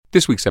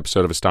This week's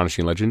episode of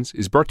Astonishing Legends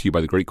is brought to you by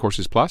the Great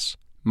Courses Plus,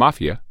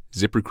 Mafia,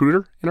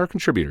 ZipRecruiter, and our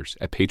contributors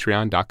at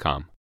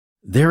patreon.com.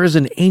 There is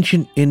an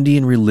ancient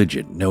Indian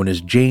religion known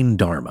as Jain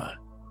Dharma.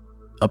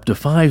 Up to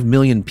 5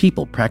 million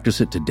people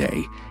practice it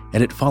today,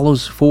 and it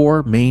follows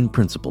 4 main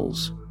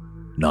principles: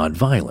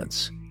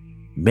 nonviolence,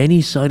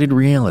 many-sided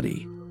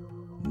reality,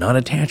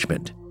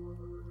 non-attachment,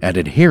 and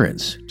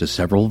adherence to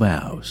several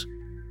vows.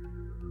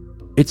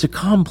 It's a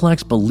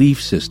complex belief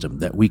system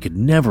that we could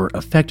never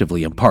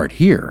effectively impart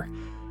here,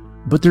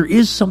 but there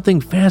is something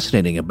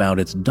fascinating about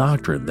its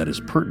doctrine that is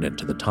pertinent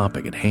to the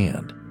topic at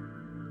hand.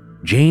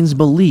 Jains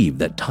believe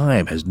that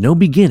time has no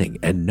beginning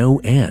and no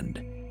end.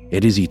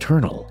 It is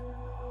eternal,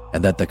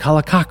 and that the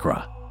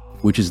Kalachakra,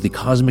 which is the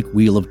cosmic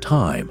wheel of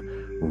time,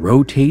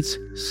 rotates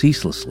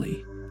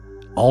ceaselessly,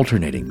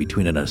 alternating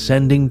between an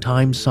ascending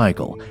time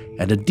cycle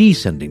and a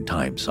descending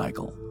time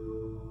cycle,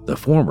 the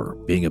former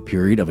being a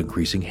period of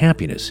increasing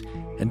happiness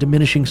and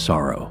diminishing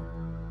sorrow,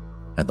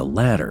 and the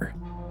latter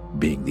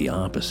being the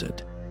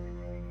opposite.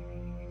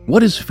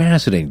 What is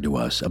fascinating to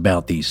us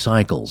about these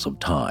cycles of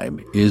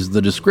time is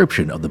the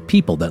description of the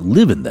people that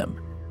live in them.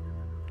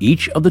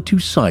 Each of the 2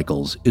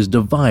 cycles is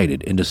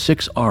divided into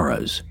 6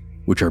 auras,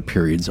 which are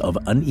periods of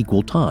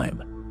unequal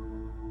time.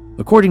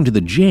 According to the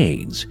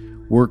Jains,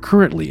 we're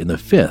currently in the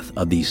 5th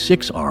of these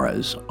 6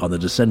 auras on the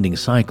descending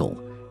cycle.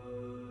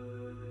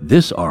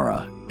 This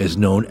aura is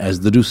known as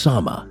the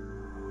Dusama.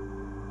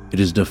 It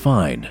is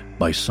defined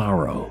by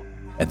sorrow,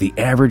 and the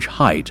average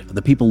height of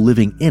the people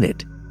living in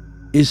it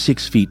is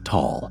 6 feet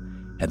tall,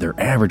 and their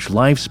average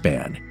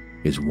lifespan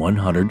is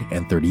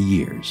 130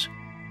 years.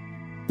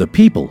 The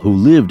people who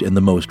lived in the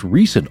most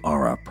recent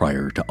aura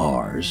prior to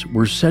ours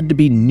were said to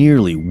be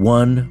nearly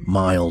 1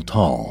 mile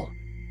tall,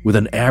 with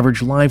an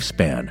average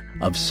lifespan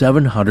of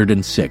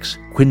 706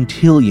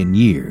 quintillion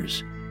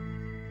years.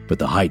 But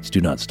the heights do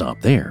not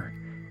stop there.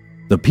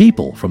 The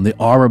people from the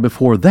aura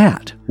before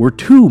that were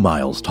 2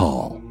 miles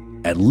tall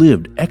and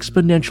lived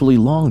exponentially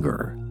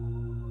longer.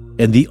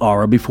 In the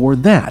aura before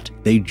that,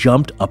 they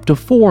jumped up to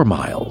 4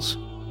 miles.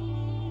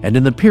 And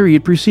in the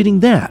period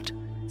preceding that,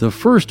 the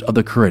first of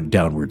the current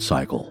downward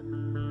cycle,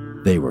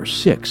 they were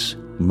 6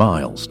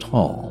 miles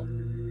tall,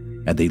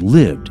 and they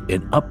lived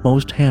in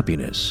utmost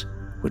happiness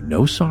with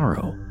no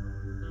sorrow,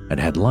 and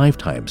had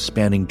lifetimes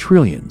spanning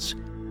trillions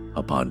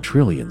upon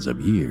trillions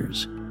of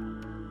years.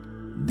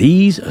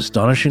 These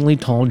astonishingly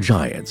tall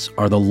giants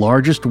are the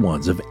largest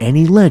ones of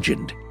any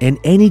legend in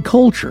any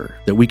culture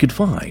that we could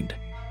find.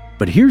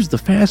 But here's the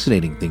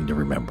fascinating thing to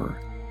remember.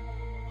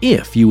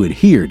 If you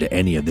adhere to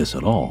any of this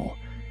at all,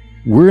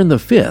 we're in the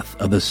 5th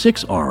of the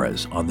 6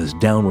 auras on this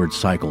downward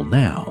cycle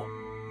now.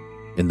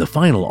 In the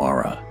final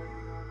aura,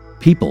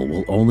 people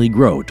will only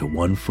grow to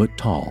 1 foot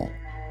tall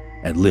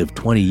and live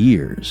 20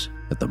 years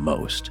at the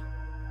most.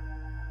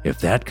 If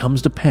that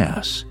comes to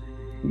pass,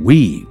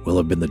 we will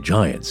have been the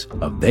giants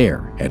of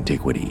their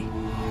antiquity.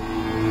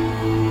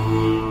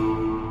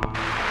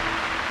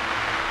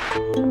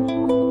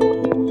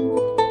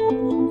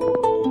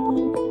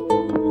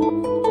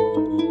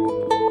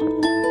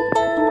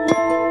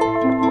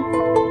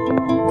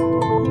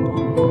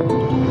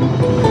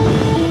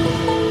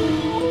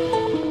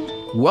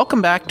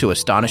 Welcome back to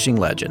Astonishing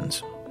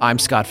Legends. I'm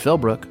Scott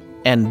Philbrook,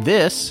 and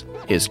this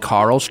is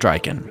Carl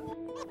Stryken.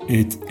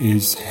 It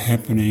is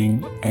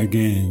happening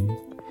again.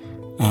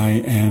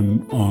 I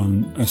am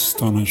on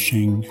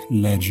Astonishing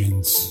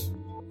Legends.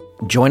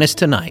 Join us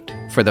tonight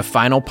for the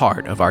final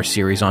part of our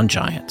series on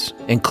giants,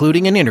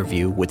 including an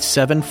interview with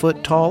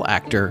 7-foot-tall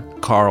actor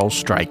Carl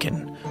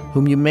Stryken,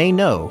 whom you may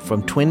know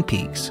from Twin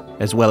Peaks,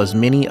 as well as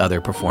many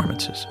other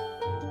performances.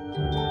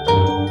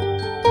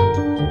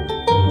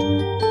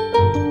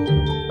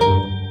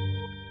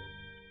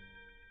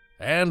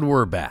 And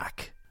we're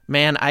back.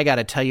 Man, I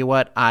gotta tell you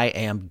what, I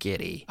am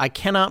giddy. I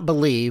cannot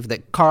believe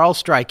that Carl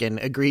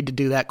Stryken agreed to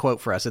do that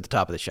quote for us at the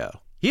top of the show.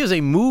 He is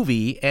a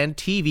movie and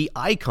TV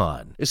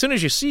icon. As soon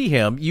as you see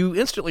him, you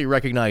instantly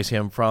recognize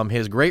him from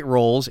his great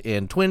roles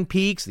in Twin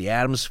Peaks, The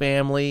Addams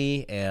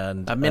Family,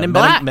 and Men in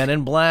Black. Men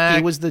in Black.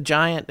 He was the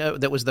giant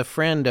that was the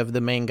friend of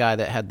the main guy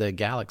that had the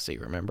galaxy,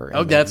 remember?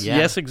 Oh,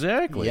 yes,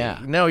 exactly. Yeah.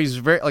 No, he's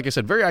very, like I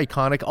said, very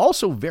iconic,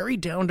 also very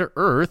down to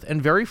earth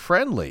and very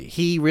friendly.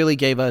 He really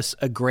gave us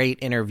a great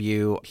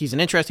interview. He's an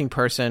interesting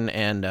person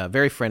and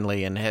very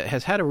friendly and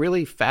has had a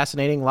really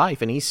fascinating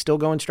life, and he's still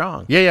going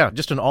strong. Yeah,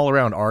 just an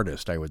all-around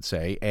artist, I would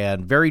say.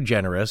 And very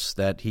generous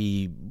that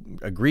he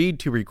agreed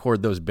to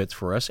record those bits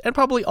for us, and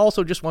probably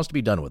also just wants to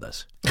be done with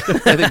us.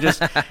 I think is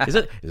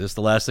this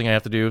the last thing I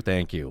have to do?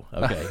 Thank you.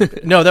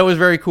 Okay. No, that was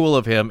very cool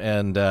of him,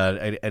 and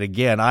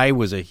again, I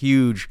was a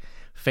huge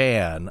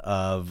fan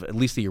of at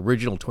least the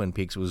original Twin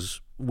Peaks was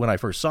when I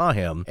first saw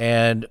him.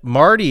 And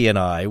Marty and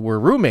I were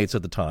roommates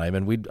at the time,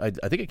 and I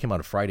think it came out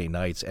on Friday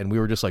nights, and we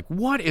were just like,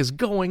 what is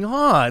going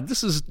on?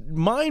 This is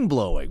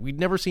mind-blowing. We'd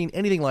never seen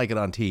anything like it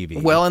on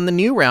TV. Well, in the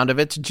new round of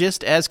it's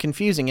just as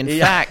confusing. In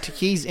fact,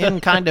 he's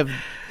in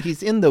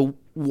the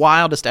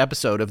wildest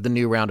episode of the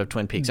new round of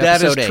Twin Peaks. That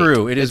is Episode 8.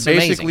 true. It is It's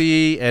amazing.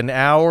 basically an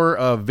hour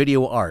of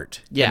video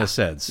art, in a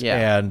sense,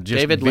 and just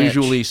David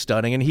visually Lynch.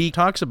 stunning. And he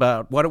talks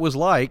about what it was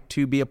like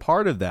to be a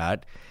part of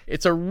that.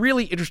 It's a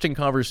really interesting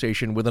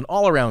conversation with an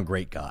all-around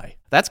great guy.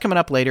 That's coming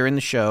up later in the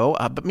show.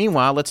 But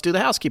meanwhile, let's do the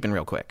housekeeping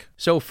real quick.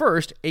 So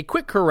first, a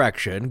quick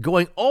correction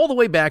going all the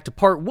way back to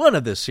part 1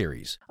 of this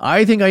series.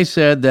 I think I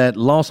said that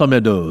Los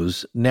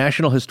Almedos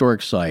National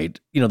Historic Site,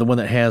 the one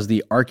that has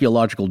the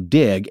archaeological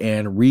dig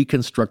and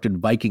reconstructed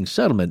Viking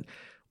settlement,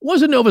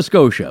 was in Nova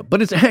Scotia,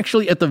 but it's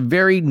actually at the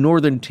very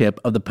northern tip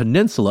of the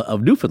peninsula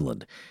of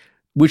Newfoundland,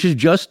 which is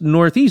just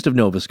northeast of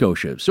Nova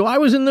Scotia. So I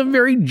was in the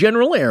very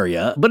general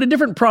area, but a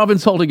different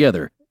province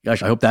altogether.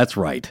 Gosh, I hope that's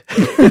right.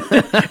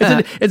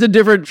 It's a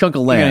different chunk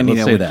of land,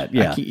 let's say that.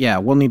 Yeah,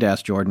 we'll need to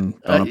ask Jordan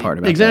Bonaparte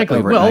about exactly. that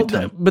over Well, at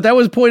nighttime. but that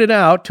was pointed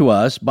out to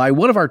us by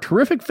one of our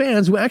terrific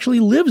fans who actually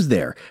lives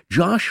there,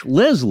 Josh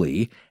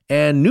Leslie,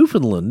 and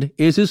Newfoundland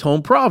is his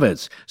home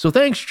province. So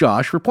thanks,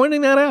 Josh, for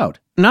pointing that out.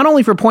 Not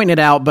only for pointing it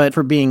out, but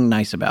for being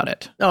nice about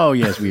it. Oh,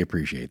 yes, we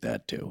appreciate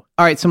that too.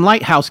 All right, some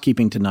light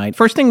housekeeping tonight.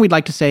 First thing we'd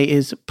like to say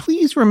is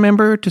please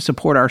remember to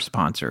support our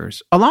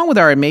sponsors, along with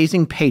our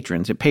amazing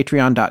patrons at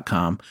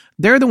patreon.com.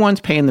 They're the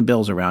ones paying the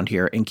bills around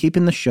here and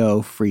keeping the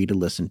show free to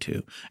listen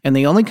to. And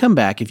they only come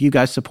back if you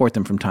guys support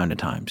them from time to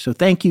time. So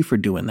thank you for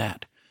doing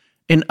that.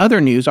 In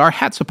other news, our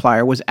hat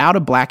supplier was out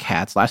of black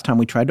hats last time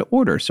we tried to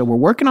order, so we're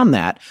working on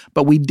that,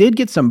 but we did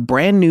get some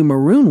brand new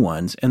maroon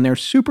ones, and they're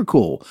super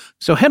cool.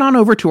 So head on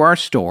over to our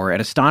store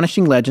at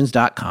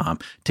astonishinglegends.com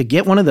to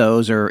get one of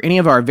those or any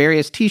of our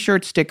various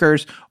t-shirts,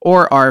 stickers,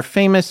 or our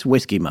famous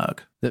whiskey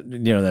mug.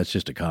 That's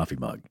just a coffee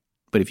mug.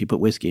 But if you put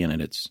whiskey in it,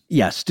 it's...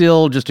 Yeah,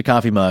 still just a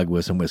coffee mug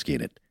with some whiskey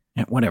in it.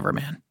 Yeah, whatever,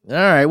 man. All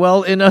right,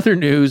 well, in other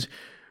news,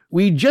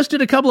 we just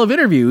did a couple of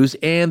interviews,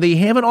 and they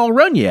haven't all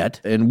run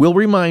yet, and we'll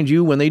remind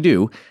you when they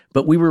do,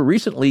 but we were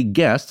recently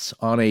guests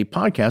on a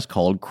podcast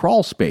called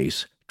Crawl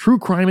Space, True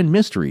Crime and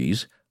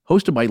Mysteries,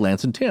 hosted by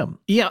Lance and Tim.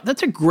 Yeah,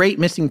 that's a great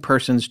missing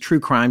persons true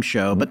crime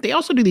show, but they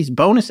also do these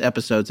bonus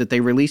episodes that they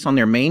release on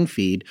their main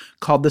feed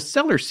called the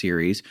Cellar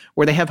Series,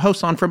 where they have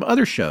hosts on from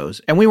other shows.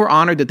 And we were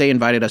honored that they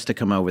invited us to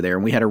come over there,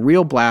 and we had a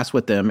real blast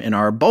with them in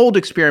our bold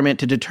experiment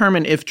to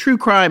determine if true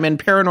crime and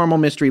paranormal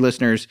mystery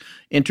listeners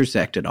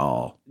intersect at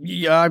all.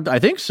 Yeah, I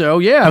think so,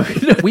 yeah.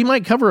 We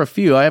might cover a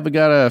few. I've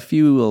got a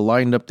few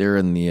lined up there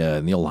in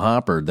the old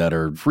hopper that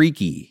are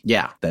freaky.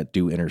 Yeah. That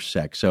do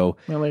intersect. So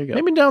Well, there you go.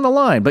 maybe down the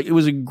line. But it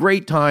was a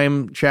great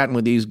time chatting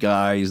with these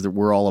guys that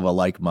we're all of a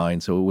like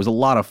mind. So it was a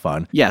lot of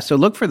fun. Yeah, so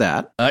look for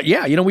that.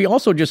 We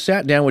also just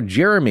sat down with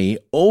Jeremy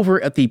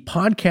over at the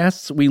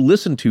Podcasts We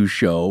Listen To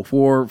show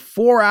for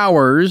 4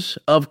 hours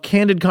of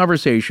candid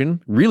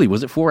conversation. Really,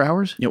 was it 4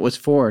 hours? It was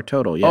 4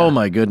 total, yeah. Oh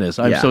my goodness.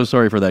 I'm Yeah. so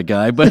sorry for that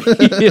guy. But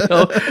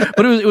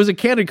but it was a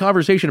candid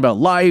conversation about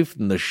life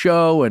and the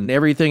show and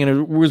everything. And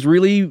it was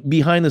really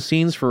behind the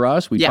scenes for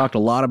us. We Yeah. talked a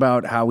lot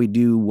about how we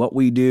do what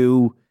we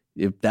do,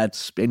 if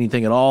that's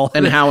anything at all.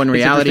 And how in It's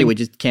reality interesting. we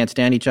just can't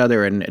stand each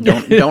other and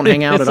don't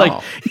hang out It's at like-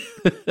 all.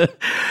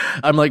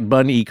 I'm like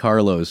Bun E.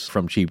 Carlos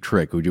from Cheap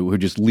Trick, who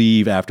just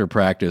leave after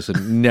practice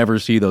and never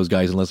see those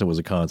guys unless it was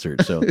a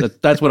concert. So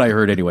that's what I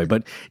heard anyway.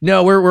 But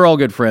no, we're all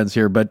good friends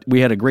here. But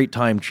we had a great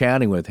time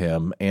chatting with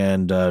him,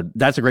 and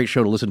that's a great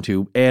show to listen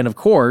to. And of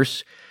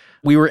course,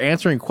 we were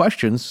answering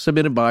questions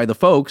submitted by the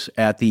folks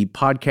at the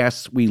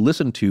Podcasts We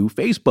Listen To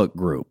Facebook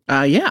group.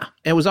 Yeah,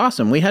 it was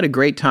awesome. We had a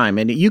great time.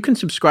 And you can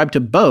subscribe to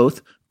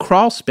both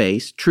Crawl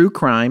Space, True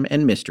Crime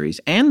and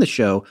Mysteries, and the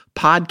show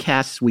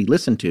Podcasts We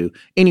Listen To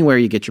anywhere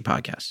you get your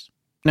podcasts.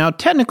 Now,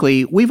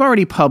 technically, we've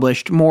already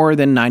published more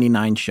than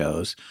 99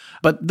 shows,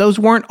 but those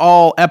weren't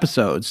all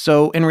episodes.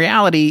 So in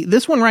reality,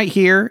 this one right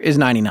here is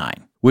 99.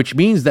 Which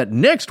means that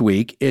next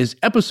week is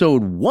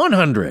episode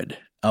 100.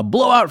 A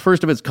blowout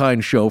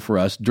first-of-its-kind show for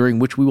us, during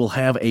which we will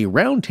have a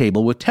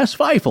roundtable with Tess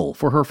Feifel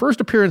for her first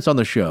appearance on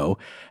the show,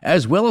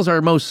 as well as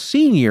our most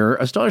senior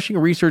Astonishing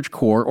Research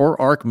Corps or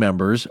ARC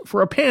members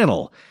for a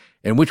panel,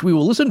 in which we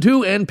will listen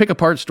to and pick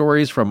apart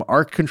stories from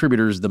ARC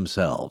contributors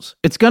themselves.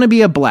 It's going to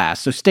be a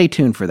blast, so stay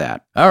tuned for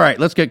that. All right,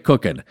 let's get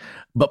cooking.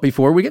 But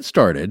before we get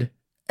started,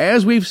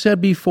 as we've said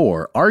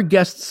before, our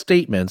guests'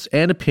 statements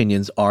and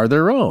opinions are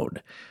their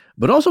own.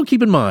 But also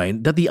keep in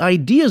mind that the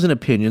ideas and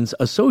opinions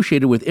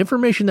associated with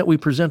information that we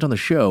present on the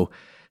show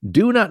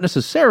do not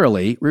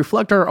necessarily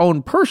reflect our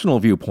own personal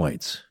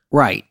viewpoints.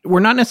 Right.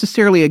 We're not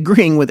necessarily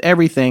agreeing with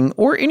everything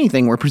or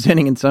anything we're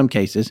presenting in some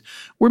cases.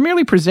 We're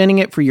merely presenting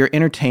it for your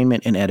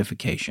entertainment and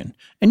edification,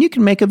 and you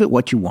can make of it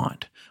what you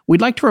want. We'd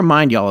like to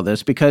remind y'all of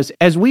this because,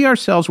 as we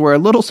ourselves were a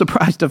little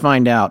surprised to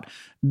find out,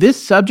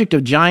 this subject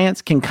of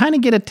giants can kind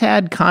of get a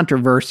tad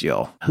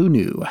controversial. Who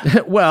knew?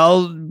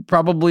 Well,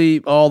 probably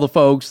all the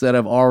folks that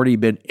have already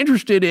been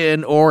interested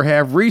in or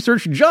have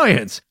researched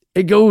giants.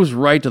 It goes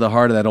right to the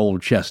heart of that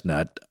old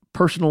chestnut,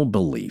 personal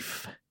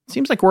belief.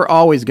 Seems like we're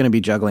always going to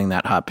be juggling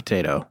that hot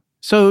potato.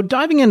 So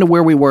diving into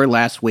where we were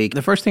last week,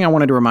 the first thing I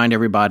wanted to remind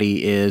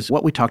everybody is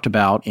what we talked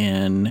about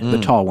in The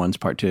Tall Ones,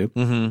 Part 2.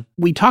 Mm-hmm.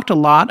 We talked a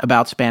lot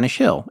about Spanish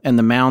Hill and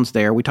the mounds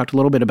there. We talked a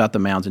little bit about the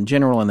mounds in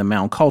general and the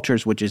mound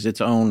cultures, which is its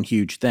own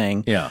huge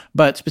thing. Yeah.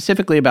 But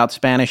specifically about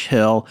Spanish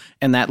Hill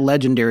and that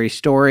legendary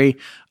story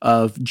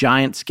of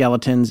giant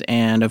skeletons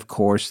and, of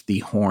course, the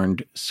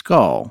horned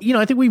skull.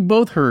 I think we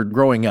both heard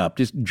growing up,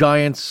 just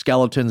giant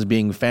skeletons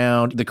being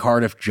found. The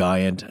Cardiff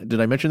Giant. Did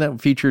I mention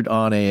that featured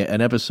on an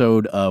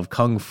episode of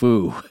Kung Fu?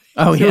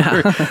 Oh,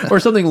 yeah. or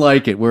something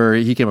like it, where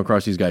he came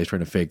across these guys trying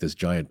to fake this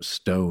giant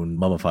stone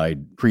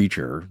mummified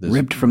creature.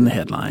 Ripped from the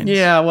headlines.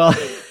 Yeah, well,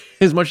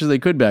 as much as they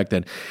could back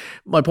then.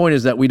 My point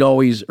is that we'd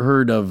always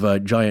heard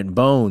of giant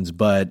bones,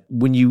 but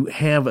when you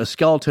have a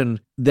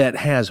skeleton that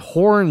has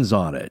horns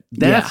on it,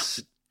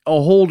 that's a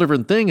whole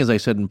different thing, as I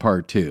said in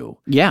Part 2.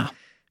 Yeah.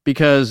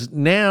 Because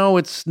now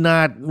it's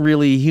not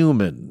really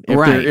human,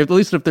 right? At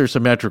least if they're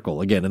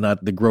symmetrical, again, and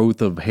not the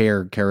growth of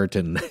hair,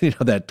 keratin,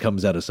 that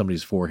comes out of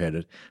somebody's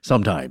forehead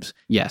sometimes.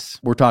 Yes.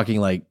 We're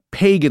talking like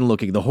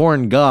pagan-looking, the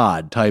horned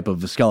god type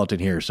of skeleton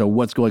here. So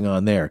what's going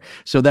on there?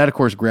 So that, of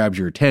course, grabs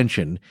your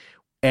attention,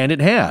 and it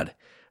had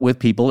with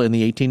people in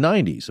the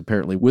 1890s,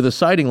 apparently, with a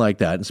sighting like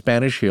that in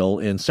Spanish Hill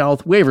in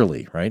South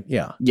Waverly, right?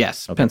 Yeah.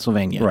 Yes, okay.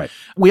 Pennsylvania. Right.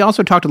 We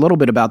also talked a little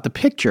bit about the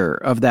picture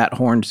of that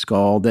horned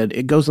skull, that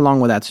it goes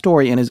along with that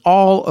story and is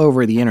all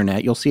over the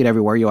internet. You'll see it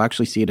everywhere. You'll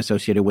actually see it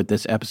associated with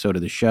this episode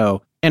of the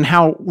show. And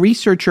how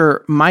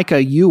researcher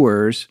Micah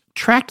Ewers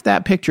tracked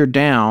that picture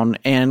down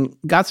and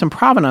got some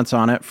provenance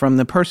on it from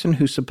the person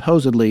who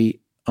supposedly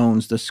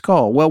owns the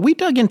skull. Well, we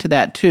dug into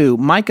that too.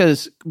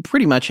 Micah's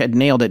pretty much had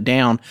nailed it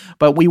down,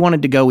 but we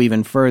wanted to go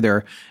even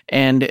further.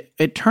 And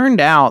it turned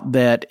out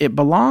that it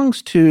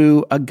belongs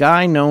to a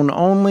guy known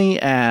only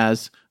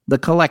as the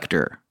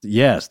Collector.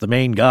 Yes, the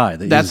main guy.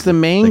 That's the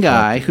main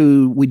guy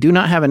who we do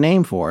not have a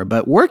name for,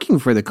 but working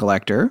for the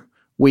Collector,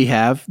 we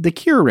have the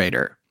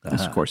Curator.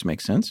 This, of course,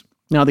 makes sense.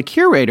 Now, the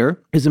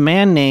Curator is a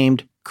man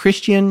named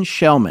Christian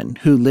Schellman,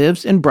 who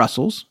lives in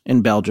Brussels,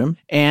 in Belgium,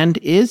 and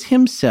is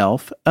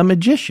himself a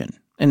magician.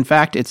 In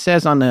fact, it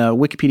says on the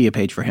Wikipedia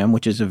page for him,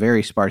 which is a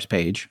very sparse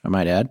page, I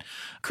might add,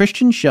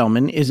 Christian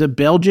Schellman is a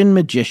Belgian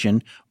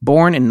magician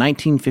born in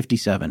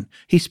 1957.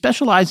 He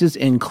specializes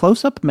in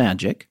close-up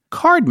magic,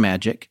 card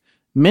magic,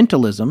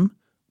 mentalism,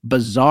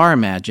 bizarre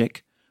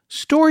magic,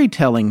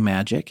 storytelling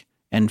magic,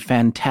 and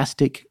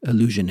fantastic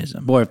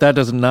illusionism. Boy, if that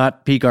does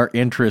not pique our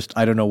interest,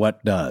 I don't know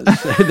what does.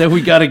 Then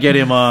we got to get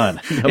him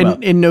on.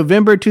 In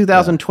November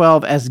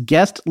 2012, as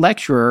guest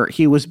lecturer,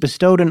 he was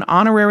bestowed an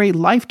honorary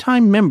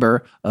lifetime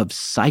member of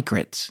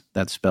Psycrets.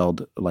 That's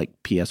spelled like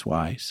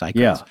PSY,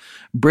 Psycrets. Yeah.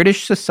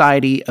 British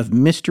Society of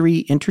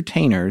Mystery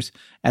Entertainers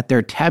at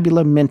their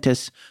Tabula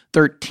Mentis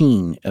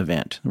 13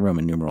 event,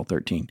 Roman numeral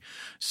 13.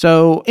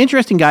 So,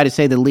 interesting guy to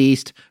say the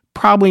least.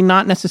 Probably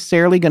not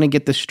necessarily going to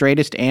get the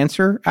straightest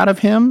answer out of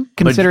him,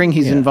 considering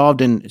he's involved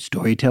in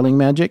storytelling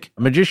magic.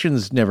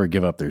 Magicians never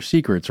give up their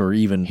secrets or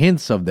even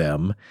hints of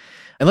them.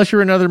 Unless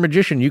you're another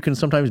magician, you can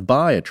sometimes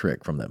buy a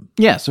trick from them.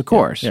 Yes, of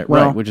course. Yeah,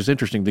 right, which is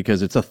interesting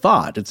because it's a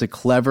thought. It's a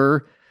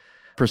clever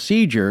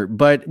procedure.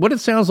 But what it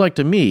sounds like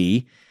to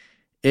me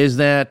is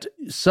that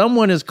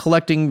someone is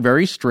collecting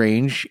very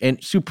strange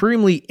and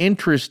supremely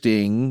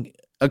interesting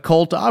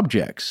occult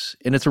objects,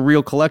 and it's a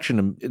real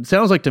collection. It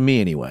sounds like to me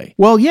anyway.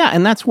 Well, yeah,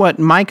 and that's what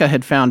Micah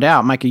had found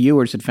out. Micah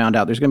Ewers had found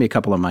out. There's going to be a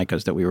couple of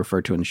Micahs that we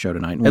refer to in the show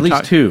tonight. At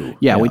least two.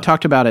 Yeah, we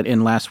talked about it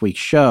in last week's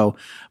show,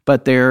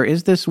 but there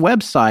is this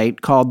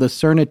website called the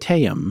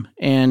Cernateum,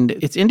 and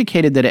it's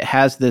indicated that it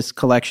has this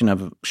collection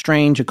of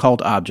strange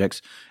occult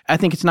objects. I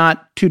think it's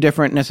not too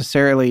different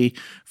necessarily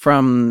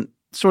from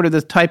sort of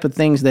the type of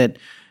things that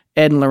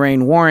Ed and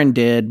Lorraine Warren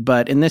did,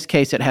 but in this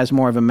case, it has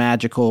more of a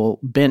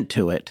magical bent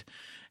to it.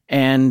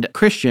 And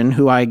Christian,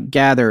 who I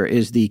gather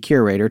is the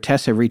curator,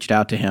 Tessa reached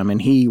out to him,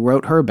 and he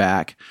wrote her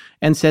back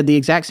and said the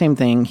exact same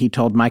thing he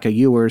told Micah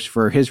Ewers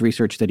for his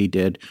research that he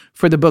did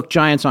for the book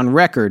Giants on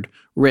Record,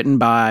 written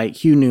by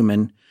Hugh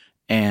Newman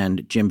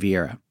and Jim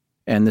Vieira.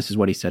 And this is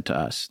what he said to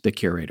us, the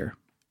curator.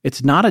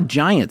 It's not a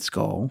giant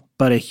skull,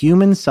 but a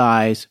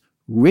human-size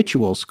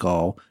ritual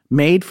skull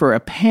made for a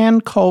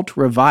pan-cult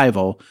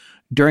revival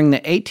during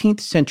the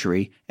 18th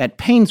century at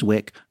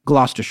Painswick,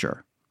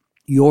 Gloucestershire.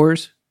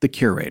 Yours, the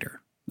curator.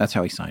 That's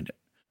how he signed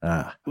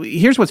it.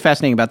 Here's what's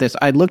fascinating about this.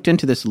 I looked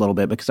into this a little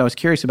bit because I was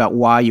curious about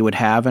why you would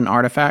have an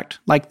artifact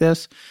like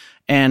this.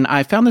 And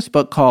I found this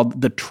book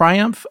called The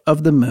Triumph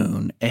of the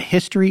Moon, A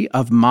History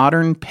of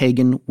Modern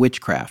Pagan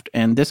Witchcraft.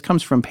 And this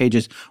comes from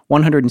pages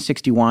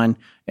 161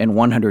 and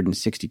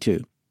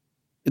 162.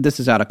 This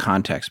is out of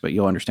context, but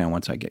you'll understand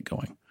once I get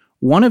going.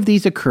 One of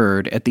these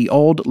occurred at the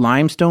old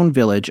limestone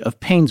village of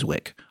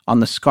Painswick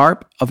on the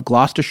scarp of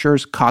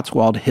Gloucestershire's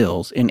Cotswold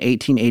Hills in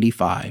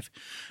 1885.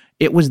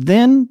 It was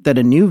then that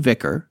a new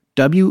vicar,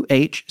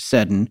 W.H.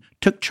 Seddon,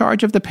 took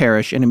charge of the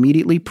parish and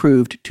immediately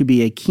proved to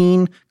be a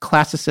keen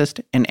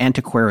classicist and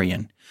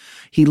antiquarian.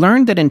 He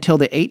learned that until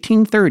the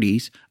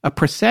 1830s, a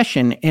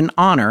procession in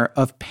honor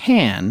of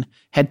Pan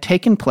had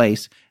taken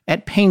place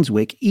at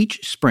Painswick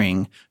each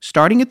spring,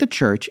 starting at the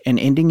church and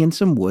ending in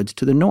some woods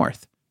to the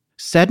north.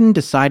 Seddon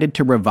decided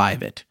to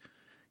revive it.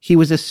 He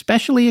was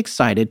especially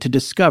excited to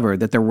discover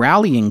that the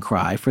rallying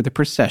cry for the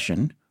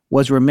procession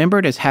was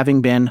remembered as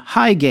having been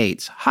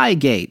Highgates,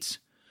 Highgates.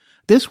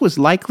 This was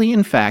likely,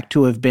 in fact,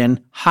 to have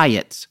been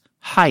Hyatt's,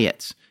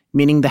 Hyatt's,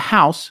 meaning the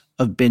house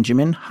of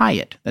Benjamin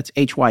Hyatt. That's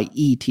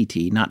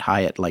H-Y-E-T-T, not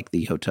Hyatt like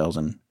the hotels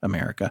in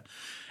America.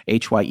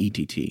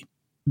 H-Y-E-T-T.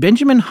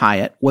 Benjamin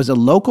Hyatt was a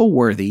local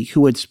worthy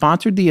who had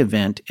sponsored the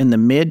event in the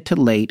mid to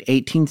late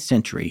 18th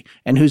century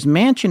and whose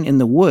mansion in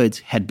the woods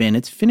had been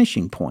its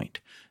finishing point.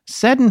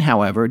 Seddon,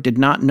 however, did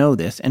not know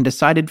this and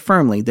decided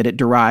firmly that it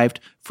derived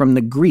from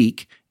the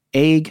Greek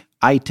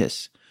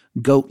ag-itis,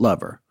 goat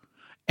lover,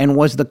 and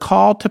was the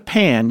call to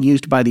Pan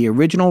used by the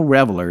original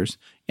revelers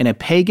in a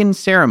pagan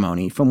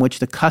ceremony from which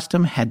the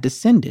custom had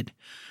descended.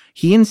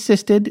 He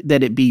insisted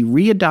that it be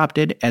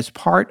readopted as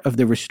part of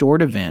the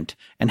restored event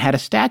and had a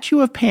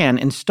statue of Pan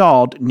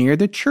installed near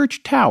the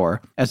church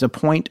tower as a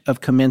point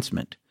of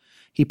commencement.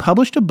 He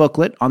published a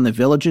booklet on the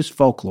village's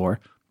folklore,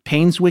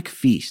 Painswick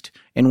Feast,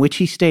 in which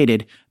he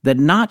stated that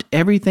not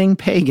everything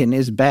pagan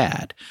is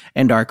bad,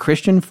 and our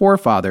Christian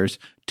forefathers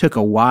took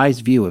a wise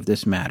view of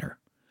this matter.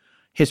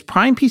 His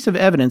prime piece of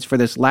evidence for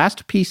this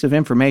last piece of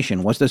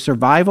information was the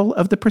survival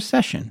of the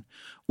procession.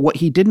 What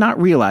he did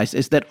not realize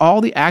is that all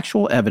the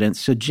actual evidence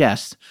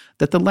suggests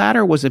that the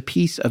latter was a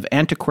piece of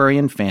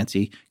antiquarian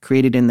fancy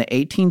created in the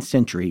 18th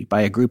century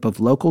by a group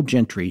of local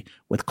gentry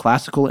with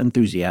classical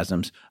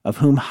enthusiasms, of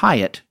whom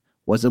Hyatt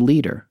was a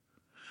leader.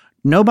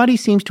 Nobody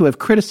seems to have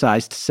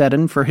criticized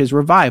Seddon for his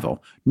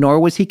revival, nor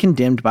was he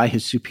condemned by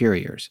his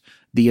superiors.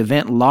 The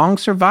event long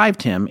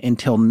survived him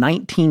until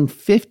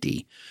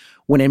 1950,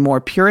 when a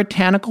more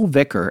puritanical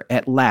vicar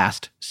at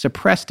last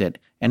suppressed it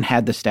and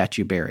had the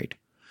statue buried.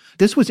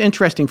 This was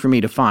interesting for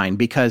me to find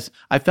because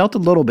I felt a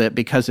little bit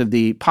because of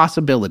the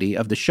possibility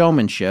of the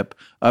showmanship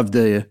of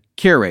the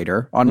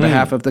curator on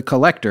behalf of the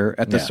collector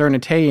at the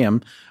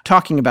Cernitaeum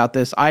talking about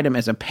this item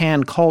as a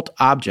pan cult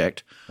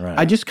object. Right.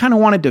 I just kind of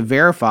wanted to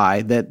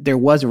verify that there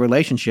was a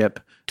relationship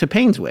to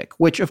Painswick,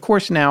 which of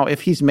course now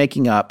if he's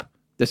making up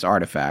this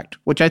artifact,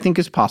 which I think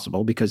is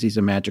possible because he's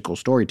a magical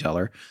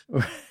storyteller.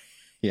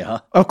 Yeah.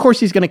 Of course,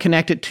 he's going to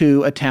connect it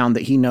to a town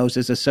that he knows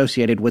is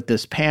associated with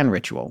this Pan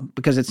ritual,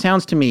 because it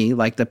sounds to me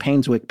like the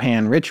Painswick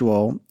Pan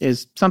ritual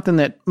is something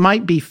that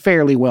might be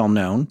fairly well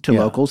known to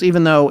locals,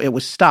 even though it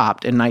was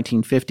stopped in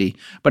 1950.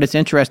 But it's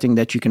interesting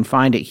that you can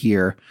find it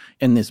here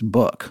in this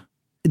book.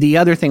 The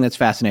other thing that's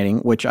fascinating,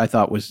 which I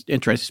thought was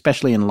interesting,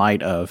 especially in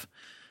light of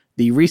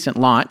the recent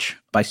launch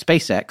by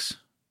SpaceX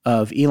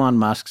of Elon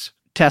Musk's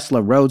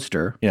Tesla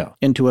Roadster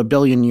into a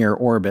billion-year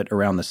orbit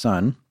around the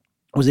sun,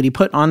 was that he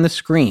put on the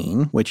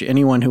screen, which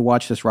anyone who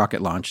watched this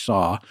rocket launch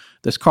saw,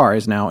 this car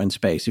is now in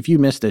space. If you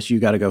missed this,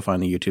 you got to go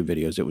find the YouTube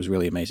videos. It was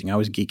really amazing. I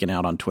was geeking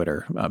out on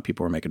Twitter.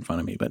 People were making fun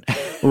of me. But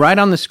right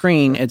on the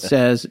screen, it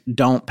says,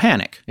 "Don't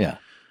panic." Yeah.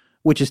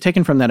 Which is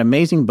taken from that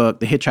amazing book,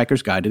 The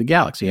Hitchhiker's Guide to the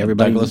Galaxy.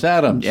 Douglas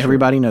Adams.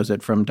 Everybody knows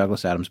it from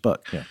Douglas Adams'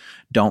 book. Yeah.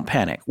 Don't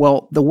panic.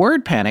 Well, the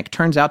word panic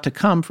turns out to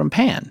come from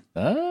Pan,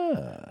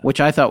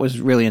 which I thought was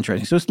really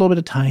interesting. So it's a little bit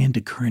of tie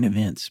into current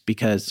events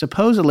because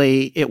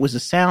supposedly it was a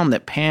sound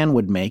that Pan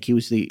would make. He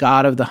was the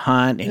god of the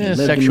hunt and he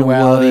lived in the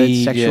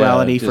woods,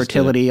 sexuality,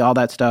 fertility, all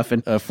that stuff.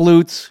 And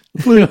flutes.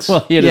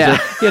 Well, he had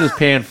his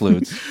pan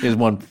flutes, his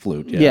one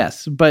flute. Yeah.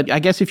 Yes, but I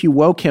guess if you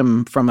woke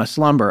him from a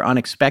slumber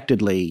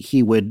unexpectedly,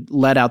 he would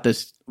let out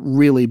this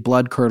really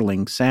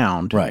blood-curdling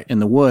sound in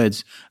the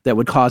woods that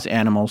would cause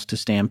animals to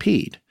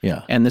stampede.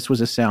 Yeah. And this was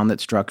a sound that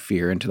struck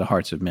fear into the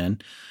hearts of men.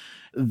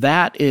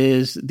 That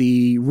is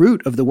the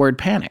root of the word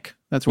panic.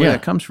 That's where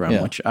that comes from,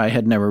 which I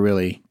had never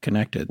really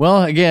connected.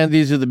 Well, again,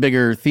 these are the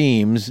bigger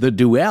themes. The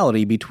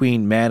duality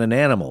between man and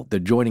animal. The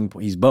joining,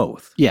 he's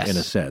both, in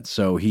a sense.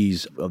 So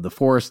he's of the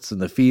forests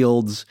and the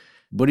fields,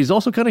 but he's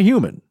also kind of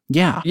human.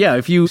 Yeah. Yeah,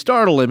 if you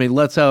startle him, he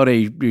lets out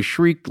a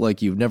shriek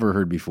like you've never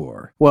heard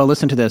before. Well,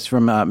 listen to this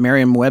from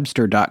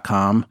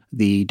Merriam-Webster.com,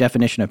 the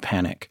definition of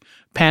panic.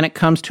 Panic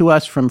comes to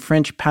us from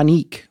French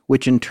panique,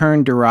 which in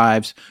turn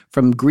derives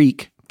from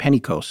Greek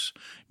panikos,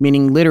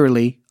 meaning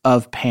literally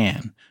of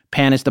Pan.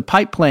 Pan is the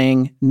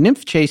pipe-playing,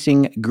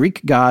 nymph-chasing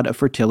Greek god of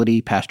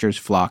fertility, pastures,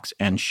 flocks,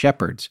 and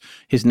shepherds.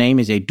 His name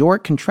is a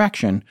Doric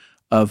contraction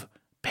of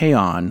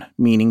Paon,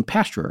 meaning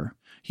pasturer.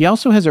 He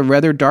also has a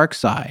rather dark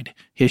side.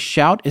 His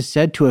shout is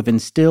said to have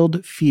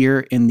instilled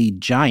fear in the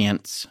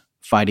giants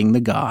fighting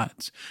the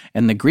gods,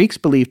 and the Greeks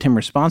believed him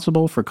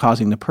responsible for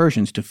causing the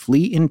Persians to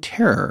flee in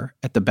terror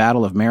at the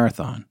Battle of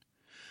Marathon.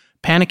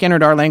 Panic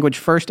entered our language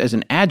first as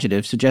an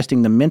adjective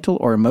suggesting the mental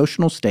or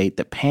emotional state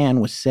that Pan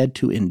was said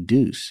to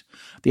induce.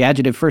 The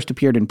adjective first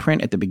appeared in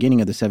print at the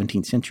beginning of the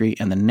 17th century,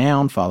 and the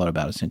noun followed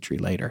about a century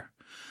later.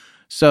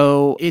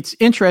 So it's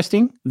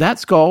interesting. That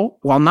skull,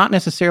 while not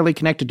necessarily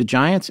connected to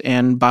giants,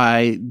 and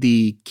by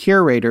the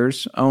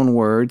curator's own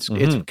words,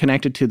 it's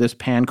connected to this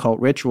Pan cult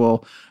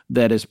ritual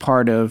that is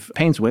part of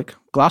Painswick,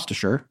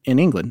 Gloucestershire, in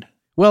England.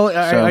 Well,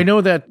 I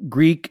know that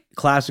Greek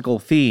classical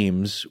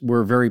themes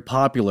were very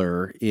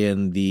popular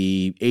in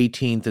the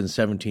 18th and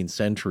 17th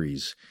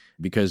centuries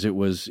because it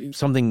was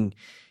something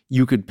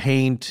you could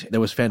paint that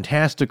was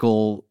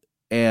fantastical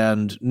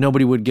and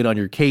nobody would get on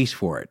your case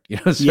for it.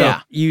 So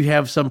you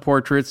have some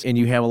portraits and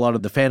you have a lot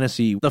of the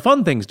fantasy, the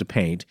fun things to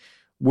paint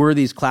were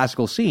these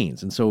classical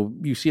scenes. And so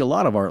you see a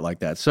lot of art like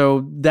that.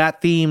 So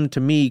that theme to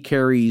me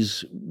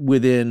carries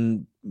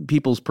within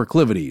people's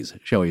proclivities,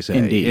 shall we say,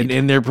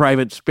 in their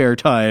private spare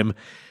time,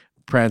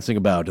 prancing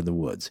about in the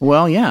woods.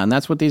 Well, yeah, and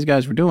that's what these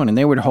guys were doing. And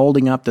they were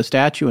holding up the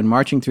statue and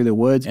marching through the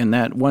woods. And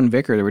that one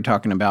vicar that we're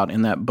talking about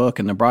in that book,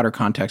 in the broader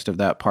context of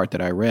that part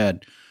that I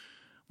read,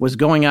 was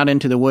going out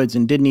into the woods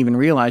and didn't even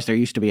realize there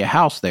used to be a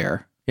house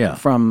there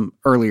from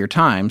earlier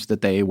times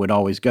that they would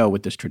always go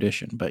with this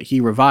tradition. But he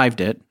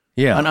revived it.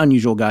 Yeah. An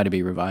unusual guy to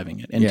be reviving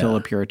it until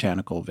a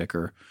puritanical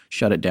vicar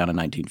shut it down in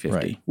 1950.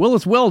 Right. Well,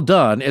 it's well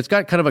done. It's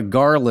got kind of a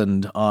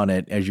garland on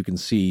it, as you can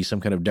see, some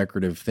kind of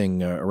decorative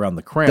thing around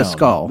the crown. The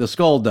skull. The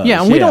skull does.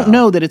 Yeah, and we don't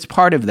know that it's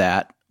part of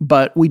that,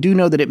 but we do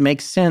know that it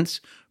makes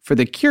sense for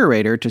the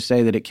curator to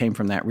say that it came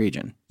from that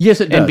region. Yes,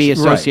 it does. And be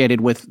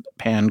associated with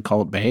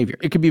pan-cult behavior.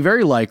 It could be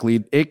very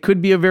likely. It could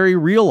be a very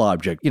real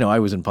object. I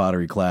was in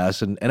pottery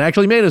class and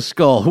actually made a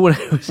skull when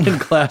I was in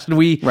class. And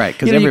we right,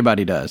 because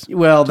everybody does.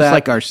 Well, just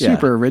like our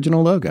super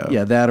original logo.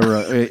 Yeah, that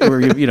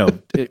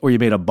or you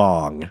made a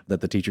bong that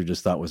the teacher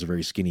just thought was a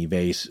very skinny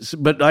vase.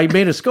 But I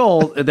made a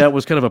skull that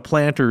was kind of a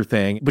planter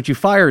thing, but you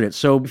fired it.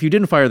 So if you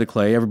didn't fire the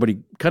clay, everybody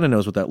kind of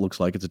knows what that looks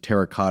like. It's a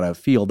terracotta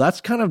field.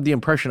 That's kind of the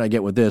impression I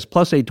get with this.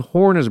 Plus a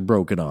horn is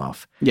broken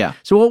off. Yeah.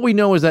 So what we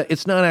know is that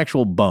it's not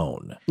actual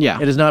bone. Yeah.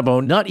 It is not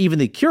bone. Not even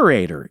the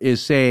curator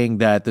is saying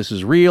that this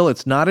is real.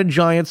 It's not a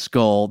giant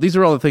skull. These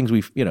are all the things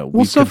we've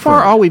so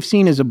far all we've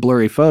seen is a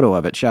blurry photo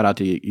of it. Shout out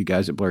to you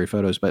guys at Blurry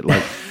Photos, but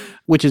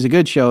which is a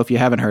good show. If you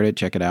haven't heard it,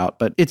 check it out.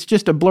 But it's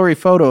just a blurry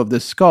photo of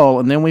this skull.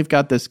 And then we've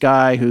got this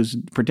guy who's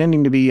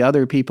pretending to be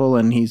other people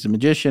and he's a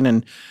magician.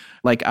 And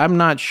I'm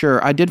not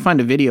sure. I did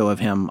find a video of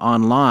him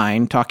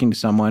online talking to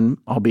someone,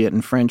 albeit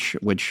in French,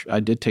 which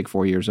I did take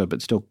 4 years of,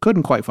 but still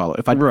couldn't quite follow.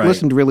 If I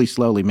listened really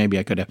slowly, maybe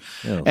I could have.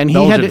 Yeah, and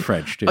Belgian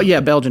French, too. Oh,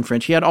 yeah, Belgian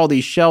French. He had all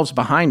these shelves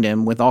behind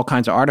him with all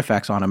kinds of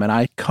artifacts on them, and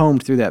I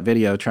combed through that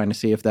video trying to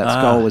see if that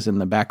skull was in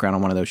the background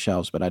on one of those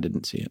shelves, but I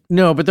didn't see it.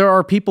 No, but there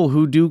are people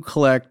who do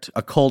collect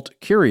occult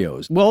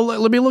curios. Well,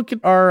 let me look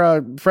at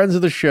our friends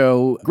of the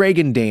show, Greg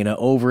and Dana,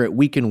 over at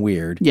Week in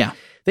Weird. Yeah.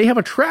 They have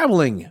a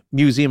traveling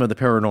museum of the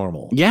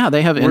paranormal. Yeah,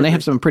 they have, and they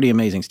have some pretty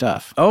amazing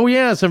stuff. Oh,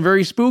 yeah, some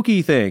very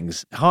spooky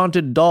things.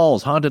 Haunted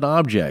dolls, haunted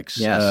objects.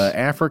 Yes.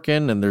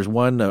 African, and there's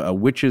one, a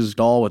witch's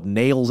doll with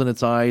nails in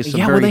its eyes.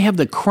 Well, they have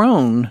the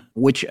crone,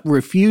 which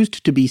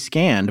refused to be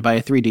scanned by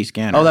a 3D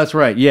scanner. Oh, that's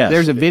right, yes.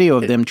 There's a video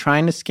of them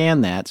trying to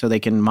scan that so they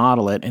can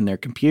model it in their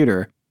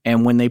computer.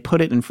 And when they put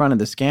it in front of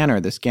the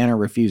scanner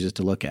refuses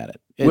to look at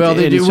it. It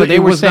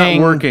was not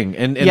working.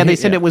 They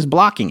said it was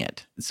blocking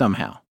it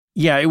somehow.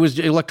 Yeah, it was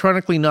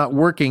electronically not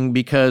working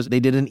because they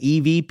did an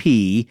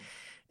EVP,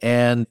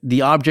 and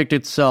the object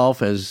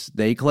itself, as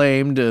they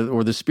claimed,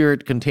 or the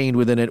spirit contained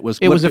within it,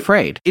 was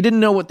afraid. It didn't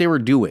know what they were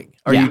doing.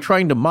 Are you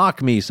trying to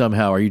mock me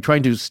somehow? Are you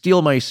trying to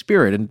steal my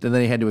spirit? And then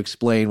they had to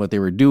explain what they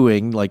were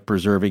doing, like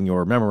preserving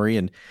your memory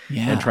and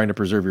trying to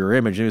preserve your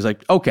image. And he was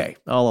like, okay,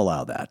 I'll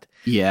allow that.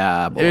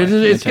 Yeah, boy.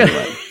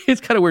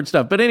 It's kind of weird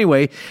stuff. But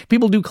anyway,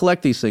 people do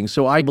collect these things,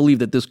 so I believe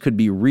that this could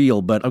be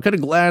real. But I'm kind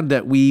of glad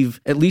that we've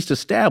at least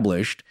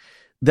established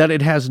that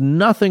it has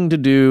nothing to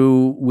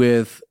do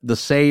with the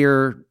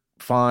Sayer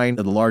find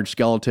of the large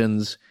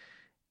skeletons.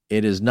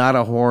 It is not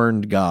a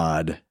horned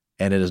god,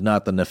 and it is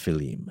not the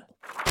Nephilim.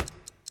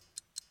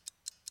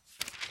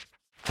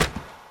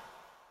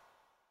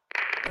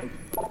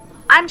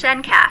 I'm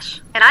Jen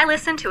Cash, and I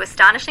listen to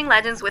Astonishing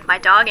Legends with my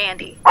dog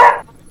Andy.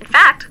 In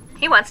fact,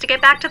 he wants to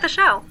get back to the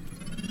show.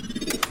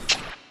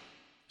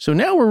 So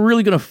now we're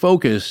really going to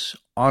focus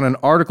on an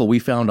article we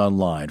found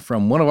online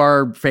from one of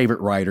our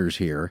favorite writers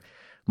here,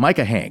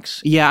 Micah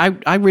Hanks. Yeah,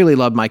 I really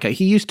love Micah.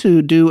 He used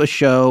to do a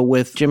show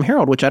with Jim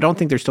Harold, which I don't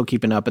think they're still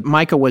keeping up, but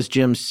Micah was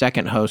Jim's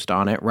second host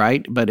on it,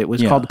 right? But it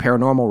was called The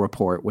Paranormal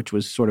Report, which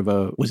was sort of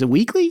was it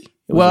weekly?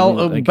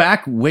 Way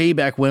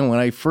back when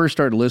I first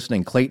started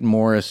listening, Clayton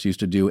Morris used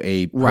to do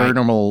a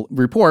Paranormal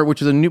Report,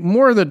 which is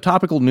more of the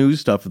topical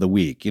news stuff of the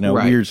week.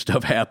 Weird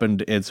stuff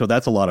happened, and so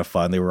that's a lot of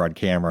fun. They were on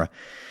camera.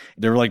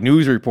 They were like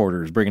news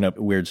reporters bringing up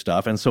weird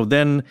stuff. And so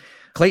then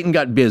Clayton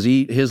got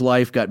busy. His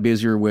life got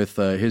busier with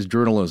his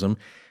journalism.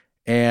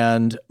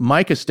 And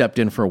Micah stepped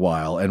in for a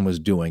while and was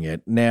doing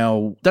it.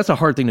 Now, that's a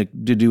hard thing to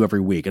do every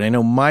week. And I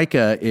know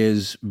Micah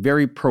is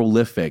very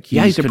prolific.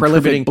 He's a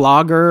prolific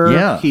blogger.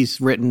 Yeah.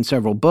 He's written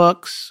several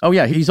books. Oh,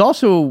 yeah. He's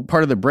also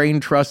part of the brain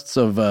trusts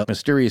of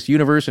Mysterious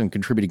Universe and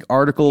contributing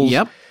articles.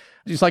 Yep.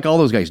 It's like all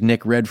those guys,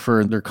 Nick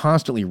Redfern, they're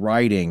constantly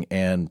writing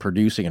and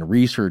producing and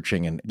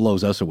researching, and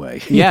blows us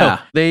away.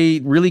 Yeah.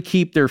 They really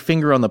keep their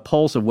finger on the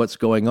pulse of what's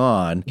going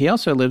on. He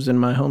also lives in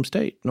my home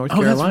state, North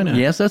Carolina.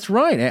 Yes, that's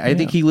right. I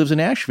think he lives in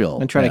Asheville.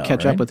 I'm trying to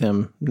catch up with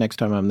him next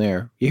time I'm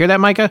there. You hear that,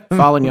 Micah?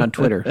 Following you on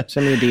Twitter.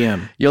 Send me a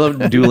DM. You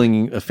love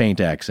dueling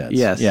faint accents.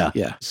 Yes.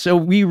 Yeah. So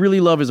we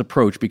really love his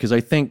approach because I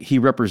think he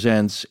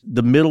represents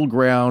the middle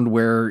ground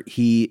where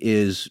he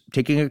is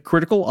taking a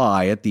critical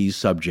eye at these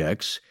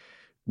subjects,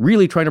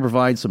 really trying to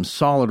provide some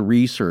solid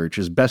research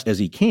as best as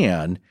he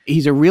can.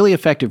 He's a really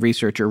effective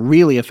researcher,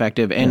 really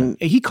effective, and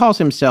he calls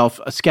himself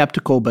a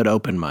skeptical but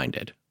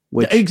open-minded.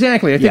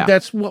 Exactly. I think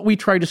that's what we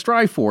try to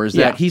strive for, is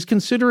that he's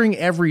considering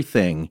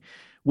everything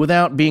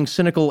without being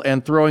cynical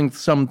and throwing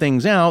some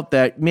things out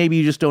that maybe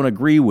you just don't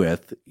agree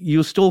with.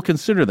 You'll still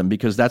consider them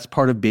because that's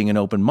part of being an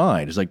open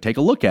mind. It's like, take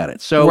a look at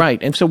it. So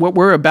right. And so what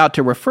we're about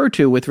to refer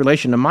to with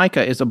relation to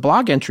Micah is a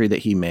blog entry that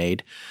he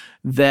made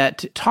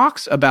that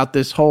talks about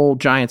this whole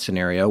giant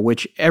scenario,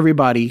 which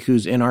everybody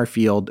who's in our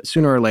field,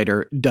 sooner or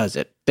later, does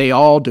it. They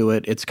all do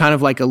it. It's kind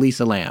of like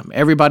Elisa Lam.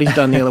 Everybody's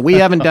done the we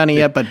haven't done it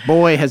yet, but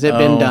boy, has it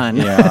been done.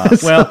 Yeah.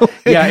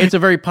 It's a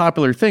very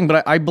popular thing,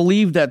 but I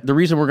believe that the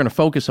reason we're going to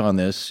focus on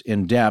this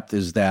in depth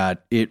is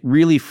that it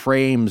really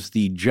frames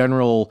the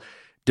general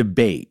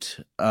debate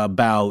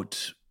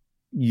about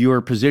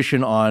your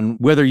position on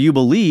whether you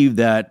believe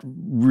that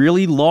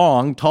really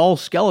long, tall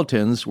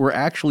skeletons were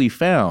actually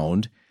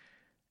found,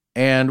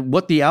 and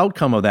what the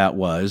outcome of that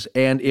was,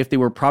 and if they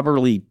were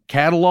properly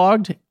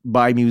cataloged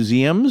by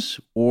museums,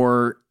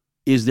 or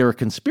is there a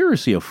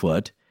conspiracy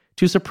afoot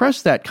to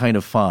suppress that kind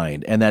of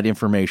find and that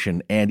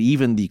information, and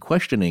even the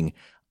questioning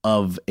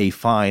of a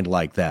find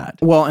like that.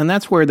 Well, and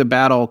that's where the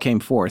battle came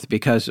forth,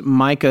 because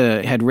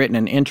Micah had written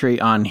an entry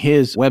on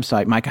his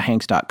website,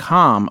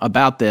 micahhanks.com,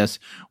 about this,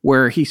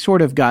 where he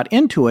sort of got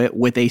into it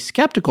with a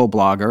skeptical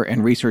blogger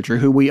and researcher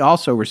who we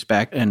also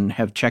respect and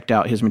have checked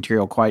out his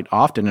material quite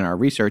often in our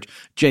research,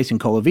 Jason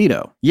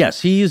Colavito.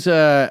 Yes, he's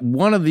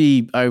one of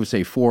the, I would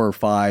say, 4 or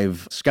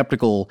 5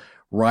 skeptical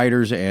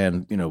writers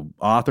and,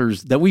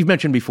 authors that we've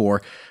mentioned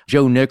before.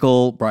 Joe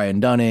Nickell,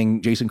 Brian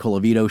Dunning, Jason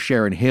Colavito,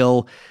 Sharon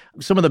Hill,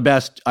 some of the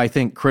best, I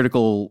think,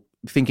 critical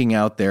thinking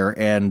out there.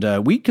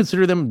 And we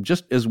consider them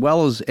just as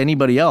well as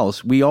anybody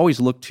else. We always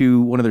look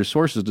to one of their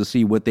sources to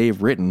see what they've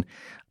written.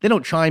 They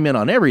don't chime in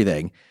on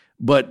everything,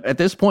 but at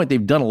this point,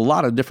 they've done a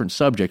lot of different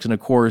subjects. And of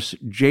course,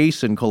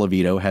 Jason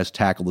Colavito has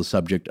tackled the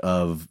subject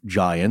of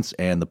giants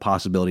and the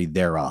possibility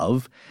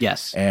thereof.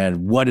 Yes.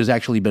 And what has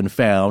actually been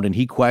found. And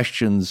he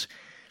questions,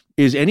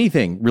 is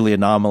anything really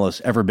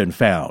anomalous ever been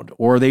found?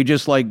 Or are they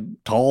just like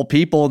tall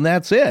people and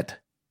that's it?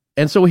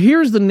 And so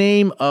here's the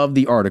name of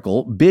the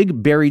article,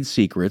 Big Buried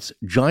Secrets,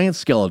 Giant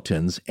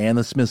Skeletons, and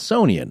the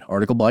Smithsonian,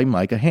 article by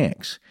Micah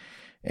Hanks.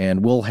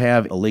 And we'll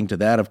have a link to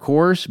that, of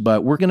course,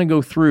 but we're going to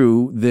go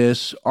through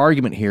this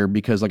argument here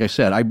because, like I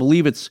said, I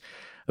believe it's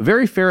a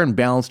very fair and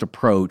balanced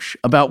approach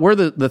about where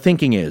the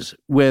thinking is,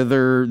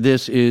 whether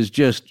this is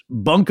just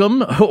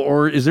bunkum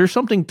or is there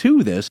something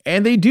to this.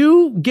 And they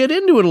do get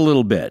into it a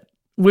little bit,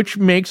 which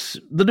makes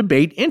the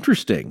debate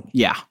interesting.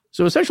 Yeah.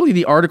 So essentially,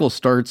 the article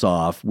starts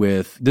off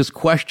with this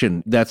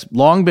question that's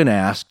long been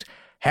asked: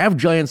 have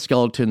giant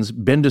skeletons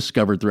been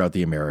discovered throughout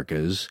the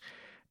Americas?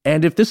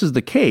 And if this is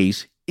the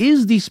case,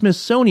 is the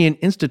Smithsonian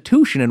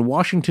Institution in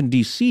Washington,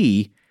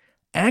 D.C.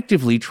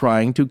 actively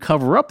trying to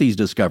cover up these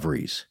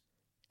discoveries?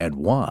 And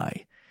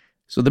why?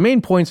 So the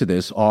main points of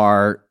this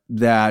are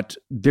that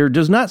there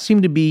does not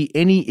seem to be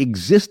any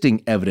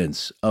existing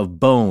evidence of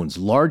bones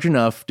large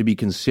enough to be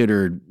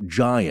considered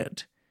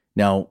giant.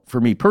 Now, for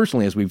me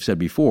personally, as we've said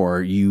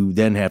before, you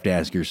then have to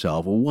ask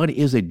yourself, well, what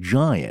is a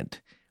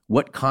giant?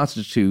 What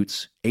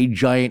constitutes a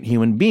giant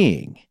human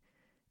being?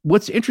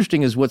 What's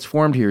interesting is what's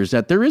formed here is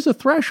that there is a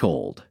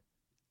threshold.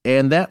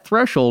 And that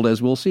threshold,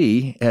 as we'll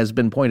see, has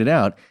been pointed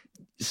out,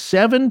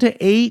 7 to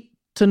 8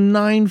 to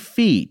 9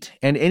 feet.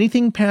 And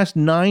anything past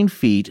 9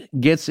 feet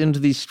gets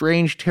into the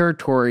strange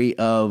territory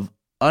of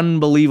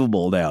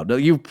unbelievable now.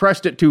 You've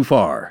pressed it too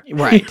far.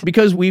 Right.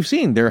 Because we've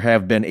seen there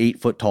have been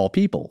 8-foot tall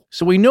people.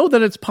 So we know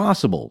that it's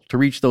possible to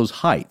reach those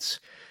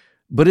heights.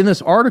 But in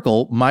this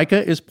article,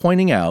 Micah is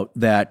pointing out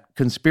that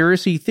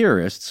conspiracy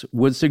theorists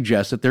would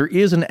suggest that there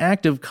is an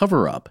active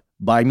cover-up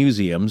by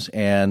museums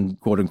and,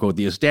 quote-unquote,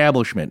 the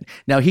establishment.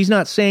 Now, he's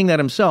not saying that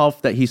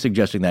himself, that he's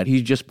suggesting that.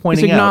 He's just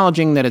pointing out. He's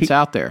acknowledging that it's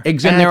out there.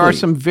 Exactly. And there are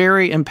some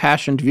very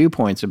impassioned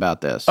viewpoints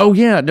about this. Oh,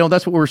 yeah. No,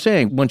 that's what we're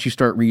saying. Once you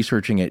start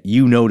researching it,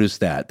 you notice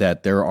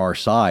that there are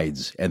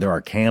sides and there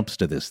are camps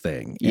to this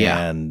thing.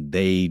 Yeah. And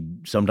they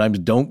sometimes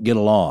don't get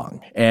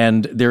along.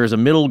 And there is a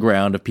middle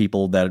ground of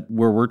people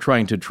where we're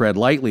trying to tread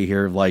lightly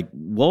here, like,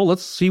 well,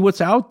 let's see what's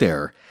out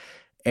there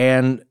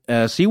and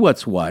see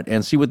what's what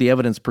and see what the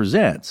evidence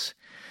presents.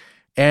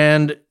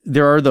 And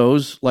there are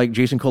those like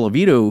Jason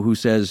Colavito who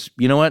says,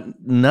 you know what,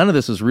 none of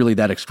this is really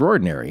that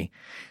extraordinary.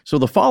 So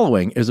the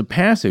following is a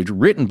passage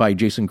written by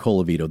Jason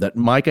Colavito that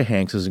Micah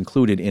Hanks has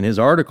included in his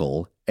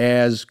article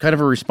as kind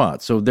of a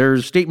response. So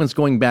there's statements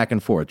going back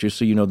and forth, just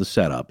so you know the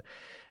setup.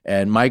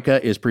 And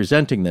Micah is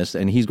presenting this,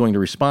 and he's going to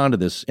respond to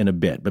this in a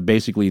bit. But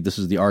basically, this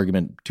is the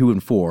argument 2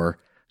 and 4,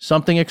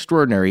 something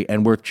extraordinary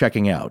and worth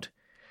checking out.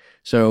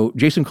 So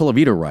Jason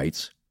Colavito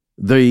writes,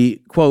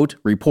 the, quote,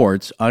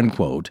 reports,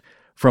 unquote,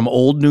 from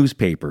old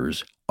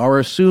newspapers are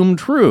assumed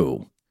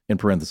true, in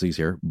parentheses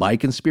here, by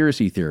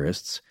conspiracy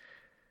theorists.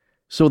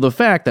 So the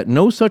fact that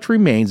no such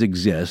remains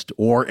exist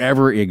or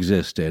ever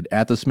existed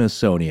at the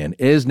Smithsonian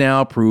is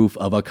now proof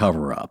of a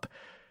cover-up.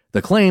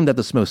 The claim that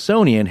the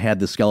Smithsonian had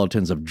the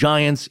skeletons of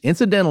giants,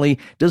 incidentally,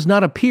 does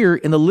not appear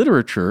in the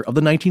literature of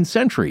the 19th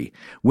century,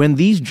 when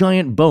these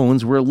giant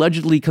bones were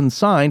allegedly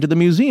consigned to the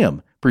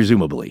museum,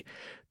 presumably.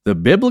 The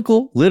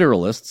biblical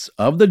literalists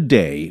of the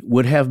day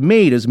would have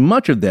made as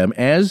much of them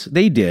as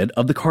they did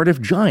of the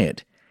Cardiff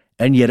giant,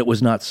 and yet it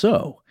was not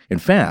so. In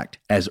fact,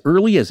 as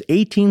early as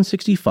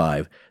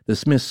 1865, the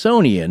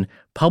Smithsonian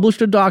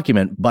published a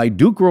document by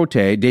Duc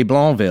Rotet de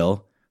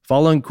Blainville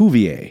following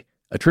Cuvier,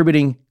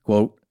 attributing,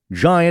 quote,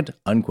 giant,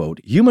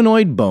 unquote,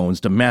 humanoid bones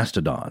to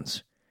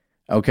mastodons.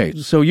 Okay,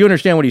 so you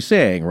understand what he's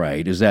saying,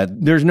 right? Is that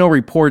there's no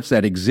reports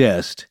that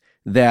exist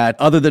that,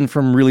 other than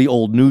from really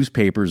old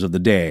newspapers of the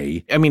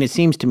day. I mean, it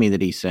seems to me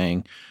that he's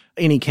saying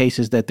any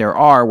cases that there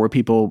are where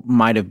people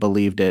might have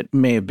believed it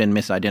may have been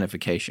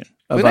misidentification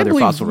of other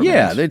fossil remains.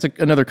 Yeah, that's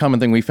another common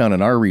thing we found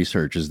in our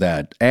research is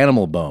that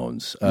animal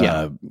bones,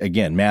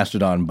 again,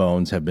 mastodon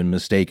bones have been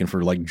mistaken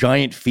for like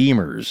giant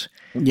femurs.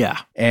 Yeah.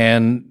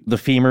 And the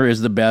femur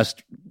is the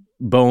best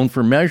bone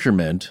for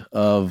measurement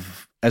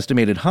of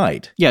estimated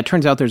height. Yeah, it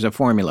turns out there's a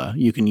formula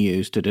you can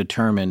use to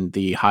determine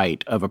the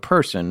height of a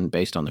person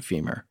based on the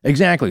femur.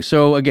 Exactly.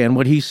 So again,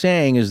 what he's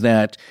saying is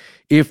that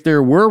if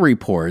there were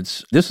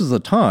reports, this is the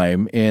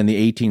time in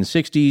the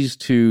 1860s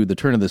to the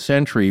turn of the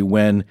century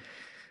when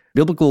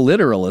biblical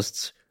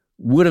literalists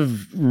would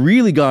have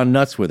really gone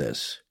nuts with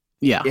this.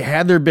 Yeah.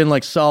 Had there been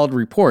like solid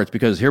reports,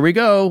 because here we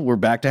go, we're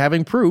back to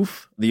having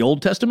proof. The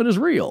Old Testament is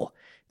real.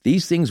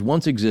 These things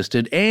once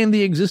existed, and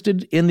they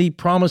existed in the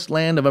promised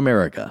land of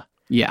America.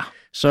 Yeah.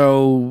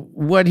 So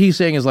what he's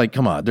saying is like,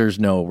 come on, there's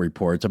no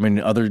reports. I mean,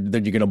 other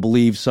than you're going to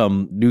believe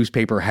some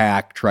newspaper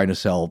hack trying to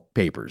sell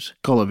papers.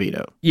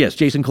 Colavito. Yes,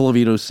 Jason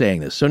Colavito is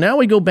saying this. So now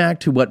we go back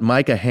to what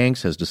Micah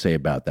Hanks has to say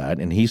about that.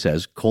 And he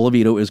says,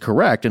 Colavito is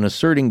correct in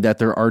asserting that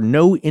there are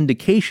no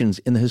indications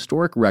in the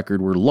historic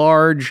record where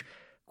large,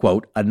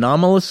 quote,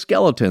 anomalous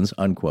skeletons,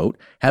 unquote,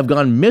 have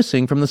gone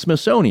missing from the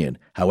Smithsonian.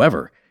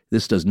 However,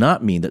 this does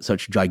not mean that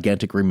such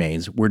gigantic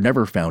remains were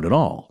never found at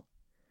all.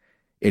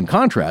 In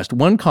contrast,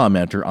 one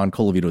commenter on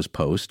Colavito's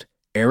post,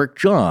 Eric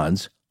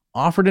Johns,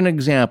 offered an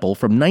example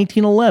from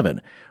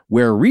 1911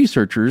 where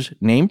researchers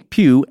named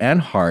Pugh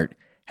and Hart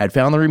had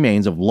found the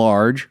remains of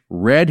large,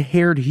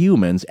 red-haired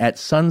humans at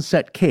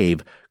Sunset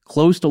Cave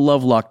close to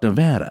Lovelock,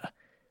 Nevada.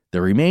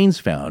 The remains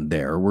found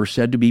there were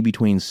said to be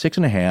between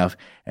 6.5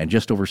 and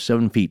just over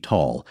 7 feet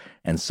tall,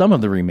 and some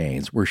of the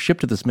remains were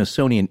shipped to the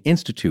Smithsonian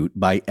Institute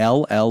by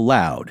L.L.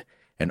 Loud,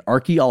 an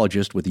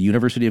archaeologist with the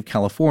University of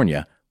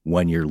California,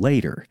 1 year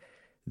later.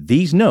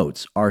 These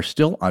notes are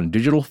still on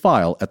digital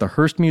file at the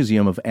Hearst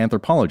Museum of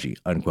Anthropology,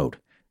 unquote,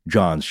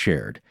 Johns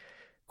shared.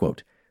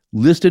 Quote,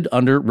 listed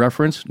under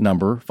reference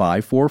number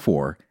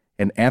 544,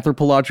 an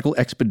anthropological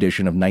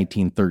expedition of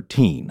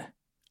 1913,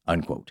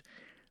 unquote.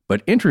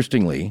 But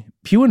interestingly,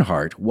 Pugh and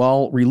Hart,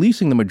 while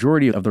releasing the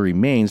majority of the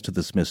remains to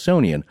the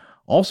Smithsonian,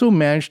 also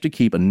managed to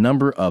keep a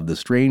number of the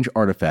strange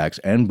artifacts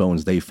and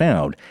bones they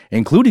found,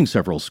 including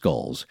several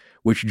skulls,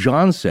 which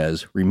John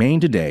says remain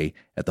today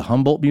at the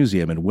Humboldt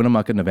Museum in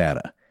Winnemucca,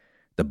 Nevada.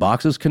 The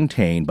boxes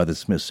contained by the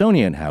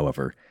Smithsonian,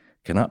 however,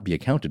 cannot be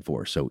accounted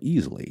for so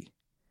easily.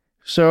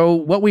 So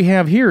what we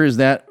have here is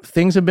that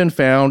things have been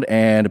found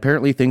and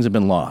apparently things have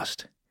been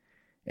lost.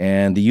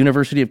 And the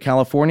University of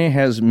California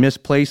has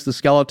misplaced the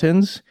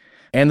skeletons,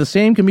 and the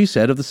same can be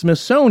said of the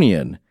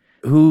Smithsonian,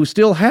 who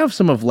still have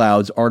some of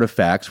Loud's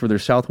artifacts for their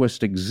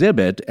Southwest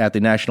exhibit at the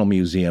National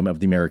Museum of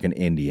the American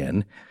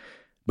Indian,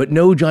 but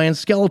no giant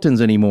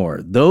skeletons anymore.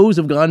 Those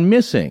have gone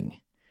missing.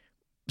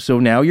 So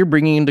now you're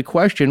bringing into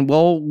question,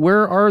 well,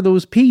 where are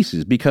those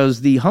pieces? Because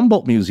the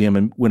Humboldt Museum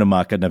in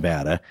Winnemucca,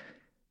 Nevada,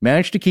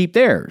 managed to keep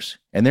theirs,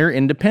 and they're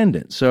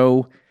independent.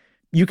 So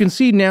you can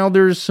see now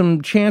there's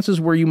some chances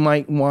where you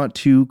might want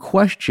to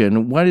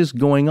question what is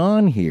going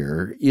on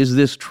here. Is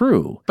this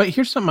true? But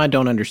here's something I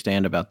don't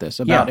understand about this,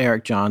 about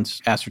Eric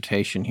Johns'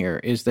 assertion here,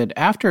 is that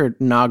after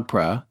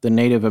NAGPRA, the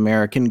Native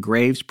American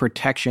Graves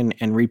Protection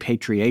and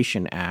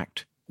Repatriation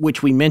Act,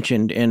 which we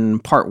mentioned in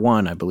part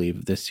 1, I believe,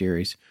 of this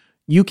series,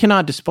 you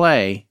cannot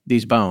display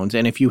these bones,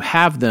 and if you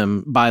have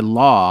them by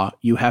law,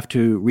 you have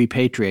to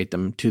repatriate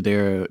them to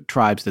their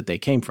tribes that they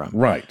came from.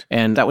 Right.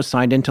 And that was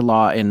signed into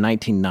law in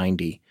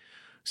 1990.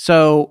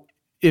 So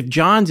if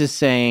Johns is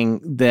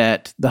saying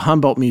that the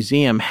Humboldt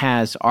Museum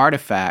has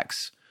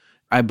artifacts,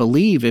 I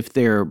believe if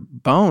they're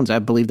bones, I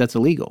believe that's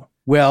illegal.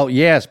 Well,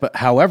 yes, but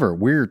however,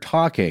 we're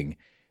talking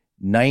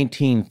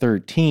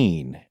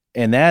 1913.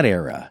 in that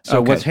era.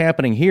 So what's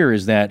happening here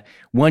is that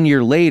 1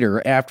 year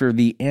later, after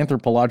the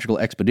anthropological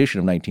expedition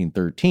of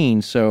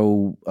 1913,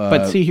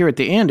 but see here at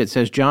the end, it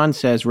says, John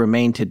says,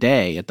 remain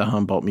today at the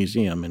Humboldt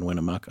Museum in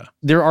Winnemucca.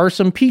 There are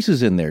some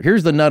pieces in there.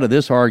 Here's the nut of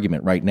this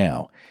argument right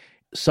now.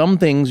 Some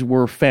things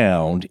were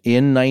found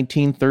in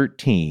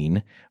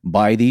 1913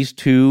 by these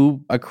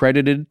two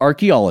accredited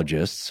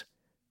archaeologists,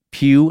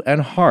 Pugh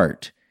and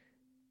Hart,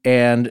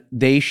 and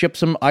they shipped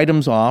some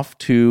items off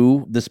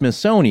to the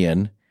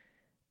Smithsonian.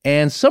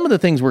 And some of the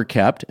things were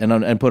kept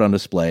and put on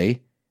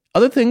display.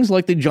 Other things,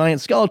 like the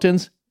giant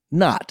skeletons,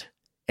 not.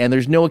 And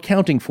there's no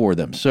accounting for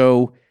them.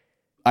 So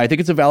I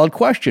think it's a valid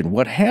question.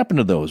 What happened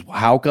to those?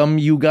 How come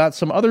you got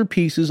some other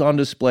pieces on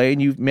display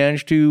and you've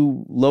managed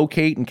to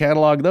locate and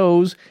catalog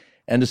those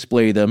and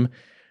display them,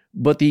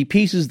 but the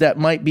pieces that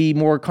might be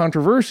more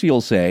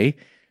controversial, say,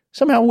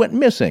 somehow went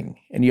missing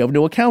and you have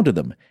no account of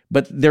them?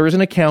 But there is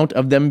an account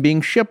of them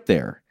being shipped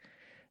there.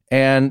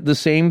 And the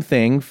same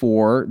thing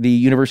for the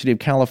University of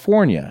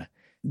California.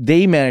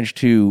 They managed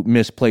to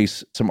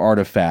misplace some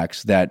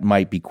artifacts that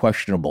might be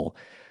questionable,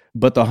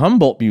 but the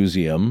Humboldt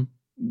Museum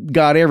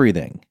got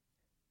everything.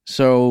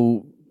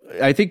 So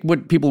I think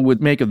what people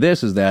would make of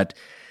this is that,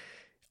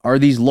 are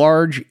these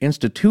large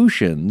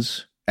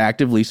institutions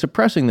actively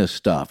suppressing this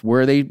stuff?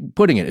 Where are they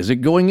putting it? Is it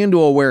going into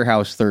a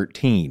Warehouse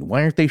 13?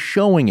 Why aren't they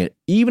showing it?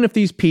 Even if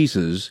these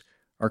pieces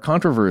are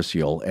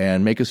controversial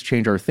and make us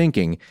change our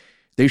thinking,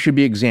 they should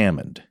be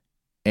examined,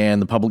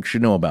 and the public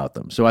should know about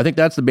them. So I think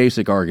that's the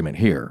basic argument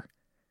here.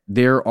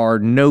 There are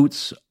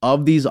notes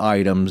of these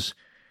items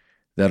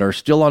that are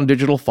still on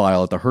digital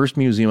file at the Hearst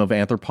Museum of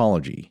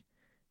Anthropology.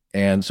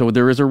 And so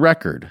there is a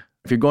record.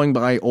 If you're going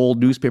by old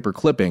newspaper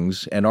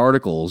clippings and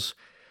articles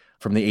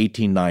from the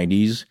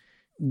 1890s,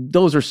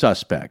 those are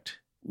suspect.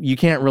 You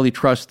can't really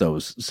trust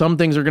those. Some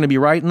things are going to be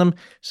right in them.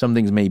 Some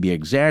things may be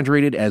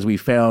exaggerated, as we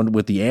found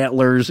with the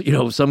antlers. You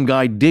know, some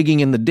guy digging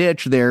in the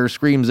ditch there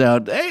screams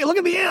out, "Hey, look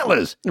at the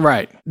antlers."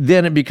 Right.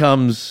 Then it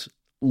becomes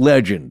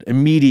legend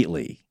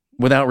immediately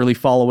without really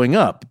following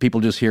up. People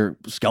just hear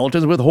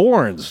skeletons with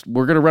horns.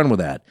 We're going to run with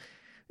that.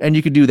 And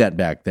you could do that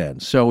back then.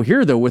 So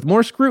here, though, with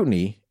more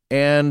scrutiny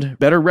and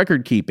better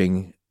record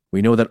keeping,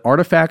 we know that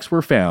artifacts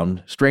were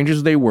found, strange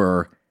as they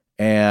were,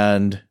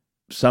 and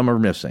some are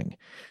missing.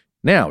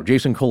 Now,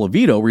 Jason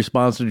Colavito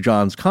responds to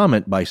John's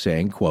comment by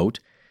saying, quote,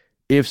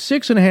 "If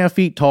 6.5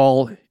 feet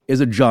tall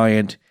is a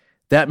giant,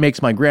 that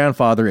makes my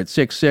grandfather at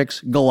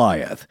 6'6"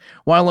 Goliath.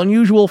 While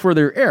unusual for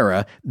their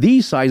era,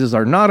 these sizes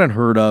are not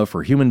unheard of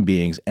for human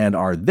beings and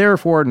are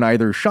therefore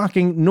neither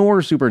shocking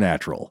nor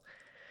supernatural."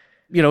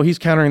 You know, he's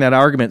countering that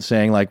argument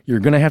saying, like, you're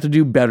going to have to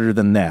do better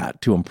than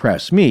that to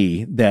impress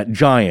me that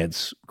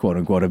giants, quote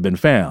unquote, have been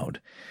found.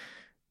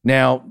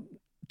 Now,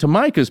 to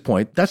Micah's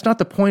point, that's not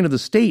the point of the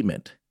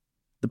statement.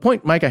 The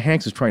point Micah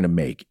Hanks is trying to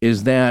make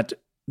is that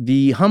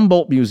the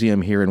Humboldt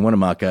Museum here in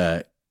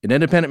Winnemucca, an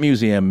independent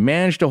museum,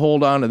 managed to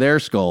hold on to their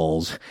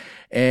skulls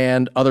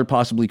and other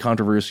possibly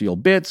controversial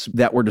bits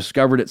that were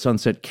discovered at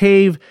Sunset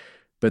Cave,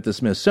 but the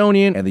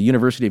Smithsonian and the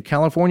University of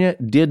California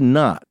did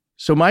not.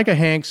 So Micah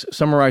Hanks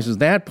summarizes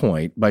that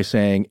point by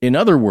saying, in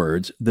other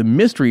words, the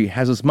mystery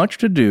has as much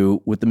to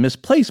do with the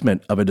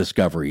misplacement of a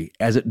discovery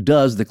as it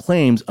does the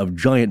claims of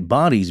giant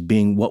bodies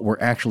being what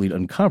were actually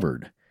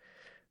uncovered.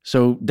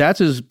 So that's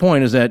his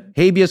point, is that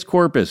habeas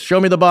corpus,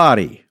 show me the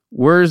body.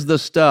 Where's the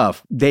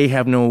stuff? They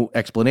have no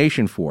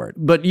explanation for it.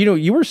 But, you know,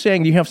 you were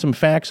saying you have some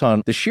facts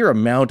on the sheer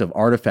amount of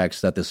artifacts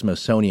that the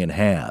Smithsonian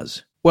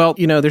has. Well,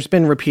 you know, there's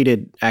been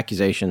repeated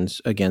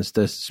accusations against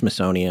the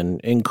Smithsonian,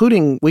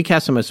 including we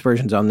cast some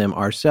aspersions on them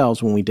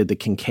ourselves when we did the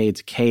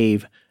Kincaid's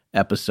Cave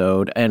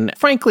episode. And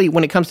frankly,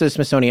 when it comes to the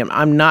Smithsonian,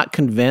 I'm not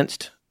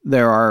convinced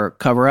there are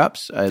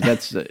cover-ups.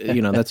 That's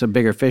a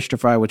bigger fish to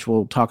fry, which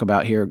we'll talk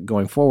about here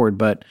going forward.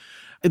 But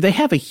they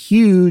have a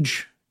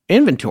huge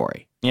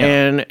inventory. Yeah.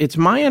 And it's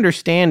my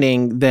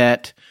understanding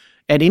that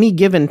at any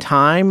given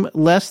time,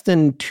 less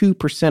than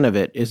 2% of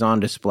it is on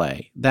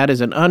display. That is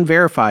an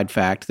unverified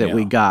fact that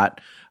we got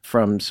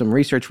from some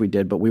research we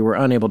did, but we were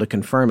unable to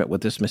confirm it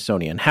with the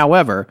Smithsonian.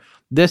 However,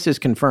 this is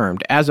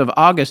confirmed. As of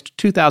August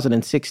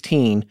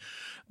 2016,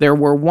 there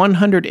were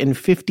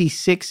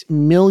 156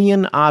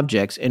 million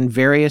objects in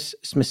various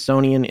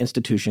Smithsonian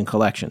Institution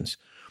collections.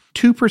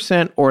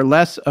 2% or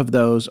less of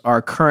those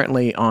are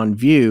currently on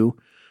view,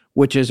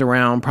 which is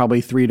around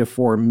probably 3 to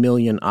 4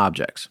 million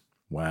objects.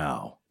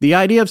 Wow. The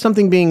idea of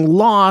something being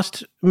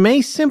lost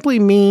may simply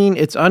mean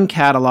it's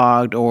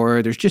uncatalogued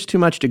or there's just too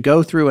much to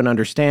go through and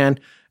understand,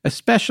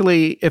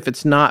 especially if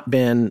it's not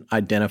been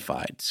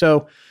identified.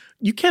 So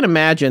you can't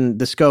imagine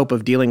the scope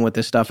of dealing with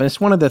this stuff. And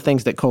it's one of the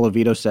things that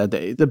Colavito said,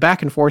 the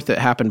back and forth that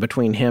happened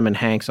between him and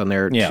Hanks on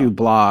their two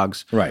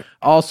blogs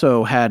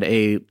also had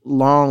a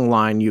long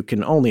line, you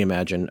can only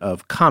imagine,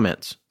 of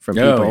comments from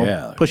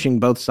people pushing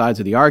both sides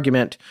of the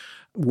argument.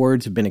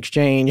 Words have been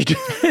exchanged.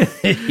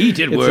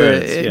 Heated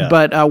words.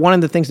 But one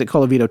of the things that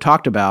Colavito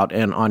talked about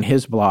and on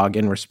his blog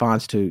in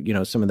response to,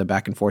 some of the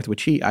back and forth,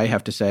 which I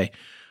have to say,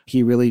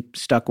 He really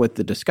stuck with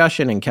the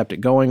discussion and kept it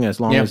going as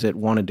long as it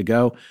wanted to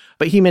go.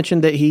 But he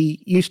mentioned that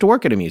he used to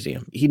work at a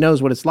museum. He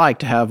knows what it's like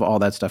to have all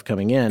that stuff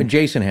coming in. And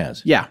Jason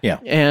has. Yeah.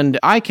 And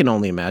I can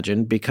only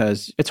imagine,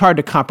 because it's hard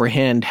to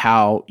comprehend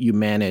how you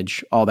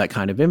manage all that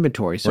kind of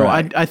inventory. So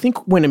I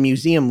think when a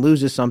museum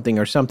loses something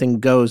or something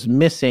goes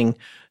missing,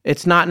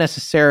 it's not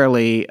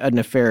necessarily a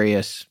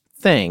nefarious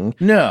thing.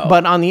 No.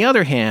 But on the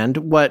other hand,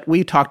 what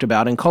we talked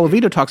about, and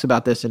Colavito talks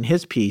about this in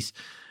his piece,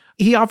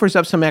 he offers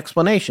up some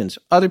explanations.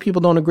 Other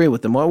people don't agree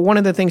with them. Well, one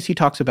of the things he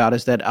talks about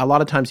is that a lot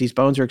of times these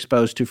bones are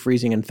exposed to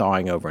freezing and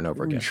thawing over and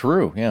over again.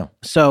 True, yeah.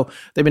 So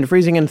they've been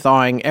freezing and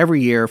thawing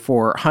every year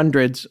for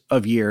hundreds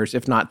of years,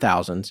 if not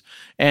thousands.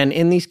 And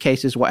in these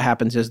cases, what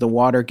happens is the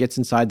water gets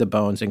inside the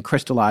bones and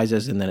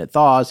crystallizes, and then it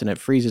thaws, and it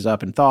freezes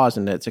up and thaws,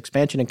 and it's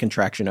expansion and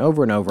contraction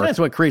over and over. That's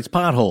what creates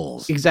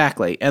potholes.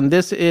 Exactly. And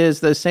this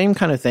is the same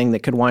kind of thing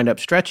that could wind up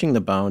stretching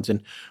the bones.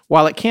 And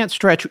while it can't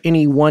stretch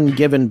any one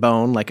given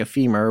bone, like a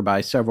femur,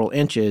 by several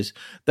inches,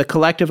 the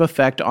collective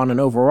effect on an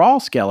overall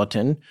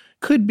skeleton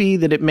could be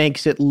that it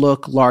makes it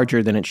look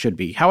larger than it should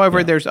be.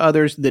 However, there's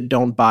others that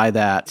don't buy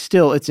that.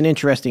 Still, it's an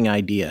interesting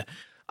idea.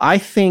 I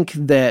think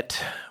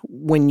that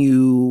when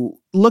you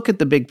look at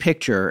the big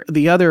picture,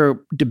 the other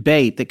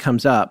debate that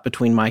comes up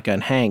between Micah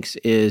and Hanks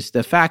is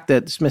the fact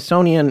that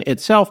Smithsonian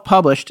itself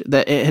published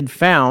that it had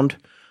found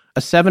a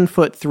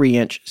 7-foot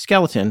 3-inch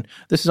skeleton.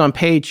 This is on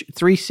page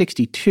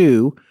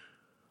 362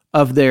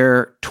 of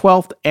their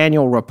 12th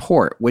annual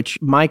report, which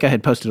Micah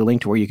had posted a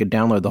link to where you could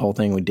download the whole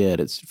thing we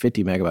did. It's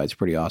 50 megabytes,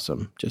 pretty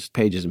awesome. Just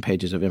pages and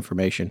pages of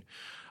information.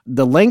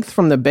 The length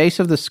from the base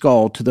of the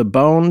skull to the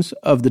bones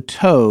of the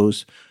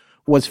toes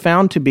was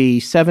found to be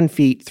 7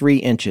 feet 3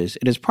 inches.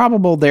 It is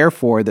probable,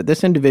 therefore, that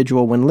this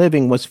individual, when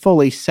living, was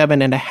fully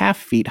 7.5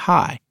 feet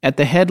high. At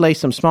the head lay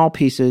some small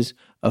pieces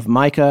of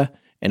mica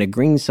and a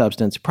green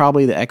substance,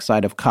 probably the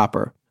oxide of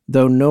copper,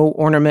 though no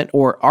ornament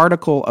or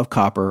article of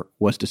copper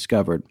was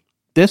discovered.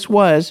 This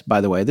was, by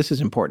the way, this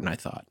is important, I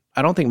thought.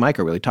 I don't think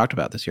Micah really talked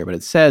about this here, but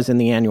it says in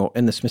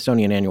the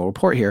Smithsonian annual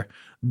report here,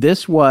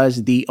 this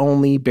was the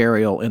only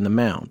burial in the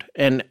mound.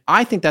 And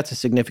I think that's a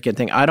significant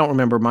thing. I don't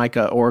remember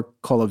Micah or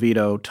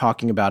Colavito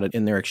talking about it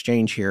in their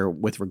exchange here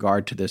with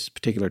regard to this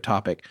particular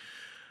topic.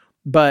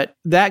 But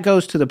that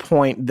goes to the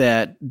point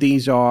that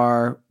these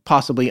are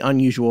possibly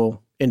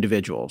unusual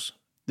individuals.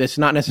 It's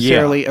not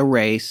necessarily a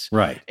race.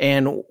 Right.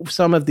 And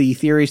some of the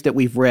theories that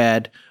we've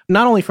read,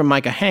 not only from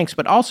Micah Hanks,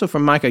 but also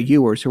from Micah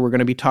Ewers, who we're going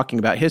to be talking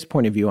about his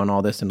point of view on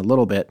all this in a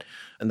little bit.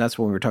 And that's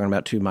when we were talking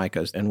about two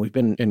Micahs. And we've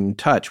been in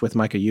touch with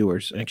Micah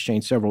Ewers and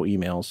exchanged several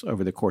emails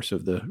over the course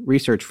of the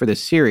research for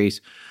this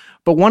series.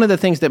 But one of the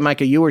things that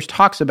Micah Ewers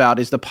talks about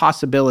is the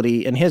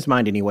possibility, in his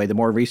mind anyway, the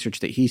more research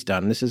that he's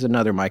done, this is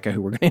another Micah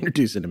who we're going to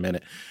introduce in a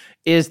minute,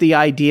 is the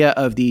idea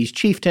of these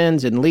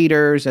chieftains and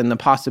leaders and the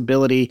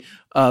possibility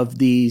of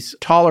these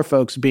taller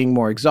folks being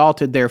more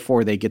exalted.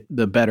 Therefore, they get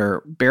the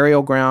better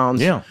burial grounds,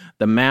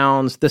 the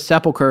mounds, the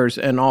sepulchers,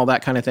 and all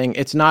that kind of thing.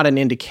 It's not an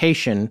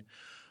indication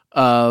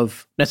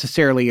of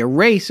necessarily a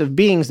race of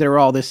beings that are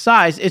all this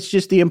size. It's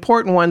just the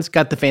important ones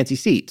got the fancy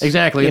seats.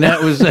 Exactly. And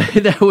that was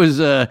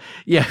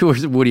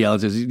Woody Allen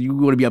says, you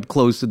want to be up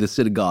close to the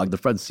synagogue, the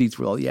front seats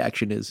where all the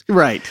action is.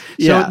 Right.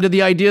 So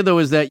the idea, though,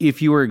 is that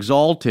if you were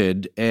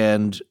exalted,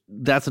 and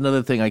that's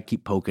another thing I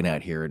keep poking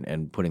at here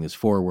and putting this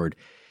forward,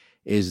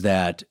 is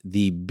that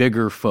the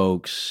bigger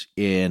folks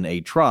in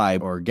a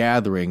tribe or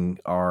gathering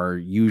are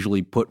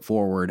usually put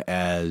forward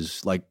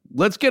as like,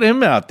 let's get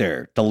him out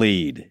there to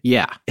lead.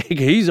 Yeah.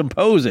 He's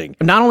imposing.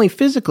 Not only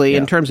physically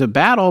in terms of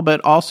battle,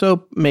 but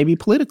also maybe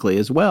politically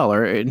as well,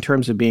 or in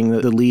terms of being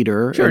the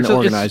leader and the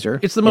organizer.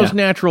 It's the most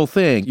natural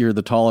thing. You're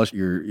the tallest,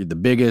 you're the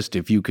biggest.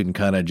 If you can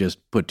kind of just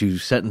put two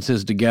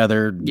sentences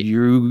together,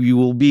 you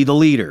will be the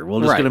leader.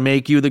 We're just going to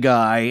make you the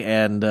guy,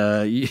 and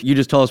you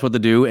just tell us what to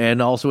do.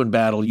 And also in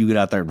battle, you get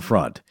out there in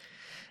front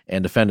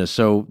and defend us.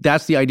 So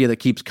that's the idea that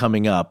keeps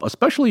coming up,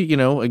 especially,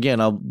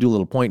 again, I'll do a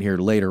little point here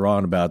later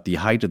on about the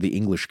height of the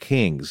English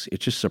kings.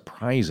 It's just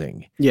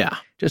surprising. Yeah.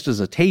 Just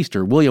as a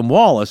taster, William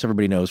Wallace,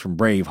 everybody knows from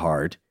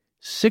Braveheart,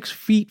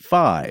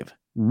 6'5",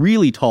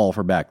 really tall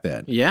for back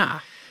then. Yeah.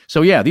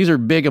 So yeah, these are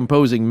big,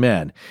 imposing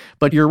men.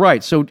 But you're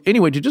right. So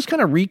anyway, to just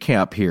kind of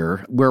recap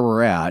here where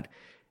we're at,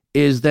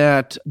 is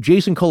that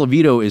Jason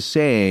Colavito is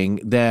saying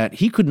that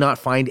he could not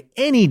find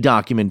any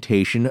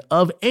documentation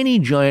of any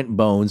giant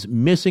bones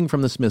missing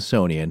from the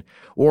Smithsonian,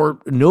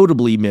 or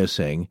notably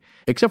missing,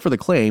 except for the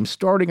claim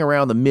starting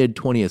around the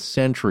mid-20th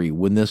century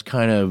when this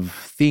kind of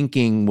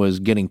thinking was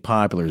getting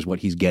popular is what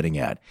he's getting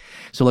at.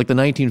 So like the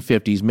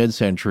 1950s,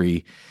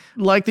 mid-century,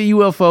 like the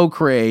UFO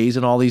craze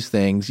and all these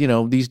things,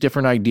 these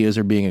different ideas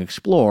are being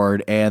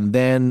explored, and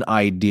then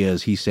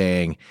ideas, he's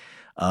saying,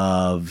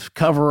 of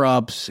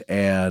cover-ups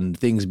and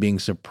things being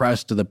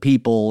suppressed to the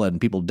people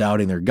and people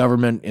doubting their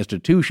government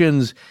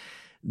institutions.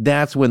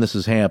 That's when this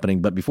is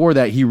happening. But before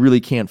that, he really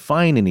can't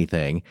find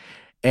anything.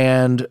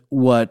 And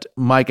what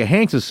Micah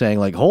Hanks is saying,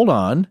 like, hold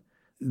on,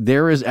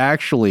 there is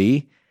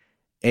actually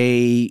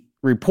a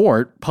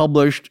report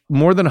published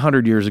more than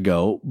 100 years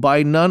ago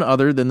by none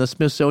other than the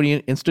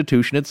Smithsonian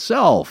Institution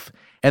itself.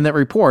 And that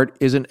report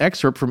is an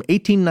excerpt from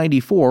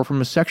 1894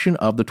 from a section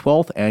of the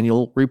 12th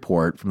Annual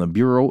Report from the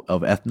Bureau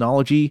of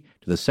Ethnology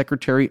to the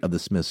Secretary of the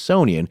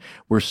Smithsonian,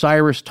 where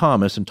Cyrus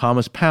Thomas and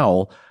Thomas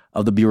Powell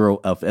of the Bureau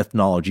of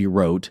Ethnology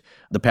wrote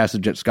the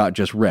passage that Scott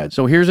just read.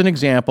 So here's an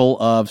example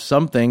of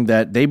something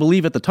that they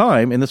believe at the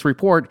time in this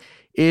report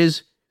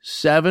is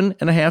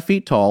 7.5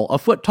 feet tall, a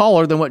foot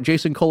taller than what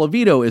Jason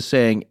Colavito is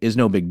saying is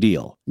no big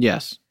deal.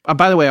 Yes.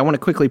 By the way, I want to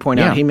quickly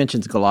point out, he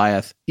mentions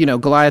Goliath. You know,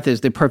 Goliath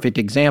is the perfect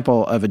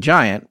example of a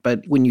giant,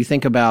 but when you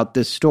think about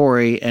this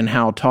story and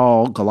how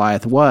tall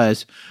Goliath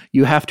was,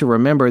 you have to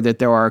remember that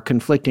there are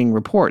conflicting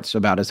reports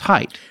about his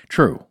height.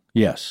 True,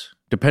 yes.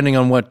 Depending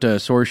on what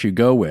source you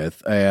go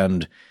with,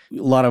 and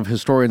a lot of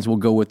historians will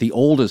go with the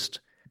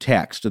oldest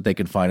text that they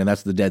can find, and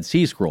that's the Dead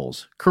Sea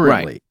Scrolls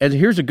currently. Right. And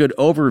here's a good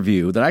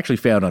overview that I actually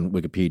found on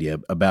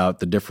Wikipedia about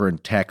the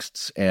different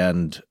texts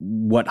and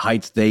what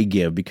heights they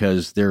give,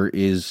 because there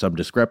is some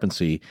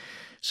discrepancy.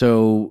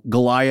 So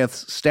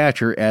Goliath's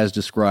stature, as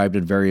described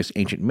in various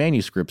ancient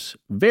manuscripts,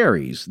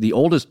 varies. The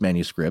oldest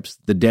manuscripts,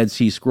 the Dead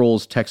Sea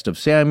Scrolls text of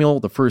Samuel,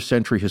 the 1st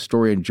century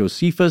historian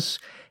Josephus,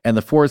 and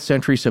the 4th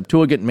century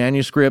Septuagint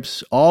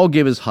manuscripts all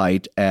give his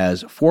height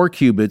as 4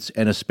 cubits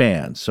and a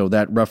span. So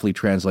that roughly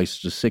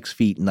translates to 6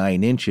 feet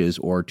 9 inches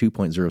or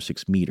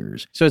 2.06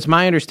 meters. So it's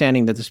my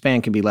understanding that the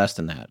span can be less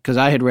than that, because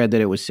I had read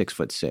that it was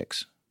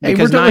 6'6".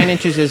 Because 9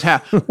 inches is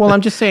half. Well, I'm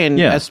just saying,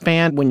 a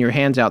span, when your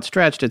hand's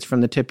outstretched, it's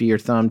from the tip of your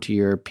thumb to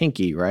your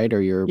pinky, right? Or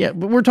your... Yeah,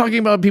 but we're talking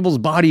about people's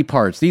body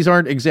parts. These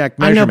aren't exact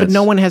measurements. I know, but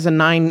no one has a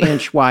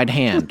 9-inch wide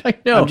hand. I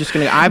know. I'm just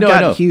going to... I've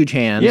got huge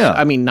hands. Yeah.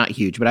 I mean, not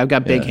huge, but I've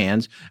got big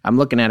hands. I'm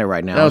looking at it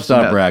right now. No,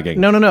 stop bragging.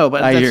 No,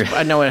 but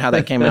I know how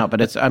that came out,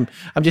 but I'm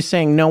just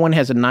saying no one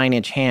has a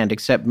 9-inch hand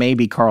except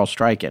maybe Carl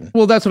Stryken.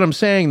 Well, that's what I'm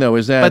saying, though,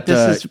 is that... But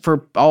this is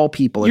for all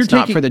people. It's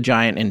not for the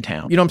giant in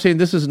town. You know what I'm saying?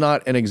 This is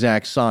not an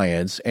exact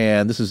science,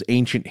 and this is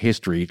ancient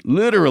history.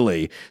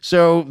 Literally.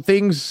 So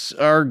things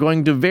are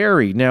going to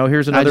vary. Now,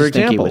 here's another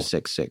example. I just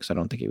think he was 6'6". I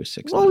don't think he was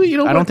 6'9". Well, you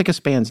know, I don't think a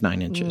span's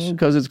 9 inches.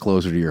 Because it's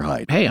closer to your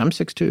height. Hey, I'm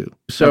 6'2".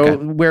 So,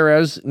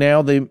 whereas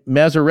now the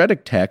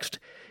Masoretic text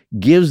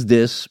gives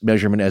this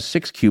measurement as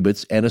 6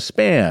 cubits and a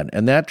span,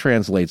 and that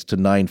translates to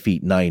 9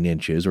 feet 9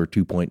 inches or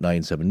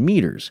 2.97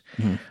 meters.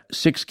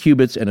 6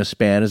 cubits and a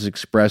span is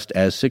expressed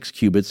as 6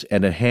 cubits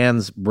and a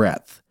hand's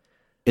breadth.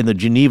 In the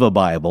Geneva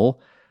Bible,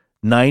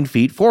 9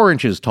 feet 4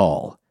 inches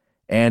tall.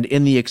 And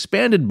in the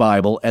Expanded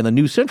Bible and the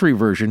New Century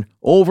Version,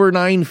 over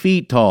 9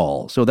 feet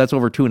tall. So that's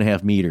over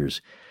 2.5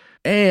 meters.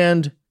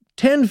 And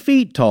 10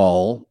 feet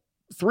tall,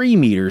 3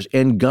 meters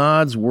in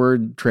God's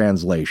Word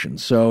translation.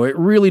 So it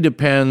really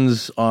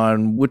depends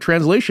on what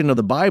translation of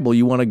the Bible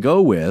you want to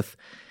go with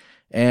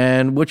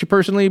and what you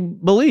personally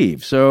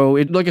believe. So,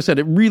 like I said,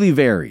 it really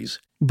varies.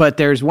 But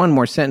there's one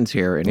more sentence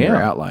here in your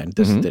outline,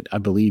 that I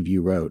believe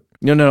you wrote.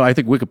 No, I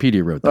think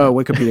Wikipedia wrote that. Oh,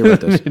 Wikipedia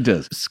wrote this. It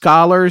does.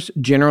 Scholars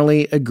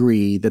generally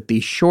agree that the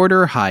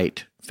shorter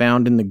height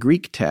found in the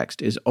Greek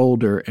text is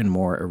older and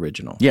more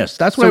original. Yes,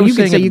 that's what I was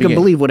saying. So you can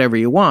believe whatever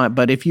you want,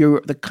 but if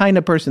you're the kind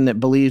of person that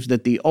believes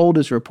that the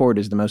oldest report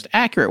is the most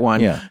accurate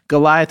one,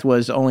 Goliath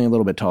was only a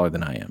little bit taller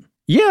than I am.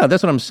 Yeah,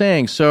 that's what I'm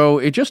saying. So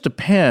it just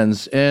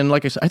depends. And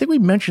like I said, I think we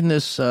mentioned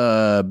this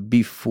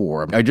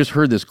before. I just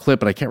heard this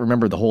clip, and I can't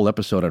remember the whole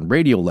episode on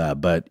Radiolab,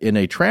 but in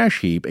a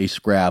trash heap, a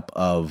scrap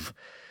of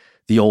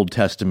the Old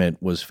Testament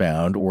was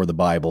found, or the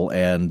Bible,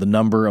 and the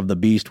number of the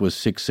beast was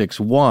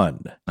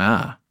 661.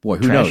 Ah, boy,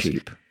 who knows?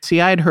 Heap. See,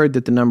 I had heard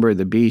that the number of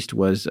the beast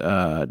was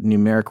a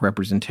numeric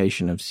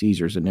representation of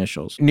Caesar's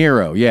initials.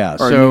 Nero, yeah.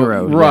 Or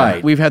Nero, right.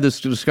 Yeah. We've had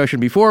this discussion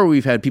before.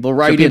 We've had people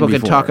write in before. So people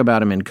could talk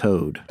about him in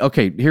code.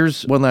 Okay,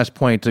 here's one last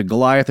point to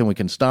Goliath, and we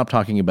can stop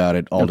talking about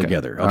it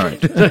altogether. Okay.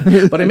 All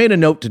right. But I made a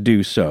note to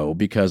do so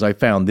because I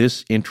found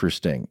this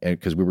interesting,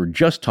 because we were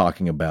just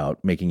talking about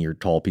making your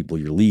tall people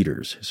your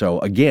leaders. So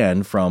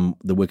again, from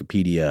the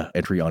Wikipedia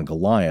entry on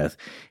Goliath,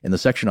 in the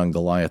section on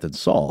Goliath and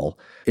Saul,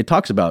 it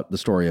talks about the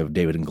story of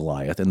David and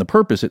Goliath, and the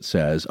purpose, it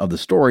says, of the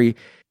story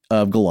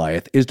of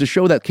Goliath is to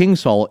show that King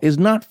Saul is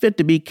not fit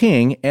to be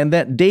king and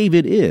that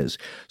David is.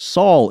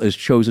 Saul is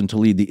chosen to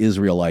lead the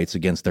Israelites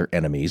against their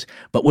enemies,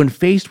 but when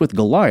faced with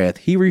Goliath,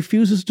 he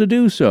refuses to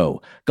do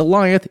so.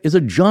 Goliath is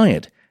a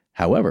giant,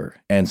 however,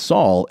 and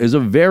Saul is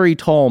a very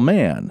tall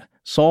man.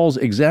 Saul's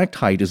exact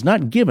height is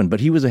not given,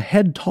 but he was a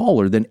head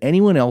taller than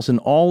anyone else in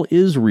all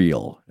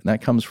Israel. And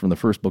that comes from the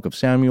first book of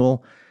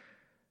Samuel,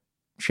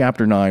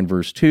 chapter 9,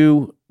 verse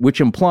 2, which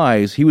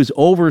implies he was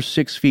over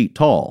 6 feet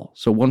tall,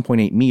 so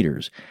 1.8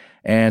 meters,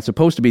 and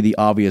supposed to be the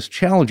obvious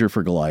challenger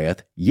for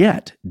Goliath,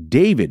 yet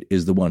David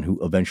is the one who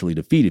eventually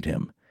defeated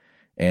him.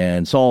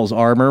 And Saul's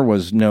armor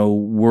was no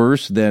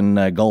worse than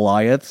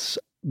Goliath's.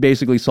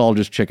 Basically, Saul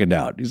just chickened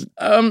out. He's,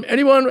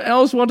 anyone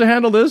else want to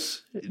handle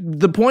this?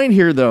 The point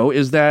here, though,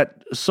 is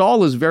that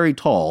Saul is very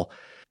tall,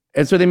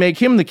 and so they make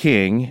him the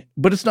king,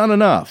 but it's not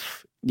enough.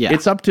 Yeah.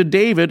 It's up to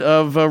David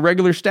of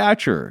regular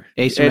stature.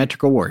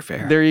 Asymmetrical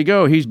warfare. There you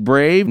go. He's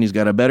brave, and he's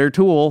got a better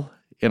tool,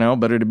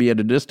 better to be at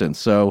a distance.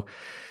 So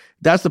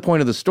that's the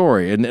point of the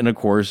story. And of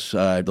course,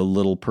 the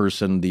little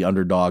person, the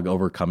underdog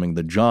overcoming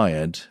the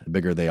giant, the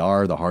bigger they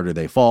are, the harder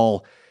they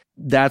fall.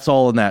 That's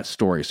all in that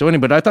story. So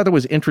anyway, but I thought that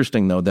was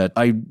interesting, though, that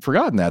I'd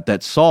forgotten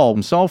that Saul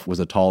himself was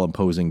a tall,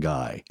 imposing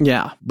guy.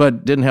 Yeah.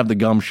 But didn't have the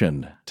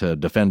gumption to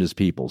defend his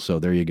people. So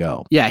there you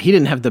go. Yeah, he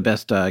didn't have the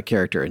best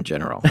character in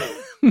general.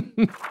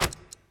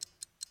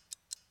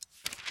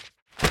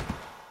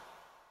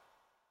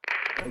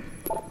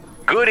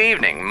 Good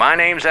evening. My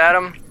name's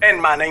Adam.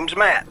 And my name's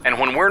Matt. And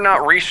when we're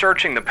not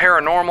researching the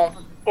paranormal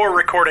Or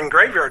recording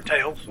graveyard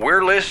tales,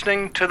 we're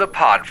listening to the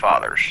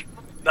Podfathers.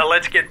 now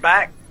let's get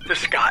back to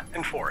Scott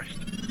and Forrest.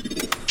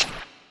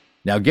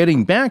 Now,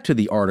 getting back to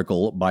the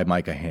article by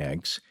Micah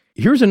Hanks,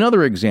 here's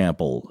another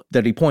example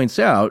that he points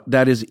out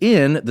that is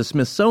in the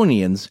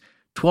Smithsonian's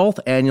 12th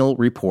annual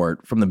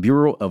report from the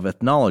Bureau of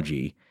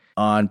Ethnology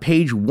on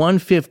page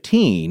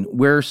 115,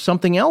 where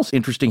something else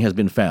interesting has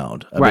been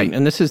found. Right,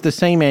 and this is the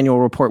same annual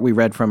report we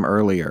read from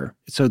earlier.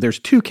 So there's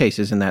two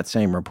cases in that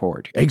same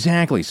report.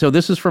 Exactly. So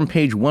this is from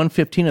page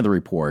 115 of the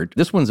report.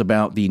 This one's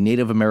about the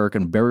Native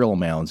American burial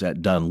mounds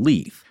at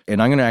Dunleith.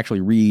 And I'm going to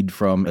actually read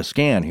from a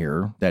scan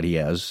here that he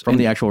has from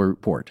the actual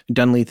report.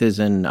 Dunleith is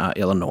in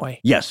Illinois.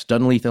 Yes,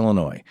 Dunleith,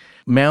 Illinois.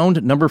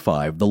 Mound number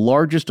 5, the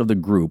largest of the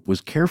group,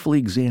 was carefully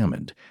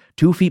examined.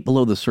 2 feet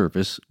below the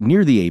surface,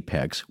 near the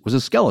apex, was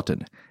a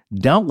skeleton.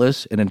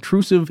 Doubtless an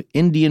intrusive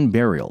Indian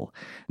burial.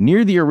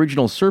 Near the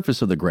original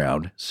surface of the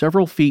ground,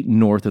 several feet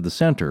north of the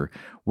center,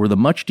 were the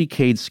much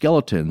decayed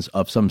skeletons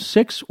of some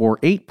 6 or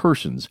 8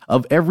 persons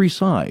of every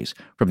size,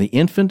 from the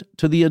infant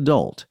to the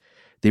adult.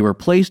 They were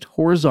placed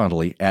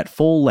horizontally at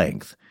full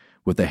length,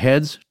 with the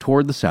heads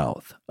toward the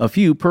south. A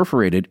few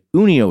perforated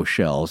unio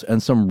shells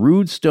and some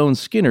rude stone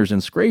skinners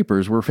and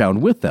scrapers were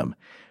found with them.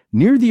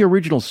 Near the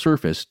original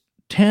surface,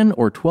 10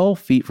 or 12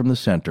 feet from the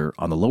center,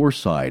 on the lower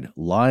side,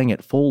 lying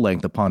at full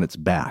length upon its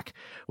back,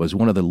 was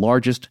one of the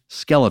largest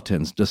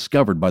skeletons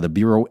discovered by the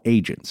Bureau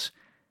agents.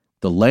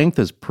 The length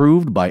is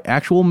proved by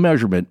actual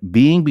measurement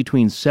being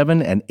between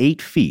 7 and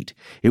 8 feet.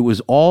 It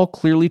was all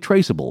clearly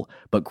traceable,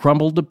 but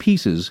crumbled to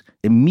pieces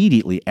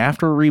immediately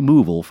after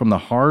removal from the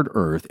hard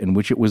earth in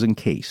which it was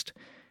encased.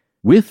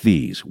 With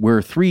these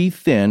were 3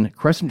 thin,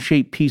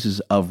 crescent-shaped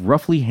pieces of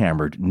roughly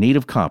hammered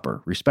native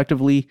copper,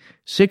 respectively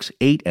 6,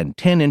 8, and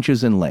 10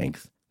 inches in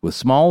length, with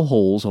small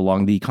holes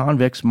along the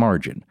convex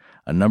margin,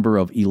 a number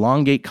of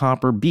elongate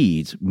copper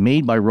beads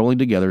made by rolling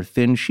together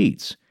thin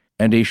sheets,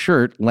 and a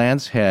shirt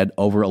lance head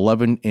over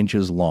 11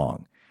 inches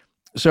long.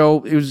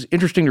 So it was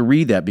interesting to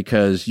read that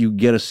because you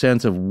get a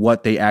sense of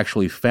what they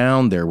actually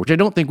found there, which I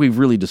don't think we've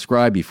really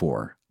described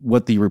before.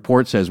 What the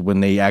report says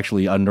when they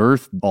actually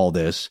unearthed all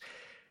this,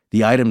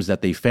 the items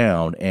that they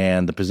found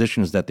and the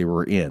positions that they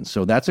were in.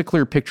 So that's a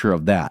clear picture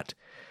of that.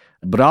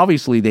 But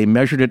obviously they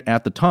measured it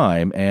at the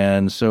time,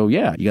 and so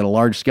yeah, you got a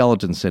large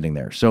skeleton sitting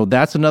there. So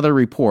that's another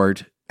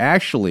report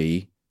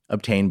actually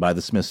obtained by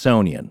the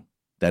Smithsonian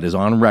that is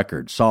on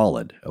record,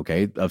 solid,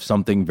 okay, of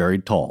something very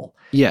tall.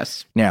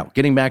 Yes. Now,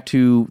 getting back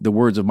to the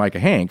words of Micah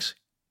Hanks,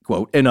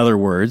 quote, in other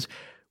words,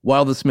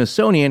 while the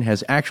Smithsonian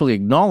has actually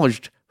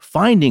acknowledged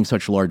finding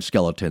such large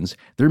skeletons,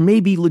 there may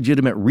be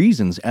legitimate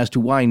reasons as to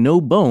why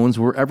no bones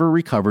were ever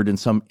recovered in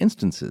some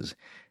instances,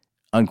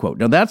 unquote.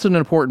 Now, that's an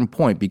important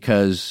point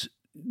because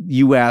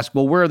you ask,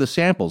 well, where are the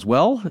samples?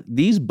 Well,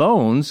 these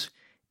bones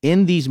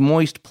in these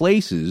moist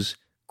places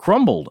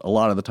crumbled a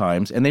lot of the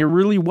times, and there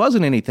really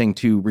wasn't anything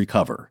to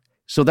recover.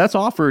 So that's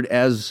offered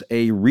as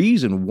a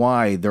reason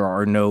why there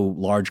are no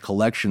large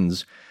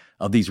collections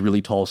of these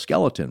really tall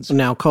skeletons.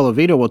 Now,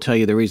 Colavito will tell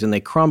you the reason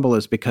they crumble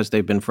is because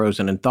they've been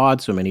frozen and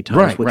thawed so many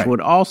times, which would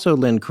also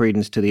lend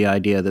credence to the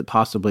idea that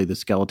possibly the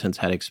skeletons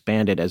had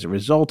expanded as a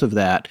result of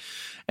that,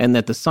 and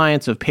that the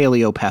science of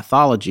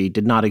paleopathology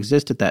did not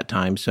exist at that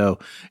time, so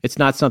it's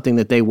not something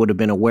that they would have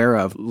been aware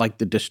of, like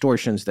the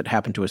distortions that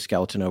happen to a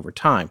skeleton over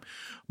time.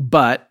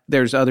 But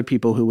there's other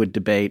people who would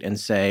debate and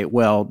say,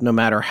 well, no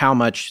matter how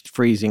much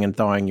freezing and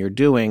thawing you're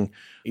doing,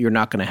 you're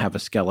not going to have a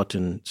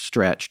skeleton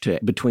stretch to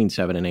between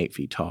 7 and 8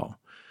 feet tall.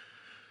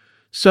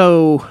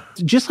 So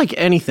just like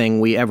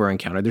anything we ever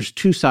encounter, there's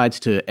 2 sides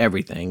to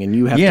everything, and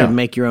you have to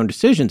make your own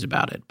decisions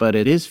about it. But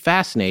it is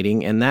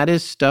fascinating, and that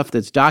is stuff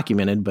that's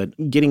documented.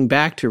 But getting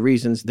back to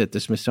reasons that the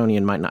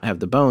Smithsonian might not have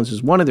the bones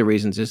is one of the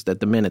reasons is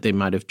that the minute they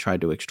might have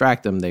tried to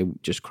extract them, they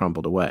just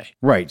crumbled away.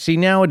 Right. See,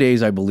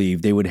 nowadays, I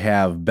believe they would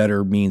have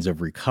better means of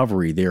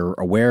recovery. They're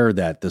aware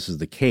that this is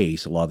the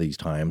case a lot of these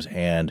times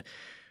and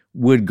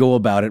would go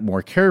about it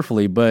more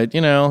carefully. But,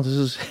 you know,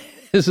 this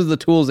is the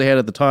tools they had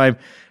at the time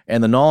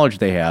and the knowledge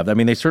they have. I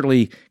mean, they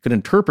certainly could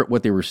interpret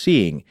what they were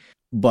seeing.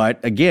 But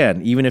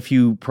again, even if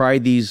you pry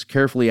these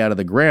carefully out of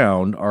the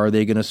ground, are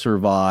they going to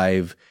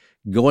survive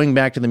going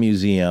back to the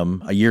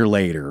museum a year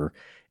later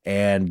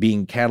and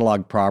being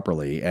cataloged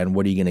properly? And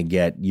what are you going to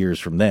get years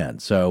from then?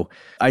 So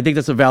I think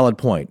that's a valid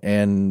point.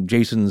 And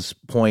Jason's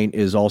point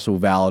is also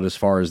valid as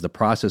far as the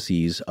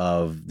processes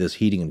of this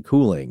heating and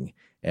cooling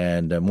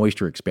and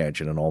moisture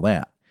expansion and all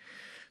that.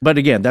 But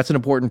again, that's an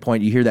important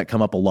point. You hear that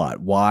come up a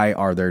lot. Why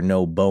are there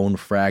no bone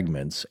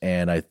fragments?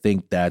 And I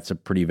think that's a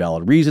pretty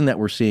valid reason that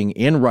we're seeing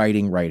in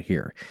writing right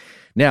here.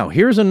 Now,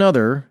 here's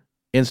another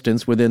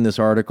instance within this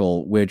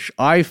article, which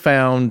I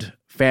found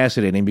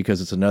fascinating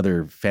because it's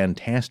another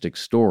fantastic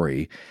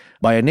story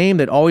by a name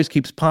that always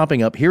keeps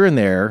popping up here and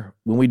there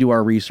when we do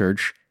our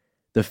research,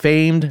 the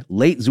famed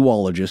late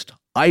zoologist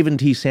Ivan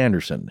T.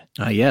 Sanderson.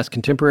 Yes,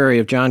 contemporary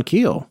of John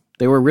Keel.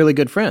 They were really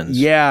good friends.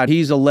 Yeah,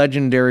 he's a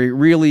legendary,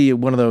 really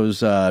one of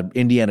those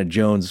Indiana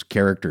Jones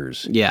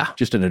characters. Yeah.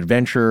 Just an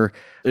adventurer.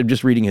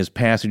 Just reading his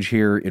passage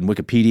here in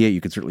Wikipedia,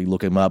 you can certainly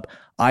look him up.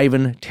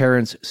 Ivan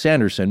Terence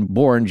Sanderson,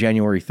 born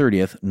January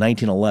 30th,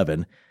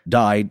 1911,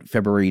 died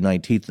February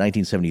 19th,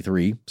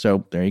 1973.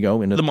 So there you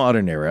go, into the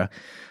modern era.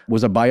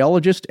 Was a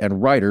biologist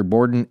and writer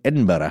born in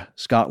Edinburgh,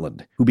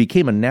 Scotland, who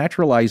became a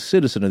naturalized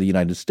citizen of the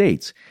United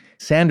States.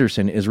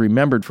 Sanderson is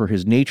remembered for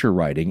his nature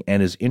writing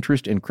and his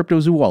interest in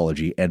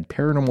cryptozoology and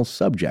paranormal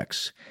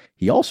subjects.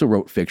 He also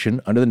wrote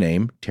fiction under the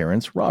name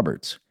Terence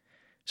Roberts.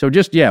 So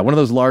just, one of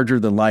those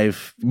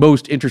larger-than-life,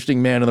 most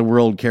interesting man in the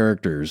world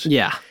characters.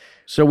 Yeah.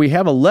 So we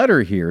have a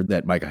letter here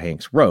that Micah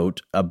Hanks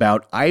wrote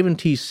about Ivan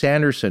T.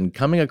 Sanderson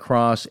coming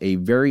across a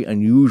very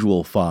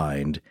unusual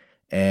find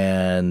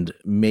and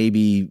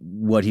maybe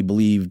what he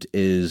believed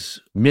is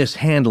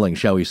mishandling,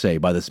 shall we say,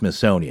 by the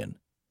Smithsonian.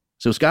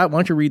 So Scott, why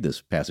don't you read this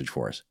passage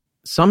for us?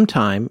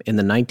 Sometime in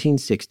the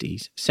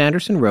 1960s,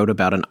 Sanderson wrote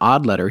about an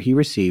odd letter he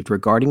received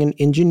regarding an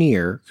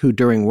engineer who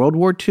during World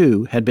War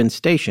II had been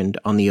stationed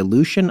on the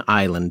Aleutian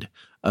island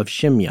of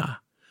Shimya.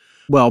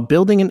 While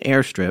building an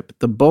airstrip,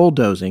 the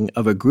bulldozing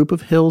of a group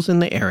of hills in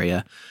the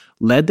area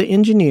led the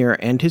engineer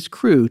and his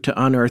crew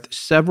to unearth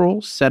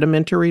several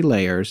sedimentary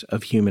layers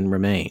of human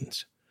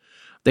remains.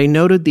 They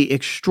noted the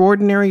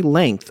extraordinary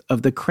length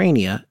of the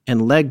crania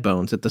and leg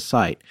bones at the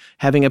site,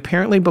 having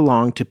apparently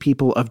belonged to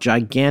people of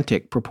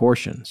gigantic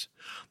proportions.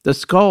 The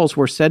skulls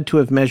were said to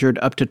have measured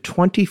up to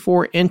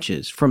 24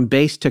 inches from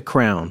base to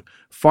crown,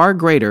 far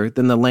greater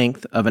than the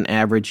length of an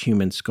average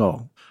human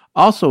skull.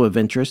 Also of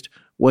interest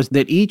was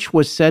that each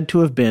was said to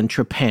have been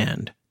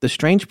trepanned, the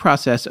strange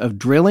process of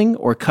drilling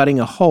or cutting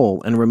a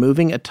hole and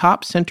removing a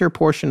top center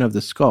portion of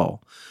the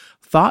skull,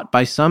 thought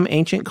by some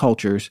ancient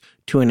cultures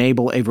to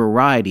enable a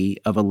variety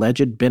of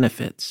alleged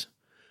benefits,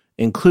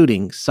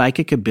 including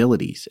psychic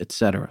abilities,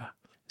 etc.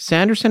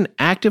 Sanderson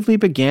actively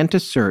began to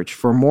search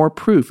for more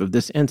proof of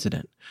this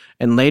incident,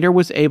 and later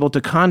was able to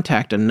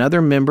contact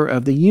another member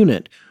of the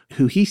unit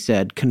who he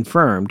said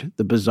confirmed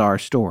the bizarre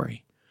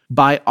story.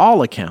 By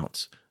all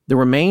accounts, the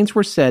remains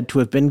were said to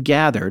have been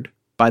gathered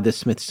by the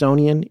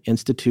Smithsonian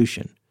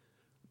Institution,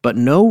 but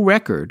no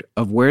record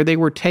of where they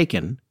were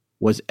taken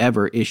was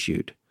ever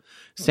issued.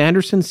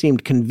 Sanderson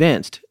seemed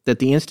convinced that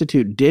the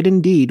Institute did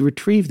indeed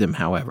retrieve them,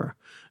 however,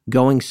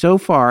 going so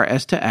far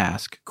as to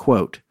ask,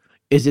 quote,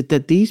 "Is it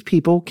that these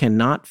people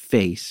cannot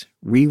face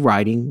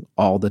rewriting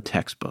all the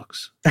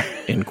textbooks?"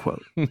 End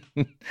quote.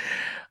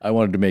 I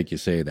wanted to make you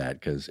say that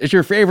because it's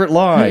your favorite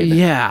line.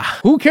 Yeah.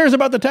 Who cares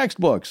about the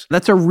textbooks?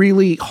 That's a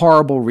really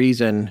horrible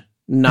reason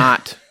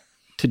not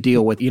to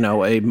deal with,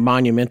 a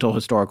monumental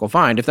historical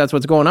find, if that's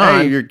what's going on.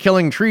 Hey, you're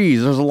killing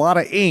trees. There's a lot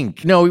of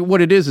ink. No, what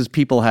it is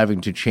people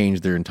having to change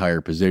their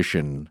entire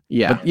position.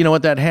 Yeah. But you know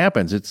what? That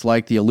happens. It's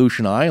like the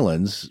Aleutian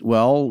Islands.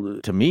 Well,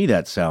 to me,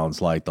 that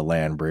sounds like the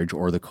land bridge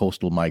or the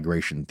coastal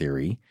migration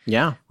theory.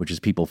 Yeah. Which is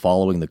people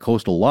following the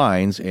coastal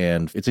lines,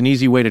 and it's an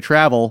easy way to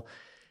travel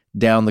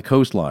down the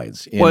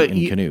coastlines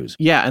in canoes.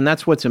 Yeah, and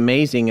that's what's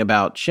amazing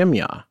about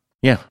Shimya.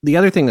 Yeah. The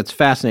other thing that's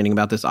fascinating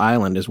about this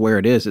island is where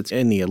it is. It's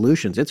in the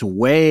Aleutians. It's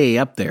way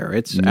up there.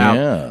 It's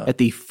out at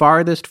the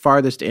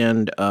farthest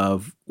end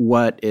of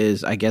what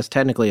is, I guess,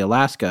 technically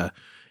Alaska.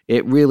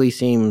 It really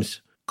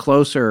seems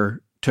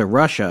closer to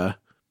Russia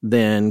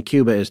than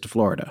Cuba is to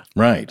Florida.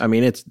 Right. I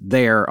mean, it's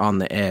there on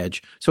the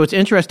edge. So it's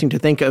interesting to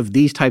think of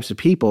these types of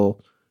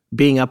people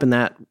being up in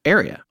that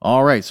area.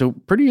 All right. So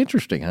pretty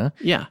interesting, huh?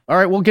 Yeah. All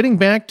right. Well, getting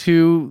back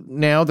to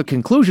now the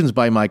conclusions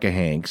by Micah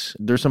Hanks,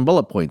 there's some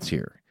bullet points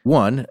here.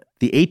 1,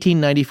 the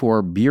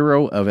 1894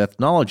 Bureau of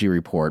Ethnology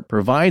report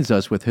provides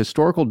us with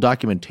historical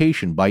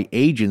documentation by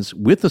agents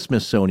with the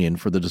Smithsonian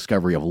for the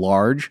discovery of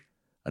large,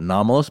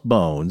 anomalous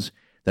bones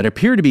that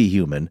appear to be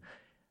human,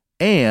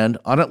 and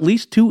on at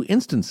least 2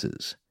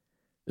 instances.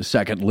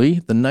 Secondly,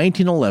 the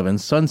 1911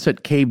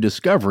 Sunset Cave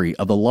discovery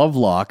of the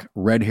Lovelock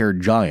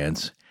red-haired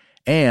giants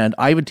and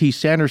Ivan T.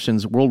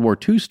 Sanderson's World War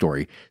II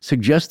story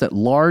suggests that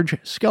large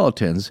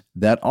skeletons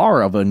that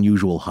are of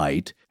unusual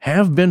height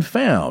have been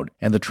found,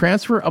 and the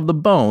transfer of the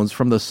bones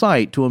from the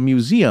site to a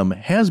museum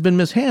has been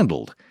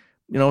mishandled.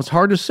 It's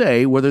hard to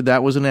say whether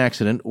that was an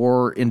accident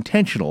or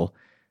intentional,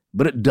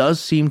 but it does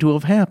seem to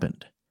have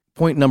happened.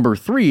 Point number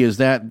 3 is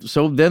that,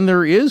 so then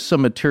there is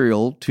some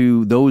material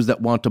to those that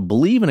want to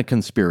believe in a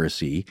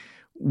conspiracy,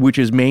 which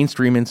is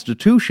mainstream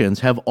institutions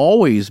have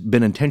always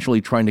been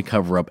intentionally trying to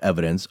cover up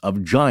evidence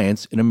of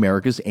giants in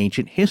America's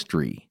ancient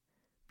history.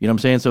 You know what I'm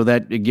saying? So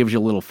that it gives you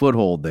a little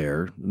foothold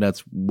there.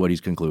 That's what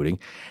he's concluding.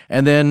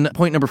 And then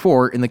point number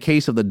 4, in the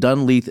case of the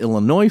Dunleith,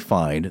 Illinois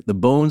find, the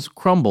bones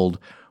crumbled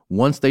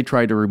once they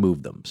tried to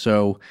remove them.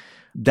 So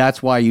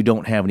that's why you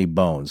don't have any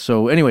bones.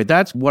 So anyway,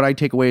 that's what I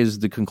take away as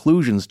the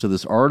conclusions to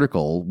this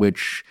article,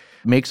 which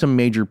makes some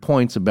major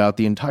points about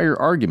the entire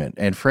argument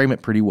and frame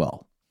it pretty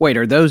well. Wait,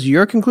 are those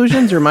your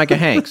conclusions or Micah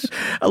Hanks?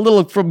 A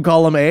little from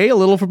column A, a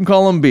little from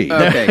column B.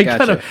 Okay,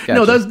 gotcha.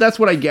 No, that's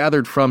what I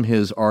gathered from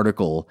his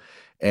article.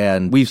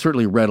 And we've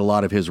certainly read a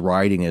lot of his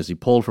writing as he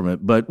pulled from it,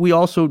 but we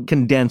also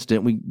condensed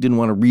it. We didn't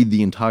want to read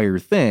the entire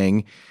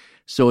thing,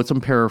 so it's some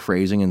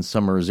paraphrasing and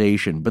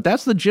summarization. But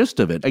that's the gist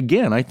of it.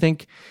 Again, I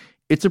think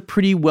it's a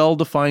pretty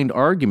well-defined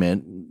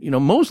argument,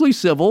 mostly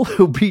civil,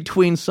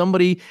 between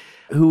somebody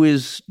who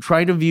is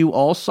trying to view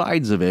all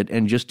sides of it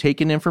and just take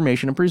in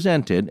information and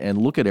present it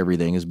and look at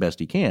everything as best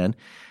he can,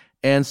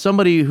 and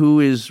somebody who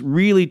is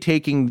really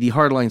taking the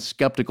hardline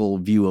skeptical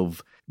view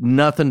of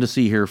nothing to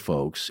see here,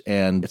 folks,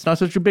 and it's not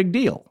such a big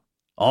deal.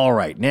 All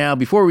right, now,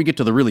 before we get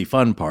to the really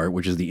fun part,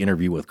 which is the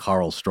interview with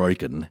Carl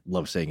Struycken,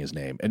 love saying his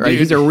name. And right,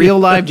 he's a real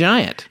live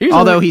giant,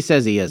 although he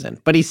says he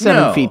isn't, but he's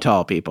 7 feet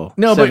tall, people.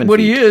 No, but what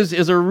he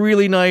is a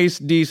really nice,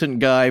 decent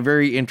guy,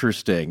 very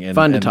interesting. And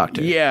fun to talk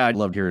to. Yeah, I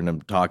loved hearing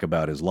him talk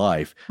about his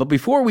life. But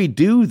before we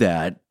do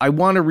that, I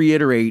want to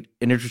reiterate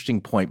an interesting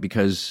point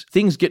because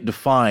things get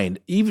defined.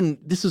 Even,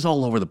 this is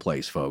all over the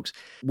place, folks.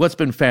 What's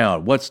been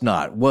found, what's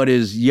not, what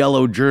is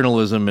yellow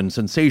journalism and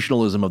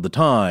sensationalism of the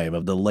time,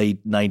 of the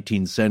late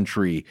 19th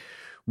century,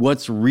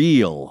 what's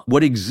real,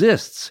 what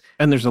exists.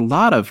 And there's a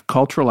lot of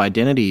cultural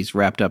identities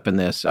wrapped up in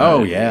this.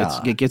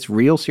 It gets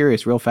real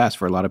serious real fast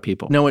for a lot of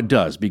people. No, it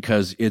does,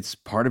 because it's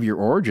part of your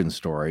origin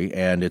story,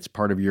 and it's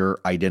part of your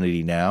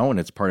identity now, and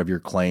it's part of your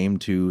claim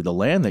to the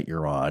land that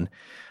you're on.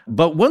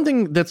 But one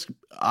thing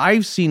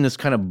I've seen this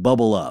kind of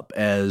bubble up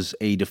as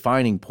a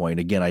defining point,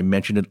 again, I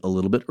mentioned it a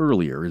little bit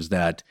earlier, is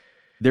that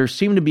there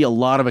seem to be a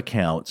lot of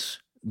accounts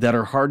that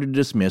are hard to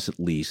dismiss, at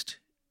least,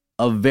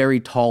 of very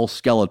tall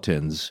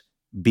skeletons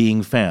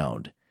being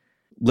found.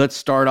 Let's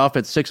start off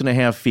at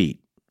 6.5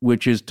 feet,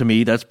 which is, to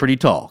me, that's pretty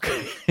tall.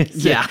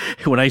 Yeah.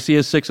 When I see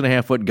a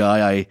 6.5 foot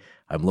guy,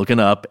 I'm looking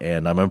up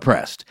and I'm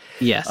impressed.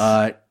 Yes.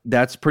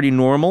 That's pretty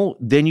normal.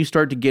 Then you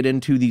start to get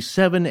into the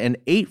 7 and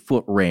 8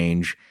 foot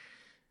range.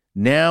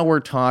 Now we're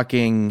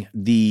talking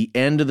the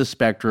end of the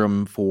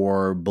spectrum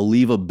for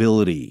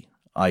believability,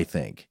 I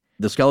think.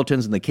 The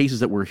skeletons and the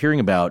cases that we're hearing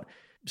about,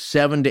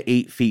 7 to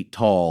 8 feet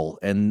tall,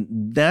 and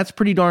that's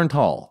pretty darn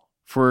tall.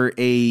 For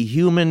a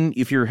human,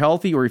 if you're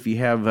healthy or if you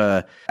have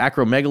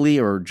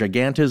acromegaly or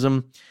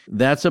gigantism,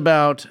 that's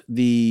about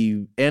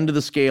the end of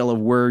the scale of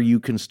where you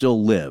can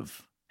still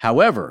live.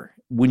 However,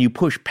 when you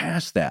push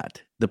past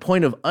that, the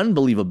point of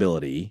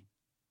unbelievability,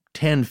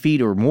 10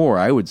 feet or more,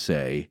 I would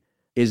say,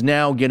 is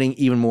now getting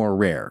even more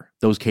rare,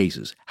 those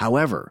cases.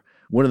 However,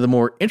 one of the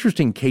more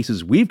interesting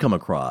cases we've come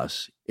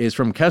across is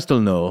from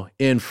Castelnau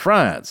in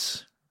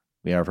France.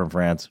 We are from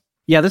France.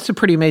 Yeah, this is a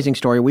pretty amazing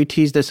story. We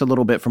teased this a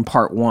little bit from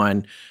part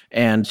 1,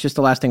 and it's just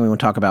the last thing we want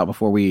to talk about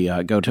before we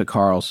go to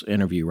Carl's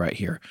interview right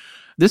here.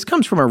 This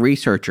comes from a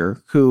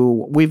researcher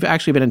who we've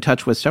actually been in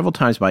touch with several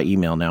times by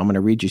email now. I'm going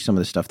to read you some of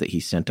the stuff that he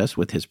sent us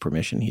with his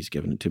permission. He's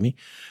given it to me.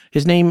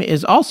 His name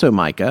is also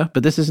Micah,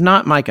 but this is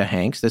not Micah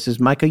Hanks. This is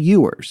Micah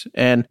Ewers.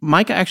 And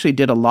Micah actually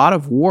did a lot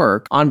of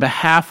work on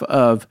behalf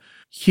of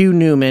Hugh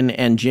Newman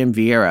and Jim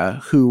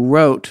Vieira, who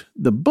wrote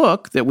the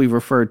book that we've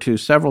referred to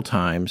several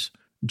times,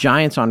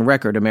 Giants on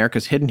Record,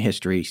 America's Hidden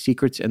History,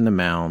 Secrets in the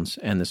Mounds,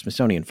 and the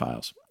Smithsonian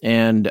Files.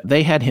 And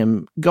they had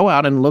him go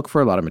out and look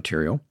for a lot of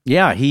material.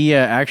 Yeah, he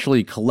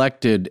actually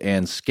collected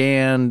and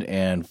scanned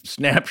and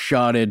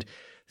snapshotted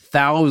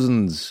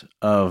thousands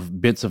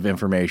of bits of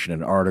information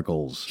and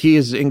articles. He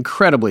is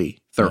incredibly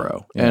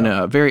thorough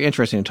and very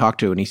interesting to talk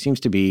to, and he seems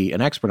to be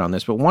an expert on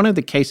this. But one of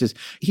the cases,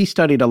 he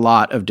studied a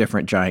lot of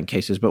different giant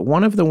cases, but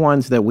one of the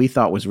ones that we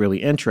thought was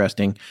really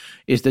interesting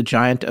is the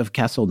Giant of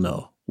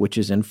Castelnau, which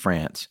is in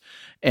France.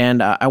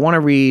 And I want to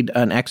read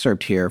an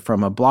excerpt here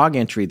from a blog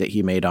entry that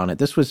he made on it.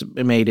 This was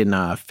made in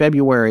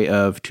February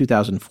of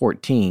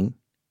 2014,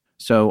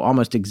 so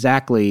almost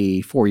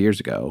exactly 4 years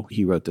ago,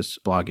 he wrote this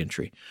blog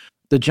entry.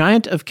 The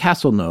Giant of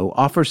Castelnau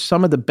offers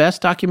some of the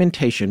best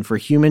documentation for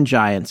human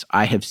giants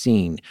I have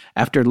seen.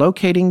 After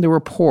locating the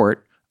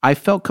report, I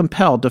felt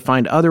compelled to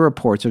find other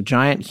reports of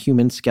giant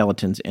human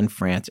skeletons in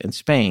France and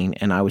Spain,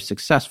 and I was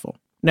successful.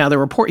 Now, the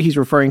report he's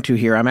referring to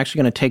here, I'm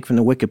actually going to take from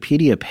the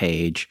Wikipedia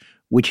page,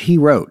 which he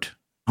wrote,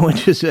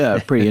 which is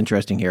pretty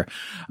interesting here.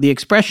 The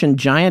expression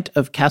Giant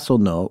of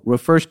Castelnau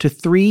refers to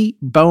 3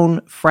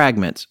 bone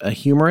fragments, a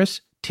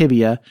humerus,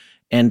 tibia,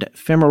 and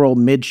femoral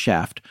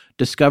midshaft,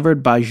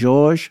 discovered by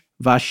Georges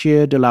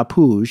Vacher de la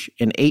Pouge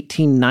in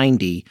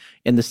 1890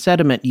 in the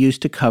sediment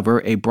used to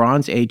cover a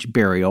Bronze Age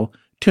burial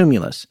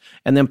tumulus,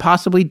 and then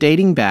possibly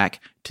dating back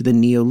to the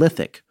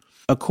Neolithic.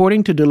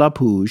 According to de la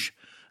Pouge,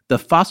 the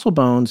fossil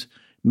bones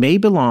may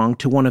belong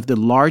to one of the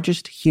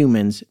largest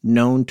humans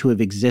known to have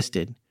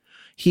existed.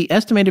 He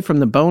estimated from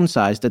the bone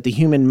size that the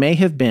human may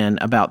have been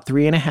about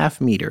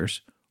 3.5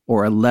 meters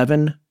or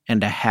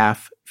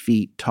 11.5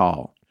 feet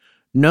tall.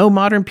 No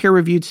modern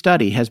peer-reviewed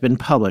study has been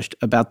published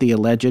about the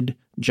alleged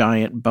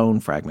giant bone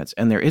fragments.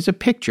 And there is a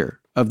picture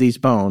of these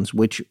bones,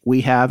 which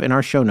we have in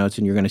our show notes,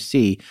 and you're going to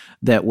see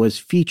that was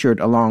featured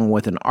along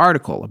with an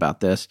article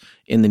about this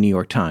in the New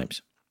York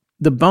Times.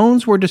 The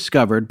bones were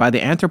discovered by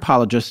the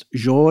anthropologist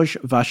Georges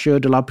Vacher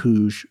de la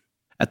Puge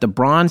at the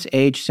Bronze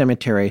Age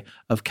cemetery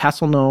of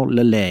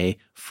Castelnau-le-Lay,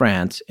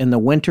 France, in the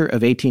winter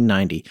of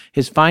 1890.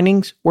 His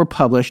findings were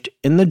published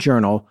in the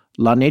journal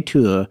La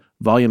Nature,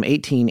 Volume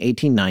 18,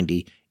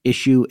 1890,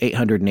 issue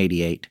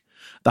 888.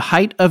 The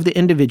height of the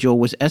individual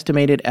was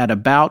estimated at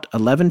about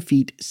 11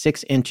 feet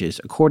 6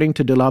 inches, according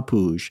to de la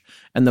Puge,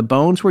 and the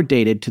bones were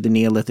dated to the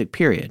Neolithic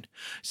period,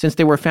 since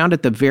they were found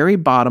at the very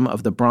bottom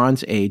of the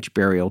Bronze Age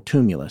burial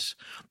tumulus.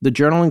 The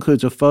journal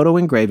includes a photo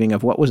engraving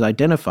of what was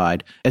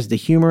identified as the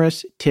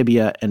humerus,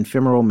 tibia, and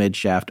femoral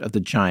midshaft of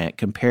the giant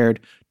compared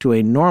to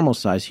a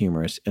normal-size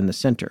humerus in the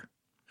center.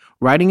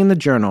 Writing in the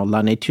journal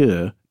La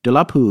Nature, de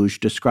la Puge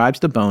describes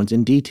the bones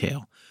in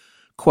detail.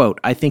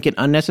 Quote, I think it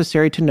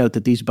unnecessary to note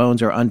that these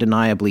bones are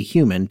undeniably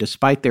human,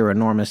 despite their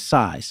enormous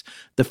size.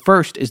 The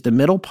first is the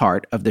middle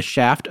part of the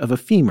shaft of a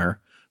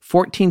femur,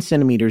 14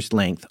 centimeters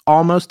length,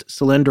 almost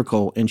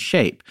cylindrical in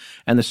shape,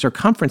 and the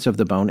circumference of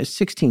the bone is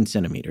 16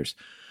 centimeters.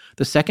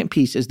 The second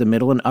piece is the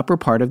middle and upper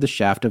part of the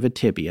shaft of a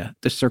tibia.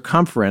 The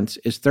circumference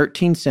is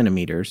 13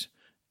 centimeters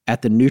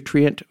at the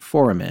nutrient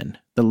foramen.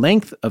 The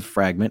length of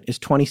fragment is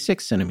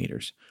 26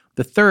 centimeters.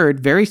 The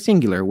third, very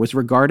singular, was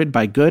regarded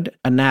by good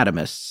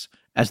anatomists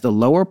as the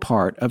lower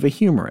part of a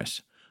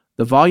humerus.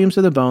 The volumes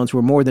of the bones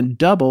were more than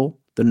double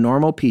the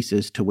normal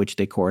pieces to which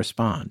they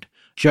correspond.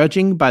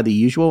 Judging by the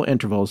usual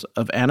intervals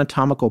of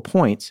anatomical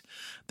points,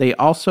 they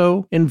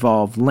also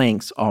involve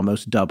lengths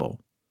almost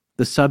double.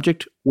 The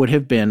subject would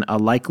have been a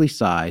likely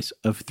size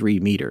of 3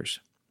 meters.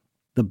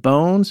 The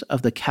bones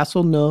of the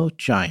Castelnau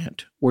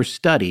giant were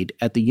studied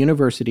at the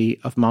University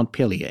of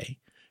Montpellier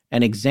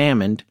and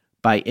examined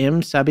by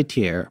M.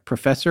 Sabatier,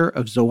 professor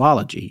of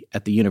zoology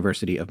at the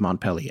University of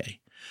Montpellier,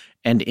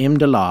 and M.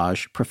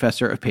 Delage,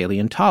 professor of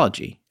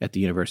paleontology at the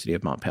University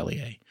of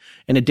Montpellier,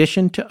 in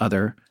addition to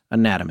other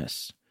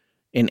anatomists.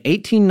 In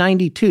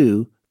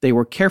 1892, they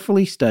were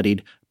carefully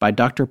studied by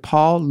Dr.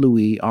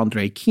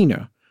 Paul-Louis-André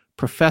Kiener,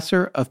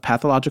 professor of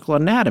pathological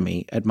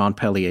anatomy at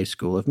Montpellier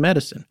School of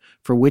Medicine,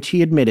 for which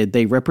he admitted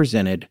they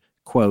represented,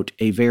 quote,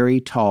 a very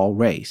tall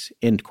race,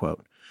 end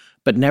quote,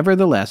 but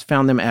nevertheless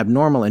found them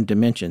abnormal in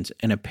dimensions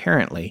and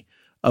apparently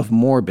of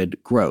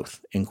morbid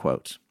growth, end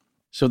quotes.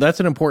 So that's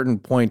an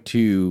important point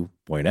to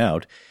point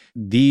out.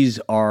 These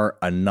are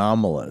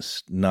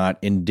anomalous, not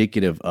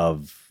indicative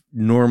of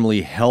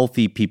normally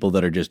healthy people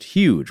that are just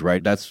huge,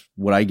 right? That's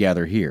what I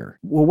gather here.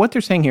 Well, what they're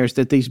saying here is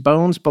that these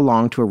bones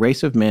belong to a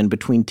race of men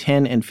between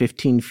 10 and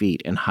 15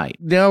 feet in height.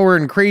 Now we're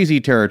in crazy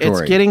territory.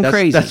 It's getting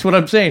crazy. That's what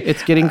I'm saying.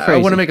 It's getting crazy.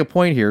 I want to make a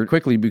point here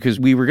quickly because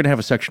we were going to have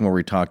a section where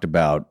we talked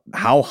about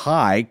how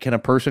high can a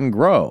person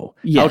grow?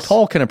 Yes. How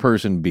tall can a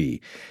person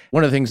be?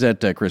 One of the things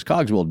that Chris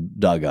Cogswell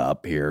dug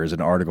up here is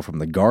an article from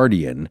The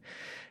Guardian,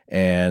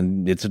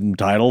 and it's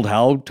entitled,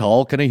 How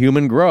Tall Can a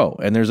Human Grow?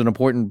 And there's an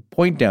important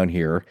point down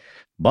here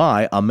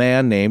by a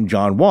man named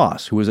John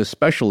Wass, who is a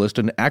specialist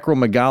in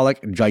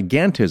acromegalic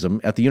gigantism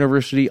at the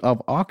University of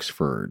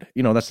Oxford.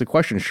 You know, that's the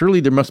question.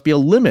 Surely there must be a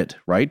limit,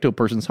 right, to a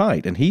person's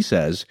height. And he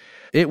says,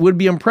 it would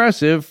be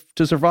impressive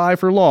to survive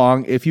for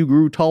long if you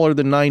grew taller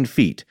than 9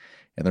 feet.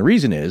 And the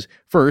reason is,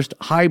 first,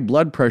 high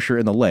blood pressure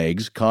in the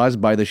legs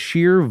caused by the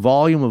sheer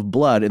volume of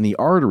blood in the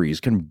arteries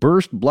can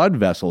burst blood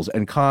vessels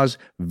and cause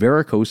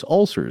varicose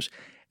ulcers.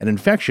 An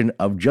infection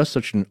of just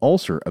such an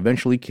ulcer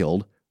eventually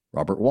killed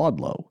Robert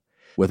Wadlow.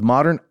 With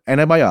modern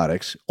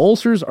antibiotics,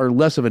 ulcers are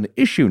less of an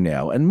issue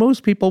now, and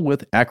most people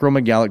with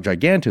acromegalic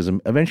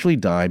gigantism eventually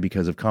die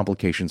because of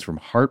complications from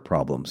heart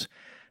problems.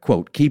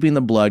 Quote, keeping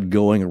the blood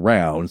going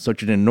around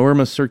such an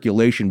enormous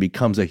circulation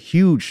becomes a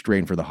huge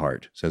strain for the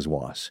heart, says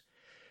Wass.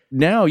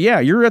 Now, yeah,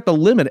 you're at the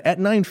limit. At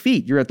 9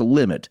 feet, you're at the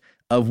limit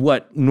of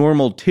what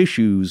normal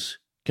tissues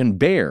can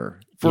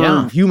bear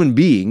for human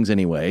beings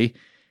anyway.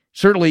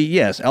 Certainly,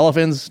 yes,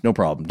 elephants, no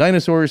problem.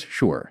 Dinosaurs,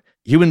 sure.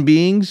 Human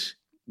beings,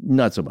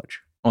 not so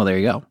much. Well, there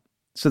you go.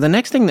 So the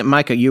next thing that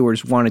Micah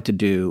Ewers wanted to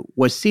do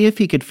was see if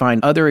he could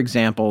find other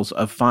examples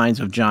of finds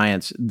of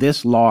giants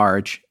this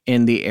large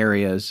in the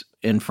areas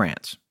in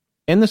France.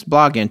 In this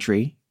blog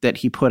entry that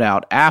he put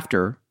out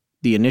after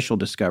the initial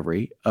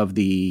discovery of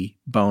the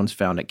bones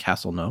found at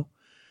Castelnau,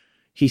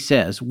 he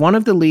says, one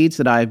of the leads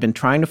that I have been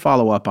trying to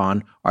follow up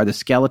on are the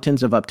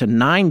skeletons of up to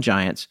 9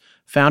 giants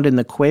found in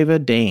the Cueva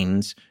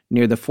Danes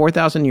near the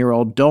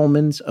 4,000-year-old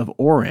dolmens of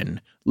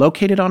Oran,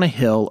 located on a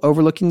hill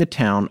overlooking the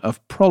town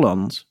of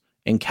Prolons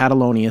in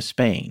Catalonia,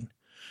 Spain.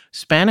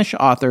 Spanish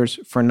authors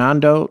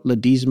Fernando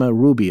Ledesma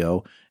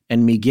Rubio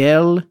and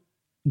Miguel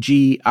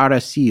G.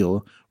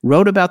 Aracil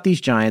wrote about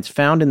these giants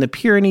found in the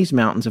Pyrenees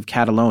Mountains of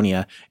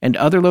Catalonia and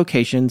other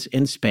locations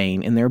in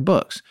Spain in their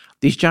books.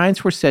 These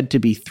giants were said to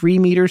be 3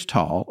 meters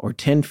tall, or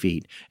 10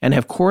 feet, and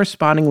have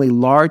correspondingly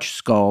large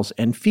skulls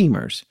and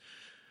femurs,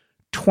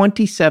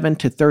 27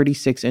 to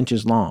 36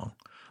 inches long.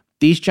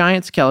 These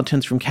giant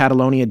skeletons from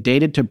Catalonia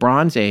dated to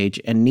Bronze Age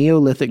and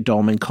Neolithic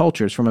dolmen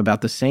cultures from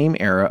about the same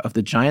era of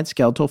the giant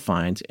skeletal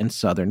finds in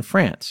southern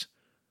France,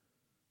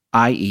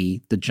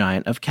 i.e. the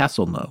giant of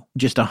Castelnau,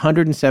 just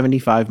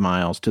 175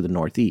 miles to the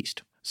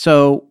northeast.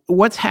 So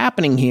what's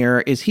happening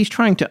here is he's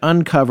trying to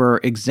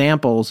uncover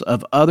examples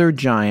of other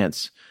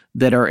giants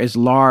that are as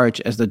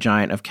large as the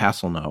giant of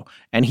Castelnau.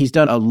 And he's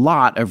done a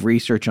lot of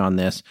research on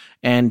this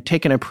and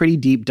taken a pretty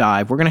deep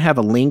dive. We're going to have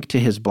a link to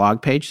his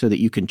blog page so that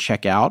you can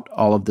check out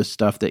all of the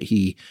stuff that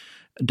he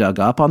dug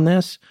up on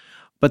this.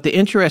 But the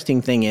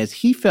interesting thing is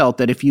he felt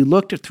that if you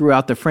looked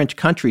throughout the French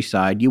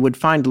countryside, you would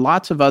find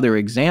lots of other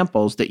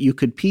examples that you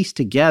could piece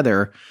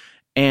together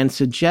and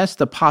suggest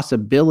the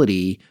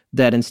possibility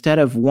that instead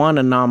of one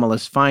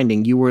anomalous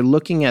finding, you were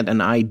looking at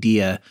an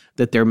idea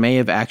that there may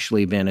have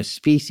actually been a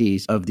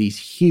species of these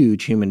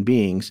huge human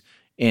beings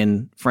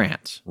in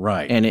France,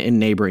 right, and in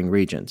neighboring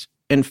regions.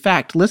 In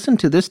fact, listen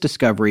to this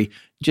discovery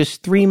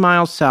just 3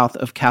 miles south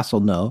of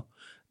Castelnau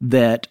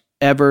that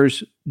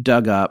Evers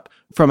dug up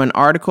from an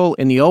article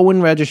in the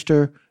Olwen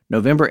Register,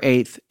 November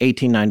 8th,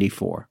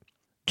 1894.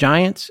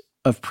 Giants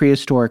of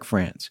prehistoric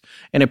France.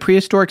 In a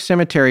prehistoric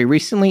cemetery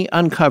recently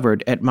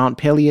uncovered at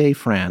Montpellier,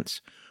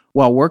 France,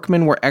 while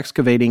workmen were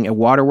excavating a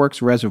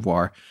waterworks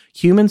reservoir,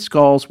 human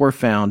skulls were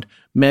found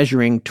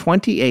measuring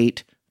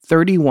 28,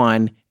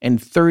 31,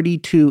 and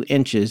 32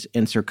 inches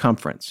in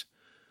circumference.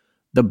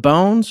 The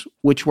bones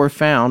which were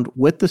found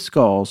with the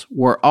skulls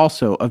were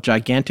also of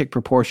gigantic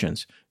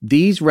proportions.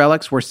 These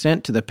relics were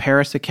sent to the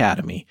Paris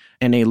Academy,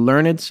 and a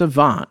learned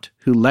savant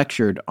who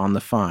lectured on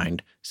the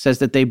find says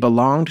that they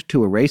belonged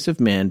to a race of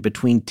men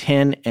between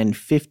 10 and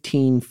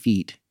 15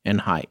 feet in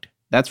height.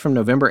 That's from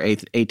November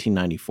 8th,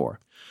 1894.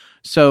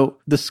 So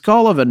the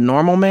skull of a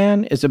normal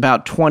man is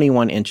about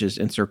 21 inches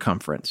in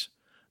circumference.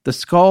 The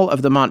skull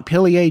of the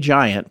Montpellier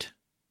giant,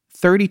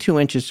 32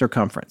 inches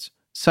circumference.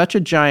 Such a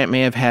giant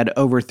may have had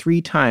over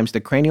 3 times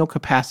the cranial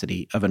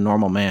capacity of a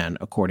normal man,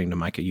 according to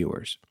Micah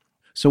Ewers.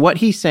 So what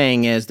he's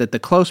saying is that the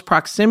close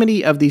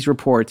proximity of these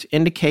reports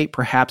indicate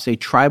perhaps a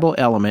tribal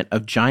element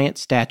of giant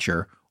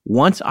stature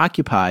once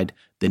occupied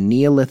the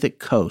Neolithic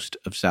coast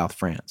of South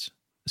France.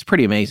 It's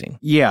pretty amazing.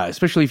 Yeah,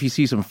 especially if you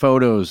see some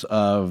photos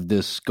of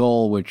this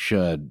skull, which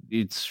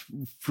it's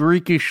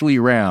freakishly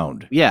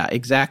round. Yeah,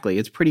 exactly.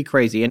 It's pretty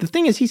crazy. And the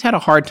thing is, he's had a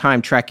hard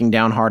time tracking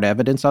down hard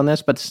evidence on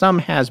this, but some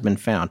has been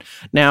found.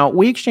 Now,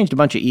 we exchanged a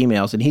bunch of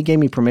emails, and he gave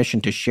me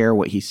permission to share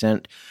what he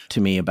sent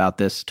to me about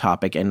this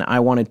topic, and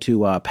I wanted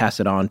to pass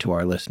it on to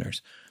our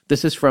listeners.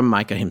 This is from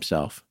Micah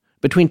himself.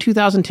 Between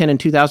 2010 and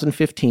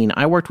 2015,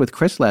 I worked with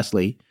Chris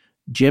Leslie,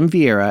 Jim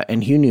Vieira,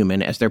 and Hugh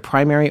Newman as their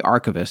primary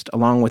archivist,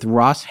 along with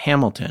Ross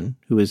Hamilton,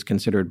 who is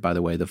considered, by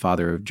the way, the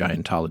father of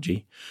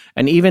giantology,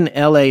 and even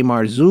L.A.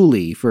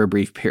 Marzulli for a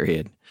brief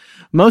period.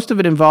 Most of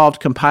it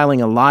involved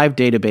compiling a live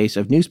database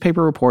of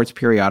newspaper reports,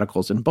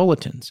 periodicals, and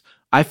bulletins.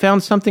 I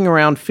found something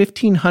around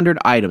 1,500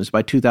 items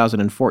by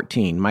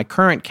 2014. My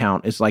current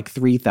count is like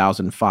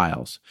 3,000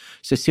 files.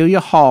 Cecilia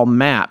Hall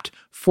mapped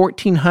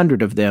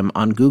 1,400 of them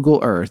on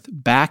Google Earth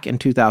back in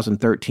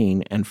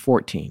 2013 and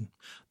 14.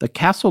 The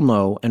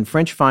Castelnau and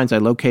French finds I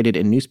located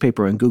in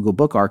newspaper and Google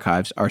Book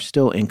archives are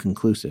still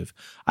inconclusive.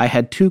 I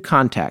had 2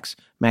 contacts,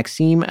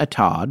 Maxime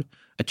Attard,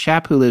 a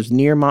chap who lives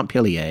near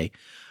Montpellier,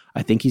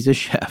 I think he's a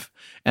chef,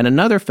 and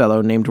another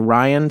fellow named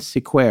Ryan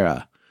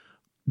Sequeira.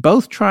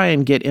 Both try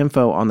and get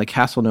info on the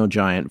Castelnau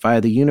giant via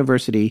the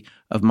University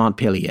of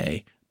Montpellier,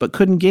 but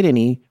couldn't get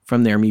any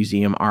from their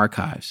museum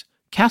archives.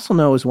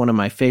 Castelnau is one of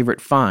my favorite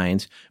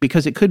finds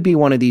because it could be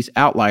one of these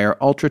outlier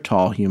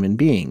ultra-tall human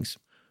beings.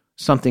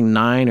 Something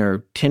 9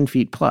 or 10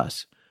 feet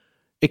plus.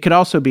 It could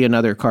also be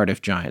another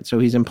Cardiff giant, so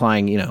he's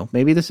implying,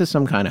 maybe this is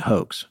some kind of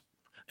hoax.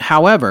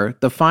 However,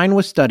 the find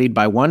was studied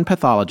by one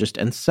pathologist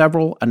and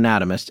several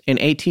anatomists in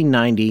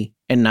 1890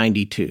 and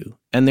 92,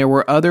 and there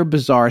were other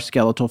bizarre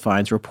skeletal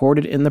finds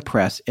reported in the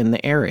press in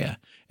the area.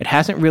 It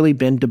hasn't really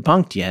been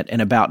debunked yet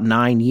in about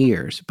 9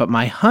 years, but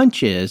my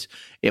hunch is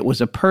it was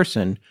a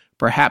person,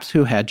 perhaps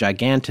who had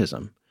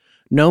gigantism.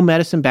 No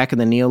medicine back in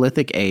the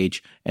Neolithic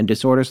age, and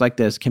disorders like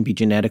this can be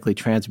genetically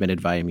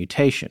transmitted via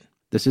mutation.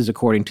 This is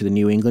according to the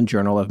New England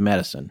Journal of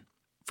Medicine,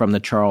 from the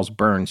Charles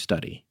Burns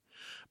study.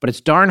 But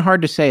it's darn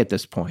hard to say at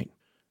this point.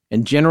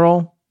 In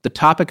general, the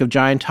topic of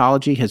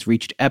giantology has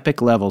reached epic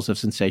levels of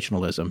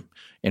sensationalism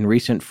in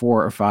recent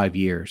 4 or 5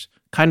 years,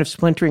 kind of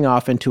splintering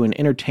off into an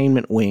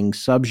entertainment wing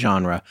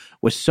subgenre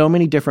with so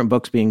many different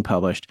books being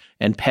published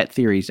and pet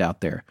theories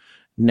out there.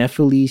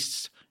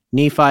 Nephilists,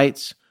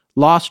 Nephites,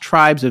 lost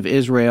tribes of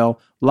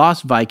Israel,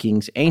 lost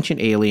Vikings,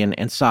 ancient alien,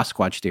 and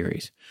Sasquatch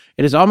theories.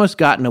 It has almost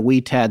gotten a wee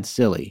tad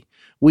silly.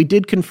 We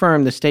did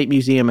confirm the State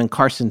Museum in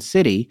Carson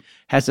City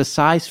has a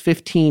size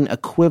 15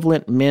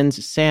 equivalent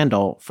men's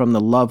sandal from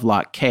the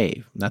Lovelock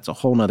Cave. That's a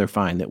whole nother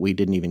find that we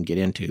didn't even get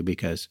into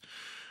because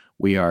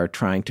We are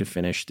trying to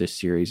finish this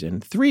series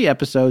in 3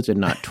 episodes and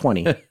not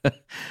 20.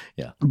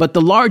 Yeah. But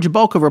the large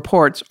bulk of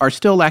reports are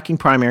still lacking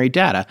primary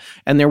data,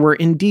 and there were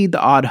indeed the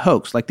odd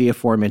hoax like the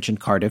aforementioned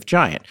Cardiff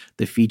Giant,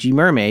 the Fiji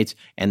Mermaids,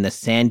 and the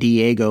San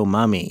Diego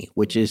Mummy,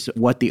 which is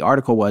what the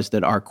article was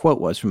that our quote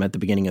was from at the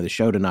beginning of the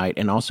show tonight,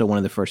 and also one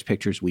of the first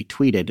pictures we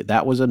tweeted.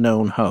 That was a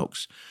known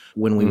hoax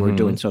when we were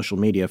doing social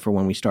media for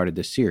when we started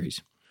this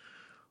series.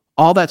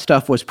 All that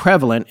stuff was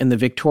prevalent in the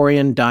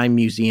Victorian dime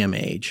museum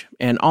age,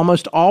 and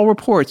almost all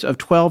reports of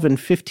 12 and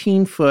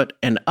 15-foot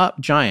and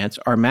up giants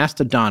are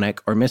mastodonic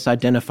or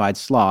misidentified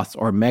sloths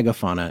or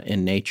megafauna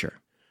in nature.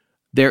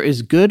 There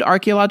is good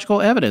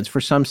archaeological evidence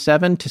for some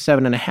 7 to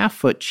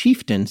 7.5-foot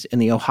chieftains in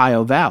the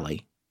Ohio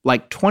Valley,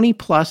 like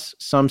 20-plus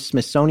some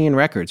Smithsonian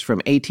records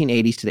from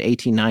 1880s to the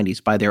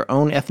 1890s by their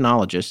own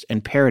ethnologists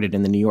and parroted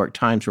in the New York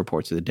Times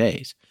reports of the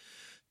days.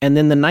 And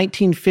then the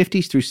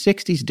 1950s through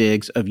 60s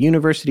digs of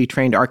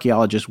university-trained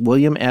archaeologist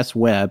William S.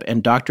 Webb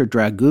and Dr.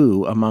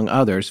 Dragoo, among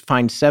others,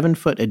 find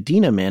 7-foot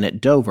Adena men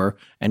at Dover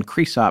and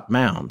Creosote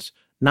mounds,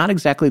 not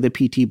exactly the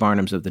P.T.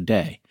 Barnums of the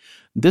day.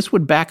 This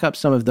would back up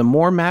some of the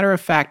more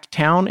matter-of-fact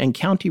town and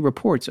county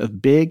reports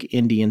of big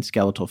Indian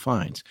skeletal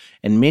finds.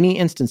 In many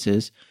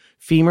instances,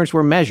 femurs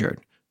were measured,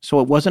 so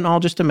it wasn't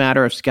all just a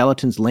matter of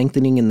skeletons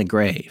lengthening in the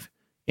grave.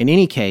 In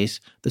any case,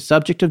 the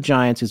subject of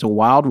giants is a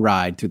wild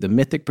ride through the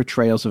mythic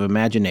portrayals of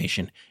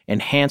imagination,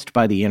 enhanced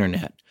by the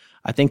internet.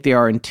 I think there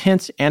are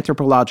intense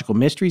anthropological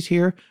mysteries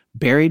here,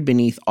 buried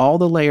beneath all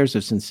the layers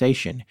of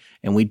sensation,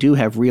 and we do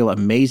have real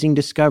amazing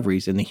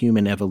discoveries in the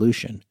human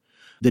evolution.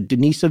 The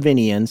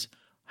Denisovanians,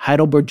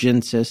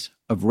 Heidelbergensis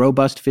of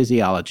robust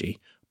physiology,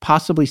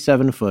 possibly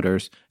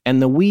 7-footers,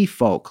 and the wee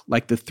folk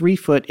like the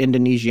 3-foot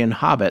Indonesian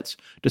hobbits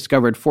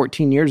discovered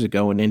 14 years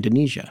ago in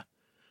Indonesia.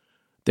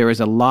 There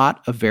is a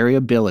lot of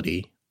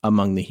variability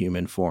among the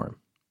human form.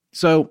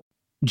 So,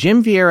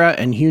 Jim Vieira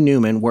and Hugh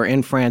Newman were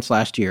in France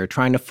last year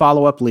trying to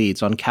follow up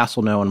leads on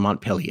Castelnau and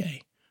Montpellier.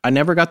 I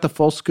never got the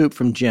full scoop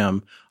from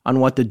Jim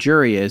on what the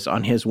jury is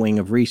on his wing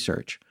of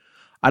research.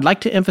 I'd like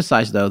to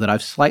emphasize, though, that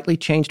I've slightly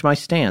changed my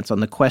stance on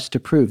the quest to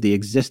prove the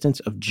existence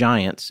of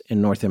giants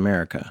in North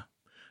America.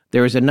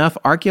 There is enough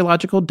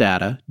archaeological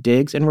data,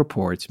 digs and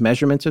reports,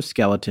 measurements of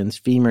skeletons,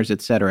 femurs,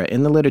 etc.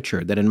 in the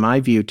literature that, in my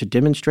view, to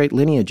demonstrate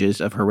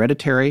lineages of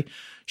hereditary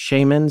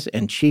shamans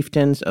and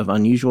chieftains of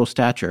unusual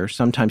stature,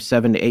 sometimes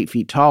 7 to 8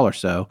 feet tall or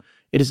so,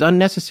 it is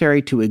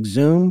unnecessary to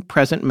exhume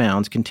present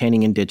mounds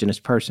containing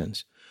indigenous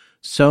persons.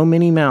 So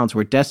many mounds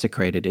were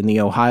desecrated in the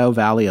Ohio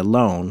Valley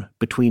alone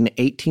between the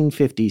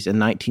 1850s and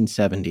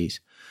 1970s,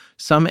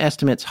 some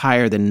estimates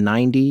higher than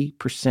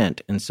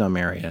 90% in some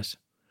areas.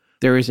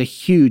 There is a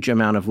huge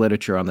amount of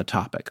literature on the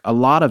topic, a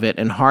lot of it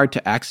in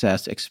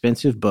hard-to-access,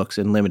 expensive books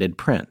in limited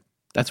print.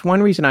 That's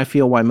one reason I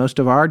feel why most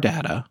of our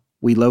data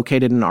we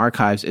located in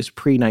archives is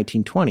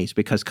pre-1920s,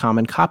 because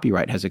common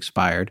copyright has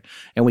expired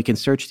and we can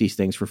search these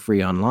things for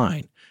free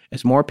online.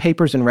 As more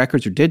papers and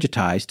records are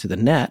digitized to the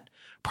net,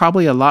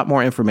 probably a lot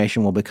more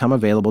information will become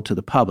available to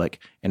the public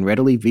and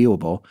readily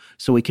viewable,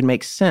 so we can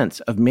make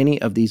sense of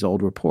many of these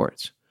old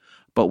reports.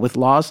 But with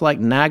laws like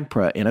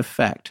NAGPRA in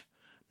effect,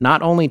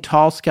 not only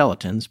tall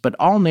skeletons, but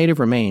all native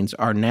remains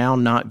are now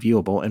not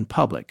viewable in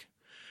public.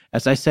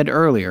 As I said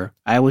earlier,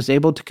 I was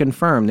able to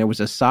confirm there was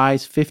a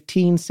size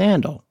 15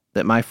 sandal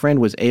that my friend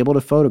was able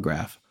to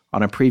photograph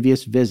on a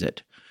previous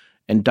visit,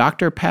 and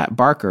Dr. Pat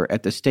Barker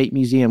at the State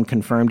Museum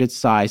confirmed its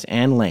size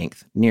and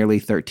length, nearly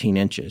 13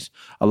 inches,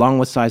 along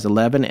with size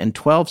 11 and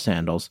 12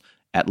 sandals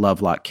at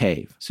Lovelock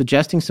Cave,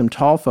 suggesting some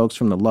tall folks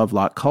from the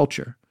Lovelock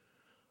culture.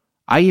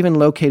 I even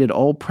located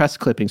old press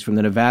clippings from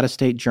the Nevada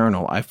State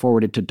Journal I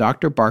forwarded to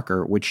Dr.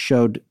 Barker, which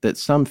showed that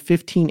some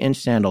 15-inch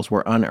sandals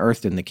were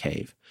unearthed in the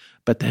cave,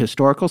 but the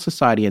Historical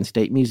Society and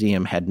State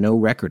Museum had no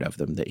record of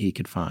them that he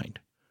could find.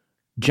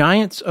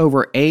 Giants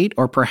over 8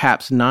 or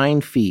perhaps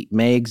 9 feet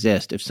may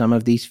exist if some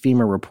of these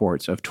femur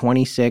reports of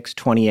 26,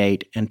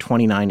 28, and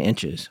 29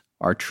 inches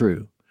are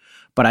true,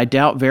 but I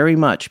doubt very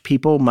much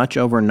people much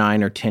over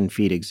 9 or 10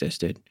 feet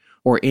existed,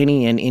 or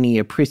any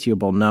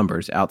appreciable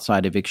numbers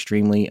outside of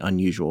extremely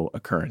unusual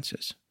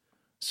occurrences.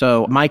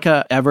 So,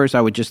 Micah Evers, I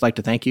would just like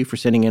to thank you for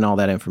sending in all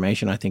that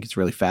information. I think it's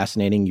really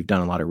fascinating. You've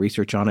done a lot of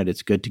research on it.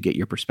 It's good to get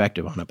your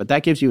perspective on it. But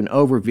that gives you an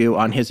overview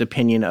on his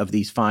opinion of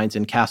these finds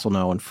in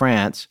Castelnau in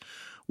France,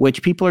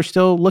 which people are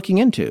still looking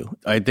into.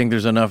 I think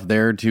there's enough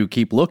there to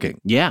keep looking.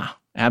 Yeah,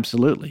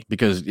 absolutely.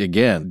 Because,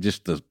 again,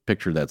 just the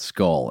picture of that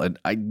skull. And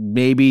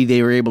maybe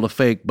they were able to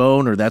fake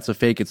bone, or that's a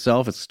fake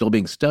itself. It's still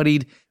being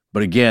studied.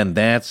 But again,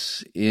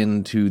 that's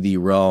into the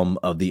realm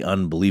of the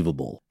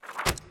unbelievable.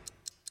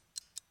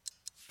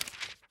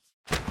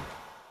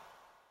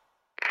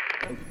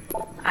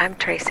 I'm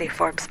Tracy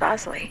Forbes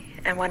Bosley,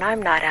 and when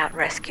I'm not out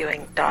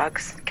rescuing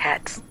dogs,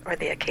 cats, or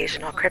the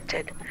occasional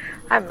cryptid,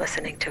 I'm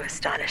listening to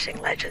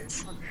Astonishing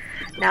Legends.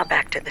 Now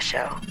back to the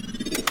show.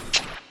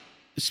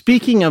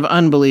 Speaking of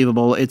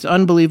unbelievable, it's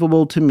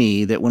unbelievable to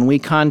me that when we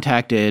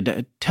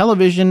contacted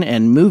television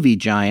and movie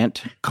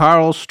giant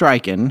Carl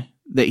Stryken,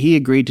 that he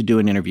agreed to do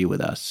an interview with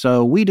us.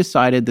 So we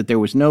decided that there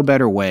was no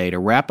better way to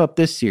wrap up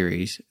this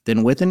series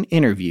than with an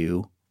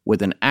interview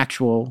with an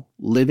actual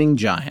living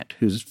giant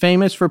who's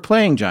famous for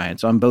playing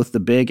giants on both the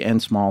big and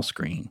small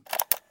screen.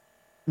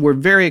 We're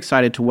very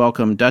excited to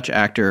welcome Dutch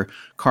actor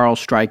Carl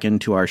Strijken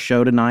to our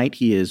show tonight.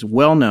 He is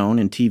well known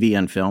in TV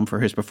and film for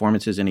his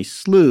performances in a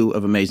slew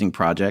of amazing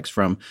projects,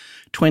 from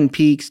Twin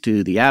Peaks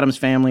to The Addams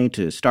Family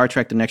to Star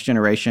Trek The Next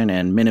Generation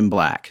and Men in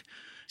Black.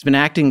 He's been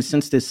acting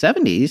since the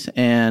 70s,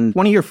 and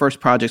one of your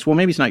first projects, well,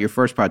 maybe it's not your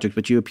first project,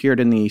 but you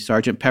appeared in the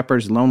Sgt.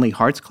 Pepper's Lonely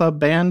Hearts Club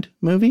Band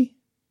movie?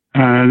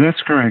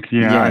 That's correct,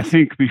 yeah. Yes. I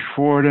think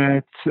before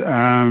that,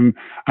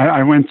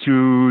 I went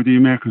to the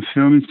American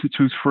Film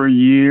Institute for a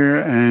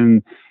year,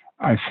 and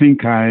I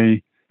think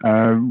I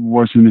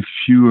was in a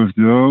few of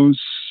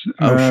those.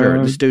 Oh,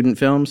 sure. The student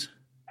films?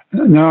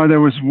 No, there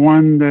was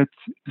one that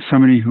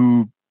somebody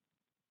who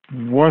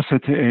was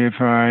at the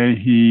AFI,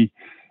 he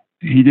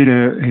did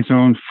his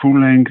own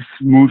full-length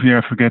movie.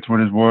 I forget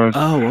what it was.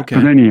 Oh, okay.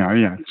 But anyhow,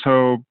 yeah.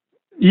 So,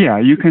 yeah,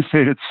 you can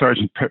say that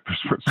Sgt. Pepper's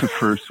was the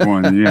first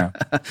one, yeah.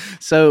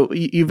 So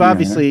you've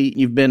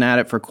you've been at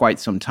it for quite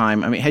some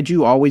time. I mean, had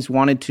you always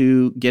wanted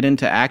to get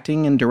into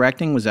acting and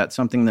directing? Was that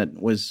something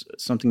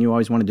you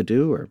always wanted to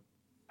do, or?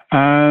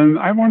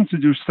 I wanted to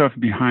do stuff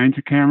behind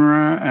the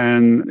camera,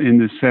 and in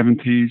the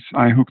 70s,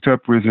 I hooked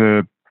up with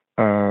a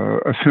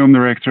film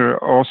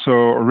director, also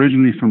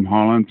originally from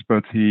Holland,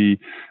 but he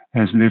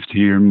has lived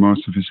here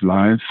most of his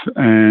life,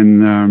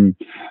 and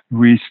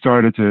we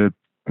started a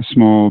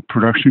small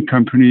production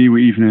company.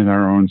 We even had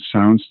our own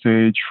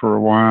soundstage for a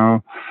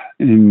while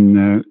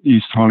in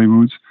East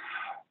Hollywood.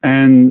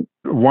 And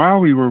while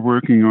we were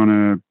working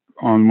on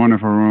one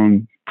of our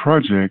own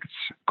projects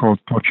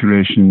called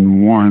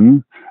Population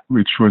One,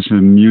 which was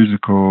a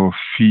musical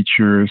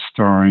feature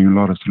starring a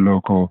lot of the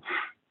local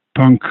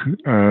punk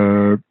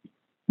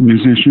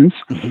musicians,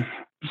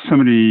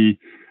 somebody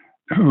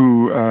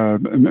who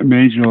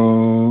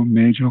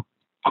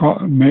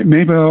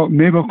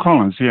Mabel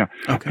Collins, yeah.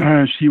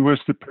 Okay. She was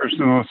the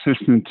personal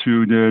assistant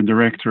to the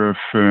director of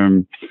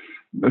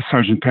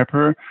Sgt.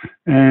 Pepper,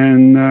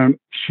 and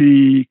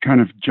she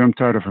kind of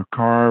jumped out of her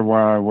car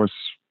while I was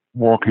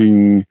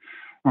walking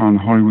on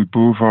Hollywood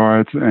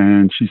Boulevard,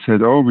 and she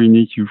said, "Oh, we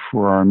need you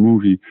for our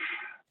movie."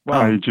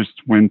 Well, I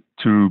just went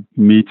to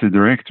meet the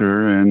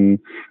director, and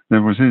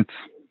that was it.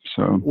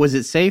 So, was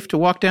it safe to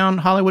walk down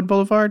Hollywood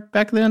Boulevard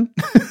back then?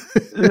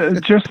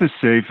 Just as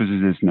safe as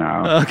it is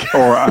now, okay.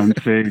 Or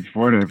unsafe,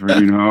 whatever.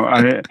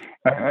 I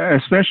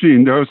especially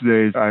in those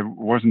days, I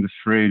wasn't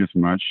afraid as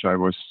much. I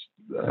was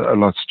a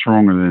lot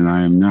stronger than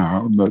I am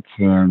now. But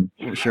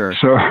sure.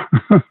 So,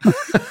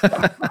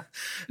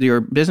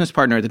 your business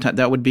partner at the time,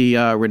 that would be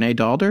Renee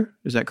Dalder.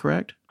 Is that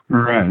correct?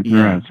 Right.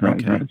 Yeah.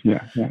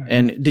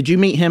 And did you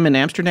meet him in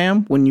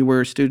Amsterdam when you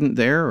were a student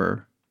there,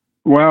 or?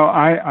 Well,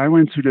 I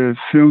went to the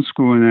film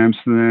school in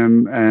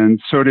Amsterdam,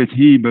 and so did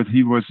he, but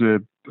he was a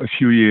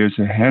few years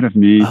ahead of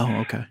me.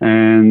 Oh, okay.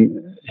 And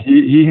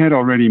he had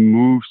already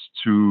moved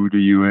to the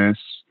U.S.,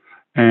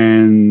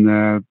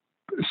 and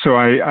so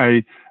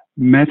I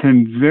met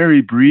him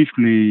very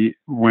briefly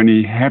when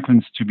he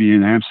happens to be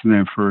in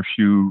Amsterdam for a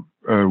few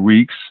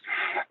weeks,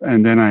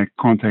 and then I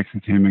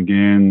contacted him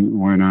again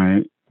when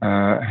I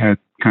had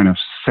kind of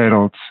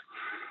settled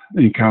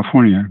in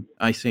California.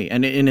 I see.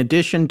 And in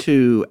addition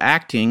to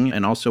acting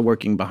and also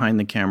working behind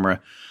the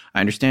camera, I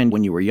understand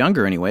when you were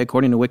younger anyway,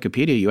 according to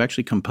Wikipedia, you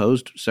actually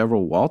composed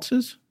several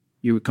waltzes?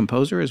 You were a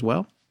composer as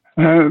well?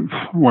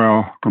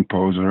 Well,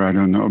 composer, I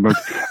don't know. But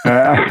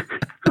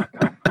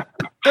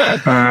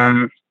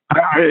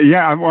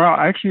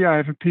actually, I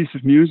have a piece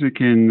of music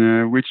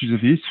in Witches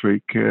of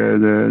Eastwick.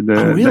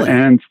 The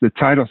end, the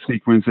title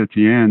sequence at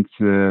the end,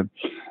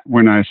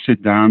 when I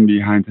sit down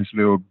behind this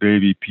little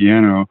baby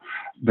piano,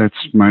 that's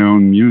my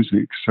own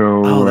music.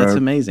 So that's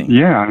amazing.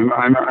 Yeah,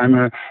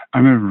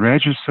 I'm a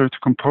registered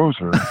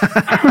composer.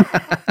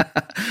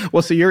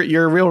 Well, so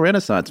you're a real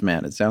Renaissance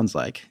man. It sounds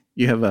like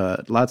you have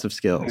lots of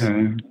skills.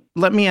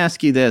 Let me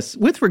ask you this: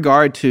 with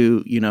regard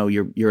to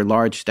your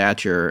large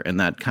stature and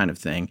that kind of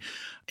thing,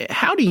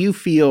 how do you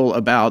feel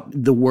about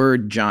the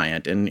word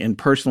giant and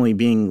personally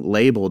being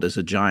labeled as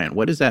a giant?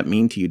 What does that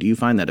mean to you? Do you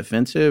find that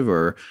offensive,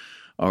 or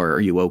are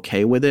you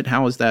okay with it?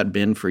 How has that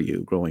been for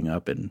you growing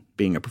up and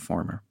being a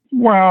performer?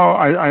 Well,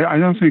 I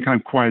don't think I'm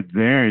quite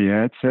there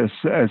yet.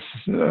 I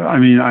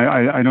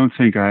don't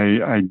think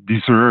I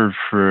deserve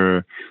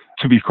to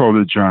be called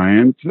a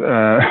giant.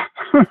 There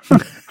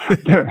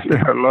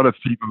are a lot of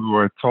people who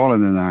are taller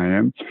than I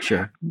am.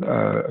 Sure.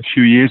 A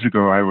few years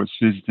ago, I was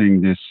visiting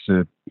this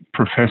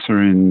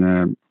professor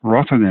in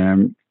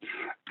Rotterdam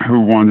who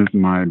wanted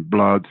my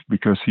blood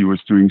because he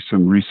was doing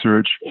some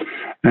research.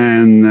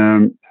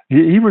 And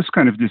he was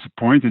kind of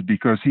disappointed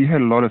because he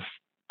had a lot of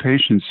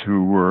patients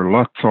who were a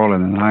lot taller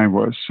than I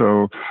was.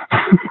 So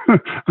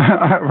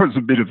I was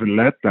a bit of a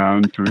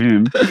letdown to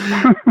him.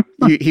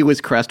 He was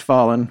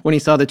crestfallen when he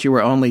saw that you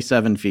were only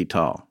 7 feet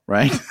tall,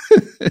 right?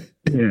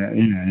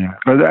 Yeah.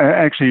 But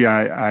actually,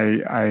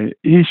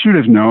 he should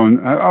have known,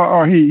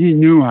 or he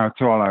knew how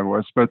tall I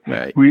was. But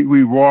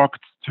we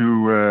walked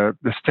to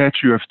the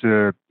statue of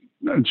the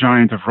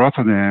Giant of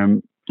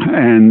Rotterdam,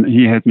 and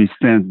he had me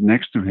stand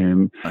next to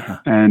him,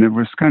 and it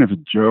was kind of a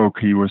joke.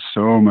 He was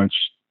so much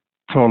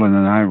taller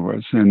than I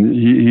was, and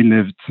he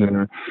lived,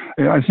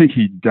 I think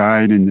he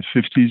died in the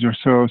 50s or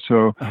so,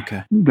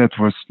 that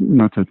was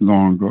not that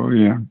long ago,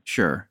 yeah.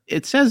 Sure.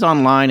 It says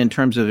online, in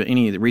terms of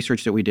any of the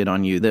research that we did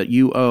on you, that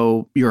you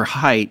owe your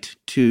height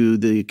to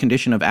the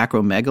condition of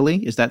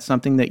acromegaly. Is that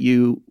something that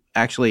you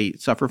actually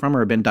suffer from or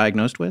have been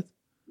diagnosed with?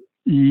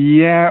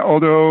 Yeah,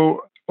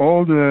 although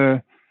all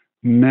the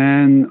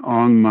men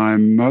on my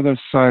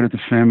mother's side of the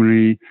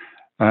family,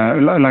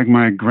 like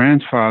my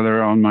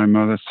grandfather on my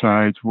mother's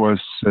side was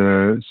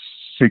 6'9".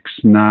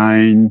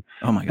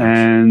 Oh my gosh.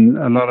 And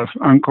a lot of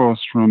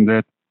uncles from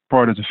that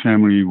part of the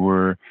family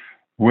were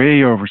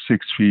way over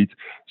 6 feet.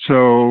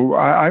 So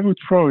I would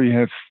probably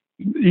have,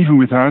 even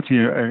without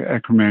the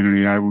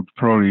acromegaly, I would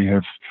probably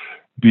have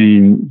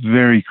been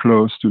very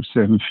close to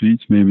 7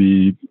 feet,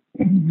 maybe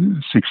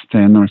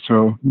 6'10" or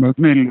so, but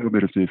made a little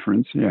bit of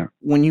difference, yeah.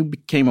 When you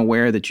became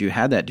aware that you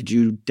had that, did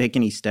you take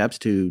any steps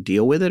to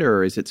deal with it,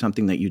 or is it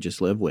something that you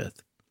just live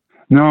with?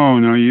 No,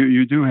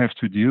 you do have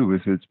to deal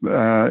with it,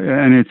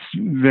 and it's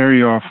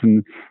very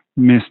often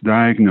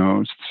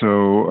misdiagnosed.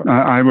 So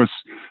I was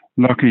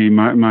lucky.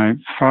 My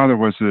father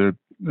was a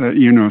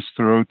ear, nose,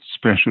 throat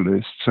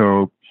specialist,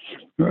 so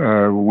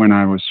when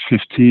I was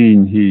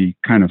 15, he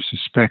kind of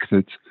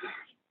suspected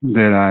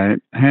that I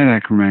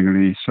had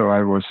acromegaly, so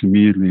I was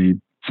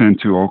immediately sent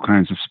to all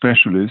kinds of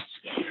specialists.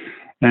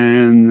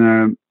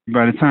 And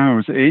by the time I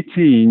was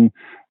 18,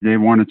 they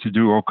wanted to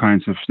do all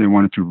kinds of, they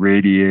wanted to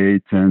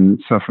radiate and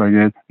stuff like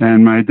that.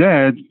 And my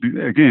dad,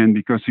 again,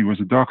 because he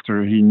was a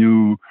doctor, he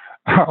knew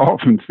how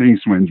often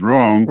things went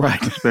wrong,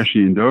 right,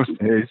 especially in those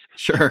days.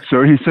 Sure.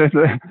 So he said,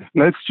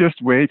 let's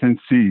just wait and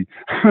see.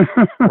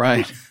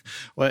 Right.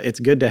 Well, it's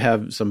good to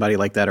have somebody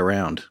like that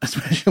around,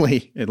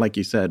 especially, like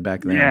you said,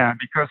 back then. Yeah,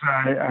 because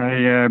I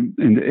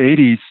in the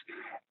 80s,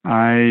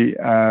 I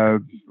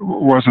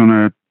was on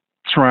a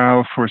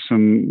trial for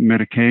some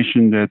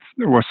medication that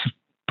was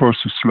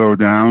supposed to slow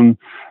down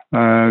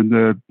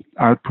the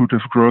output of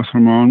growth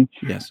hormone.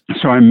 Yes.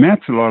 So I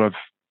met a lot of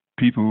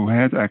people who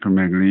had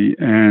acromegaly,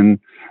 and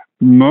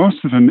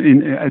most of them,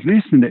 at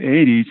least in the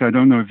 80s, I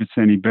don't know if it's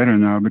any better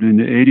now, but in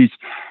the 80s,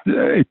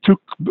 it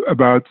took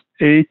about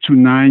 8 to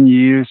 9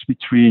 years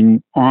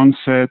between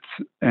onset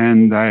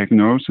and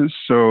diagnosis.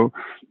 So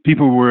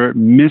people were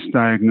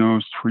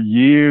misdiagnosed for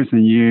years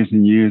and years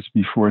and years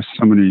before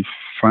somebody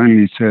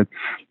finally said,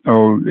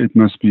 oh, it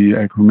must be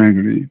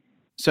acromegaly.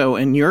 So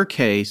in your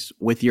case,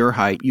 with your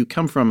height, you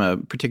come from a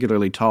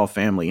particularly tall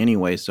family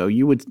anyway, so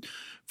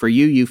for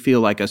you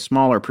feel like a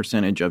smaller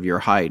percentage of your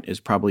height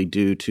is probably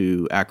due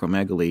to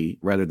acromegaly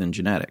rather than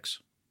genetics.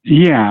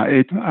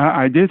 Yeah,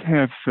 I did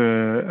have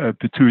a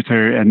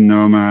pituitary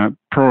adenoma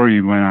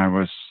probably when I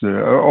was,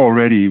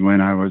 already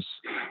when I was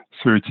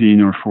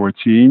 13 or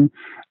 14,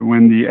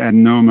 when the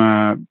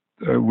adenoma,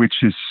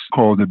 which is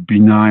called a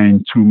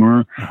benign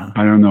tumor.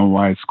 I don't know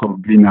why it's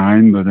called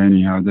benign, but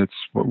anyhow, that's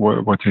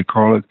what they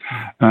call it.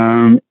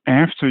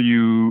 After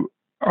you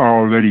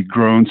are already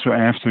grown, so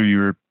after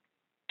you're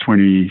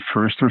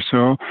 21st or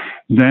so,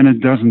 then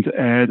it doesn't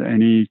add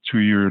any to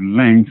your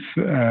length,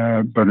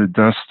 but it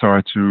does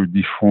start to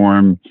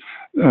deform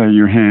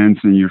your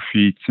hands and your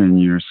feet and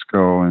your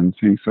skull and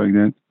things like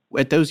that.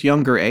 At those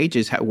younger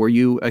ages, were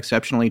you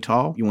exceptionally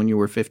tall when you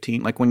were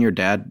 15? Like when your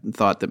dad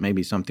thought that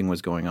maybe something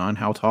was going on,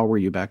 how tall were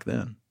you back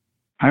then?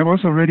 I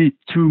was already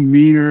 2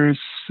 meters,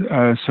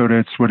 so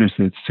that's, what is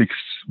it, 6?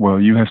 Well,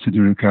 you have to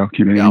do the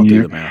calculating. Yeah, I'll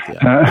do the math,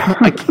 yeah.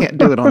 I can't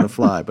do it on the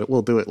fly, but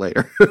we'll do it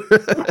later.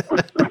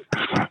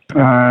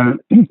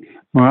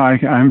 Well,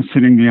 I'm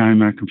sitting behind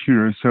my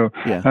computer, so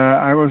yeah.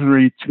 I was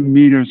already 2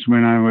 meters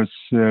when I was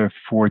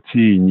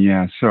 14.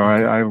 Yeah, so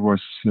I was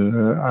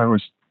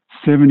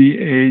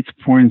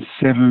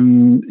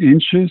 78.7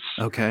 inches.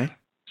 Okay.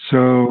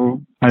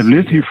 So I've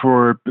lived here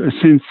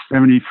since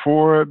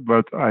 74,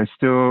 but I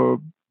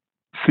still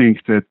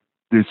think that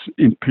this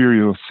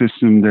imperial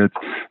system that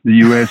the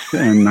U.S.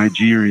 and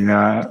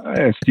Nigeria,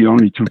 as the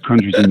only 2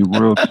 countries in the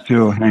world,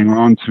 still hang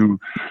on to,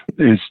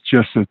 is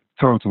just a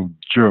total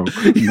joke.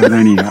 But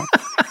anyhow.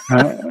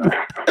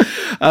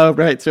 Oh,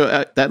 right.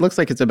 So that looks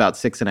like it's about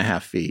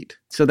 6.5 feet.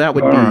 So that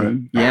would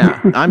be,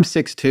 yeah, I'm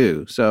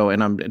 6'2",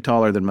 and I'm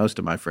taller than most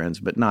of my friends,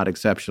 but not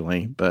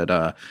exceptionally.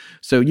 But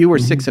so you were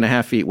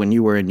 6.5 feet when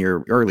you were in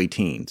your early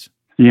teens.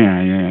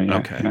 Yeah.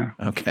 Okay. Yeah.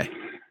 Okay.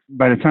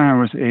 By the time I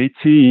was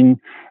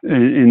 18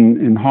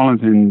 in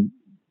Holland in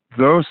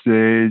those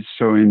days,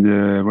 so in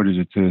the,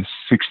 the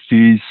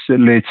 60s,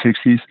 late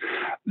 60s,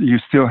 you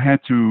still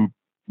had to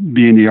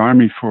be in the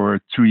army for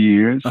 2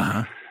 years.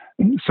 Uh-huh.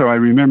 So I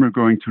remember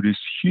going to this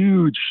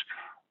huge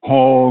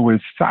hall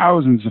with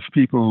thousands of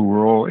people who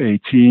were all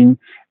 18,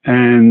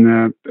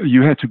 and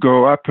you had to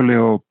go up a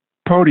little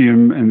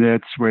podium, and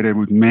that's where they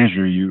would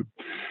measure you.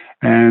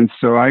 And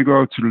so I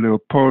go to the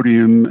little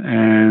podium,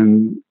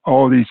 and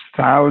all these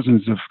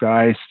thousands of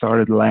guys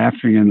started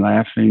laughing,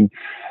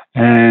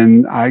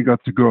 and I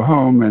got to go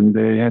home, and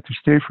they had to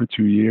stay for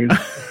 2 years.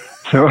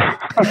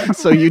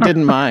 So you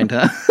didn't mind,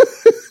 huh?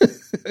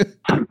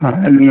 I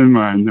didn't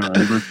mind. No,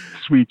 it was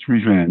sweet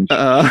revenge.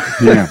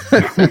 Yeah.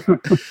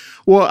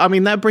 Well, I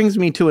mean, that brings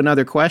me to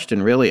another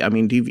question, really. I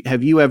mean,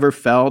 have you ever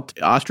felt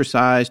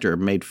ostracized or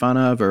made fun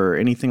of or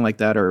anything like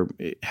that? Or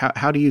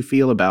how do you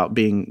feel about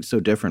being so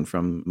different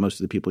from most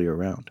of the people you're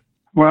around?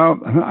 Well,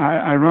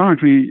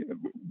 ironically,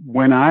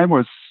 when I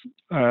was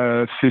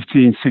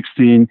 15,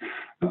 16,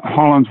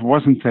 Holland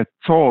wasn't that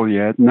tall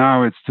yet.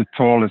 Now it's the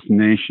tallest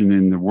nation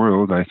in the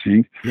world, I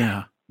think.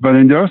 Yeah. But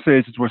in those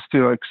days, it was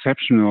still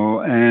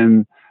exceptional,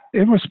 and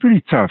it was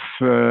pretty tough.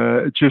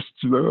 Just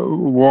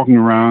walking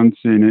around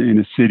in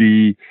a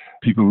city,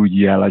 people would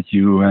yell at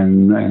you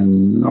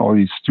and all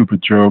these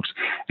stupid jokes.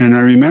 And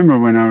I remember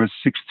when I was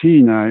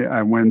 16,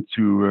 I went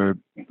to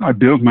I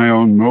built my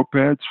own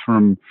moped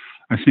from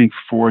I think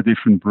 4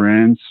 different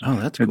brands. Oh,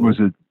 that's cool. It was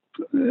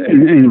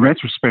in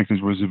retrospect,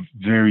 it was a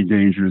very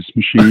dangerous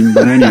machine.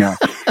 But anyhow,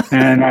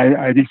 and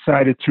I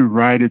decided to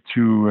ride it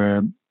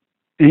to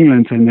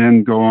England and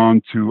then go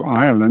on to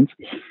Ireland.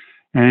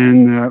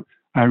 And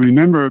I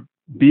remember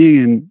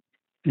being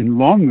in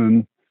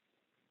London,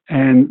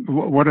 and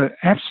what an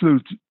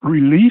absolute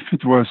relief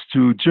it was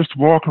to just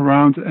walk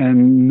around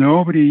and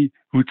nobody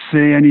would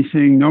say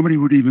anything. Nobody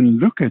would even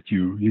look at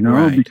you,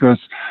 Right. because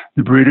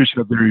the British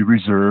are very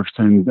reserved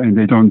and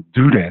they don't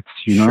do that,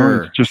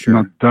 Sure, It's just sure.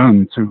 not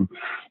done to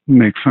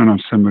make fun of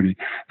somebody.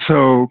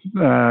 So,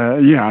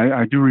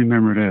 I do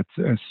remember that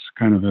as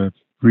kind of a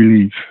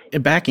relief.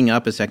 Backing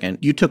up a second,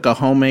 you took a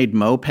homemade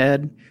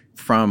moped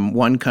from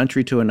one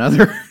country to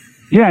another?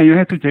 Yeah, you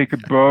had to take a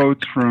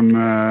boat from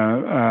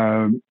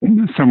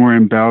somewhere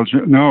in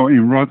Belgium. No,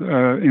 in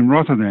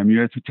Rotterdam. You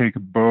had to take a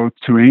boat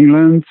to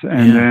England,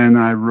 and then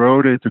I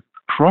rode it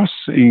across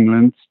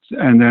England,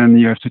 and then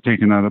you have to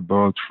take another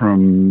boat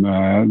from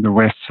the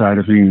west side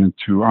of England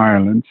to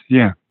Ireland.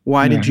 Yeah.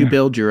 Why did you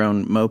build your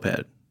own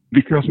moped?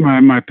 Because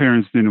my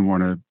parents didn't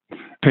want to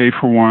pay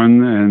for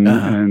one,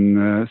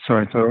 and so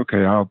I thought,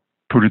 okay, I'll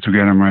put it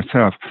together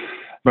myself.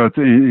 But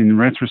in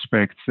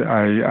retrospect,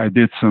 I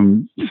did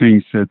some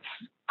things that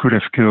could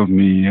have killed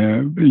me,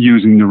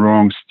 using the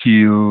wrong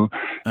steel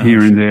here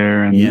and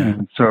there.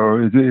 And so,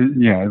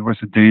 it was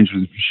a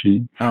dangerous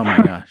machine. Oh, my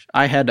gosh.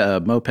 I had a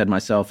moped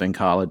myself in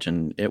college,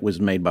 and it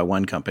was made by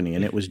one company,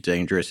 and it was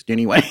dangerous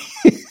anyway.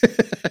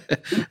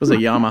 It was a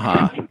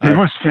Yamaha. It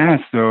was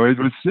fast, though. It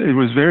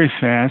was very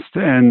fast.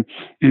 And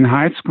in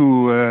high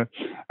school,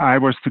 I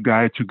was the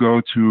guy to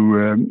go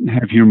to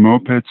have your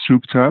moped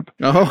souped up.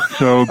 Oh.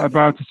 So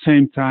about the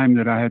same time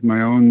that I had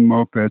my own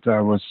moped,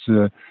 I was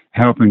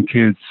helping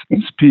kids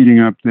speeding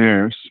up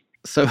theirs.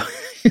 So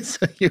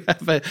you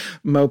have a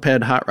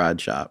moped hot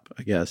rod shop,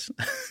 I guess.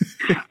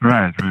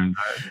 Right.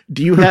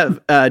 Do you have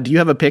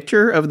a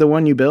picture of the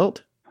one you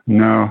built?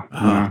 No,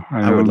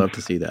 I would love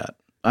to see that.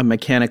 I'm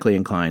mechanically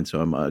inclined, so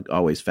I'm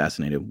always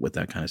fascinated with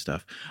that kind of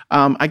stuff.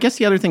 I guess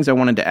the other things I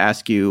wanted to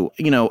ask you,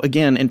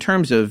 again, in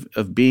terms of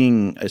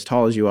being as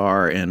tall as you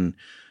are and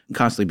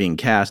constantly being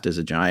cast as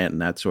a giant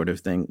and that sort of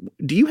thing,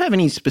 do you have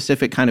any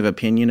specific kind of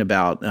opinion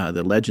about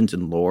the legends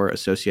and lore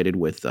associated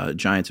with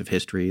giants of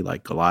history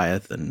like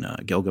Goliath and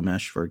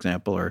Gilgamesh, for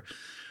example,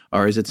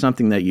 or is it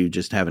something that you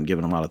just haven't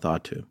given a lot of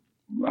thought to?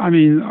 I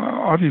mean,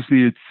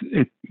 obviously,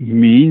 it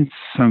means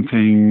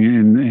something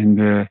in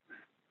the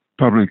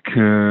public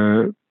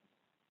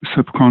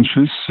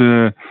subconscious.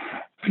 I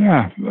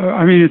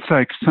mean, it's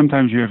like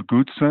sometimes you have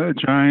good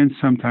giants,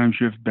 sometimes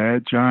you have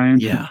bad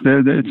giants. Yeah.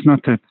 It's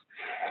not that.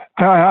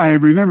 I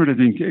remember that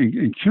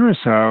in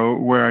Curacao,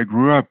 where I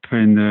grew up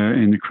in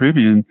the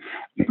Caribbean,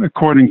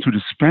 according to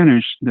the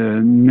Spanish,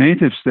 the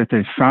natives that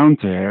they found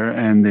there,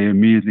 and they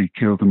immediately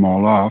killed them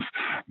all off.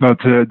 But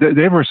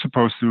they were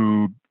supposed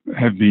to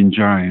have been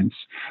giants.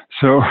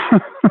 So.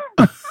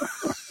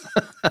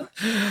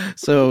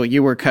 So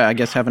you were, I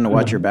guess, having to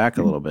watch your back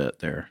a little bit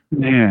there.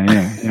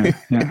 Yeah.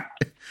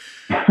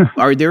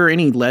 Are there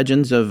any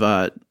legends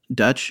of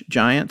Dutch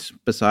giants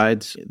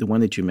besides the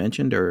one that you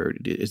mentioned, or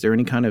is there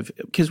any kind of?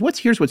 Because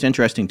here's what's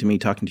interesting to me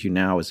talking to you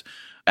now is,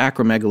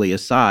 acromegaly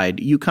aside,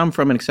 you come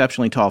from an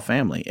exceptionally tall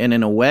family, and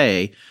in a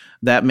way,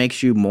 that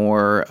makes you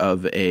more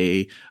of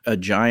a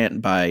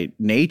giant by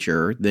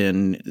nature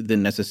than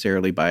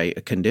necessarily by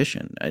a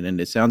condition. And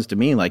it sounds to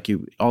me like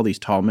all these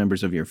tall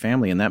members of your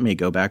family, and that may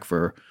go back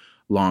for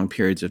long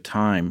periods of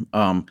time.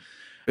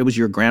 It was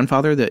your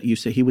grandfather that you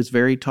said he was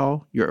very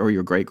tall, or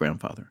your great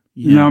grandfather?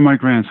 Yeah. No, my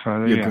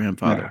grandfather. Your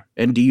grandfather.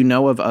 Yeah. And do you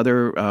know of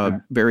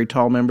other very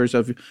tall members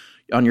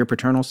on your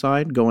paternal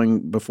side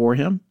going before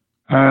him?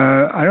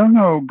 I don't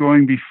know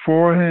going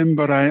before him,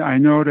 but I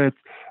know that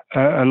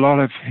a lot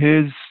of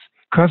his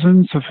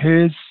cousins of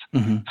his,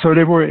 so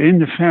they were in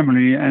the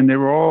family, and they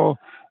were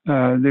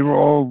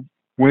all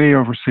way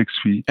over 6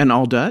 feet. And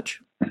all Dutch?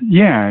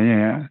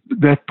 Yeah.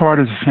 That part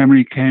of the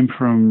family came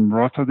from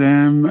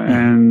Rotterdam,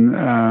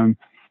 and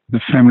the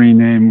family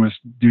name was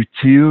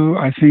Dutiel,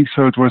 I think.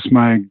 So it was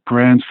my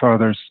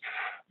grandfather's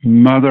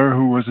mother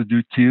who was a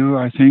Dutiel,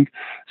 I think.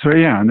 So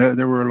yeah,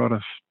 there were a lot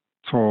of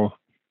tall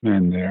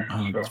men there.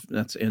 Oh, so.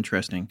 That's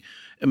interesting.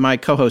 My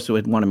co-host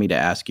wanted me to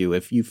ask you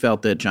if you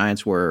felt that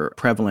giants were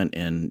prevalent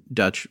in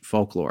Dutch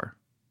folklore.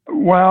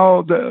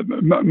 Well,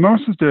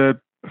 most of the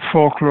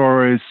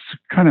folklore is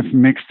kind of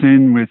mixed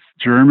in with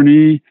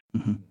Germany,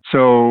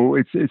 so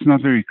it's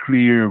not very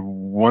clear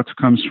what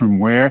comes from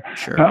where.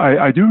 Sure.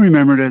 I do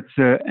remember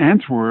that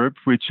Antwerp,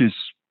 which is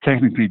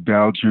technically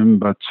Belgium,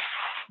 but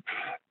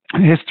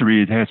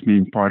history it has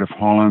been part of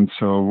Holland,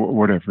 so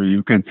whatever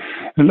you can.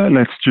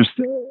 Let's just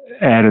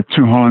add it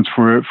to Holland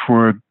for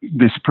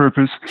this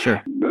purpose.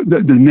 Sure.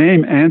 The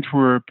name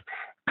Antwerp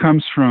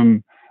comes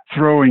from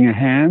throwing a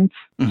hand.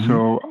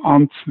 So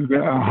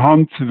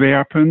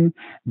Handwerpen,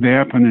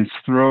 werpen is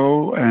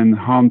throw, and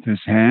hand is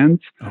hand.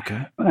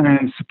 Okay.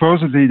 And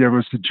supposedly there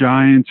was a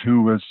giant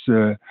who was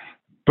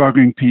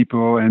bugging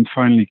people, and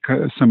finally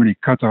somebody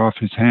cut off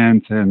his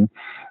hand and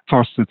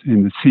tossed it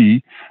in the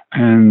sea.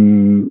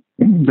 And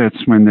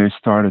that's when they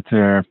started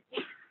their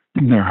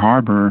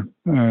harbor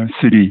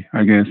city,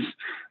 I guess.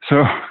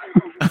 So...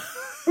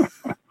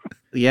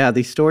 Yeah,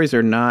 these stories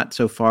are not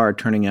so far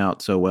turning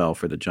out so well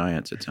for the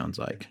Giants, it sounds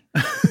like.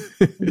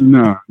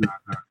 No.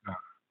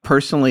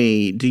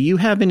 Personally, do you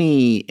have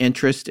any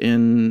interest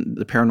in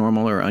the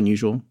paranormal or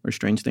unusual or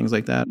strange things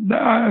like that?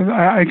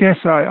 I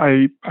guess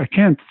I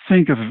can't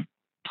think of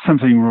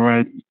something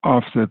right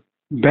off the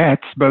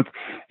bat, but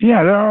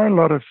yeah, there are a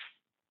lot of,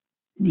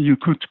 you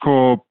could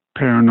call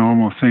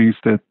paranormal things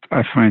that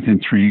I find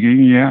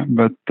intriguing, yeah,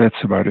 but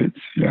that's about it,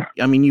 yeah.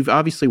 I mean, you've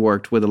obviously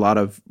worked with a lot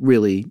of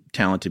really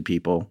talented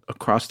people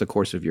across the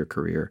course of your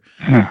career,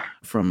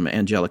 from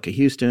Angelica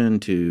Houston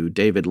to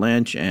David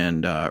Lynch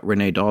and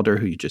Renee Daalder,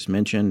 who you just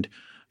mentioned.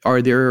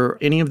 Are there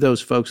any of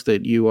those folks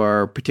that you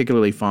are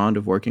particularly fond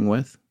of working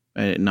with?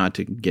 Not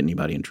to get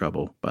anybody in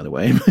trouble, by the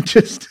way, but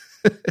just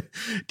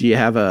do you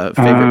have a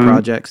favorite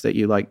projects that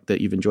you like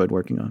that you've enjoyed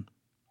working on?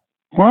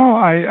 Well,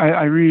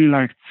 I really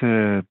liked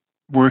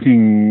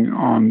working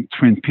on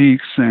Twin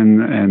Peaks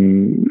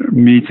and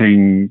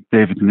meeting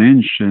David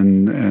Lynch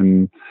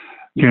and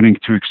getting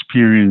to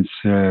experience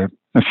a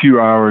few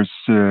hours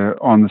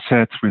on the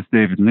set with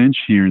David Lynch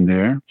here and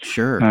there.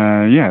 Sure.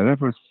 Yeah, that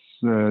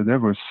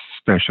was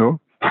special.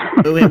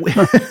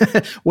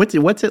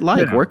 What's it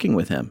like working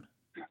with him?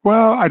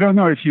 Well, I don't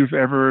know if you've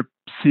ever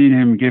seen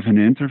him give an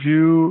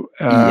interview.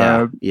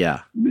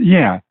 Yeah.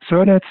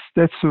 So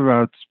that's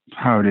about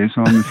how it is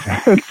on the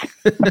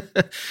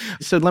set.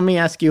 So let me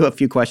ask you a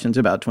few questions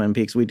about Twin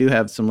Peaks. We do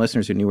have some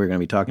listeners who knew we were going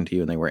to be talking to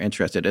you and they were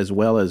interested, as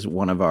well as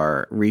one of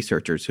our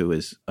researchers who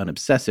is an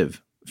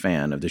obsessive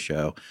fan of the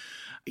show.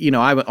 You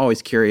know, I'm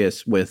always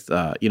curious with,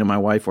 my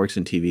wife works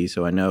in TV,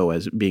 so I know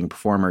as being a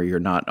performer, you're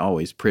not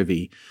always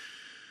privy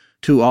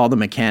to all the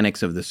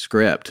mechanics of the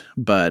script.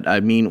 But I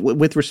mean,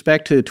 with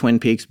respect to Twin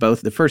Peaks,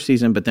 both the first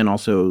season, but then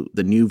also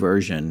the new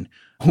version,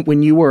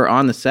 when you were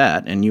on the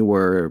set and you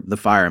were the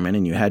fireman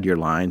and you had your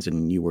lines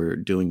and you were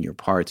doing your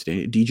parts,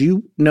 did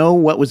you know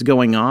what was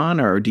going on,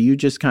 or do you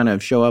just kind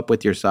of show up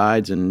with your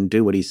sides and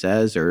do what he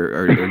says,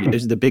 or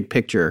is the big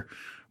picture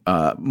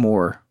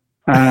more?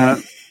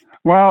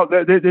 Well,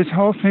 this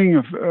whole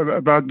thing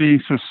about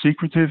being so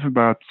secretive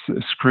about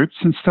scripts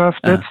and stuff,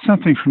 that's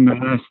something from the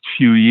last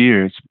few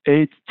years,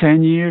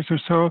 8-10 years or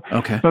so.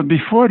 Okay. But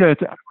before that,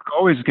 I would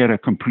always get a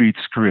complete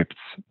script.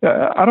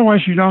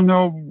 Otherwise, you don't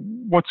know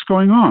what's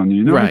going on.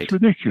 You know, Right. It's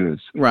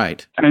ridiculous.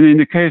 Right. And in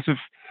the case of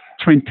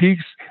Twin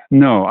Peaks,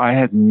 no, I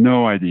had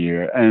no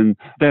idea. And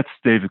that's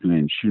David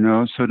Lynch,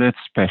 so that's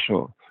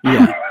special.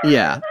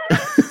 Yeah.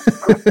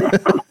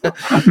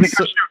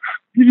 Because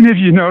even if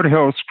you know the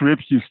whole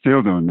script, you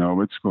still don't know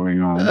what's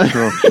going on.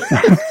 So.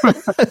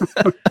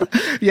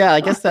 Yeah,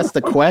 I guess that's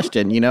the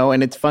question,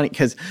 and it's funny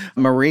because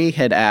Marie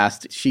had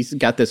asked, she's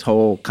got this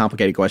whole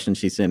complicated question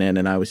she sent in,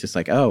 and I was just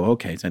like, oh,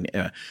 okay. So,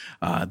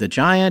 the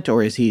Giant,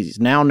 or as he's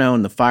now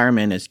known, the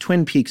fireman, is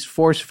Twin Peaks'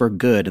 force for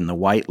good in the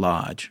White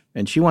Lodge.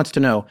 And she wants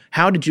to know,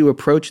 how did you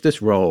approach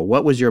this role?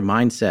 What was your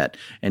mindset?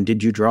 And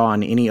did you draw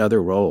on any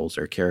other roles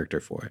or character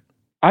for it?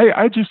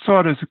 I just saw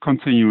it as a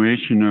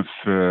continuation of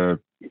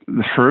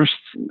the first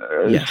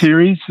Yes.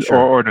 series, Sure.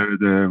 or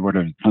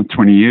the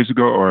 20 years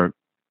ago, or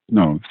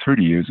no,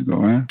 30 years ago.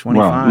 25.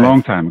 Well, a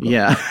long time ago.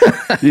 Yeah.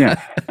 Yeah.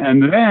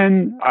 And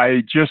then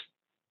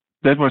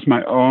that was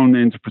my own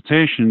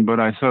interpretation,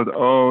 but I thought,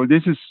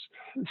 this is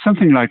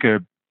something like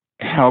a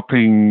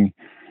helping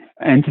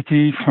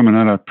entity from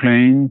another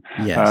plane.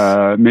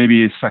 Yes.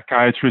 Maybe a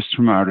psychiatrist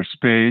from outer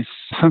space,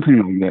 something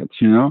like that,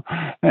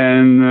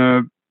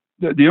 And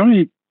the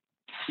only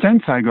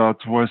sense I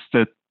got was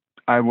that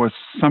I was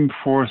some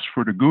force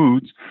for the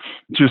good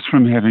just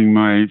from having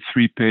my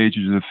 3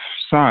 pages of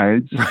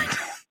sides. Right.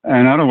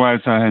 And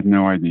otherwise, I had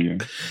no idea.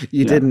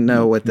 You didn't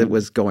know what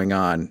was going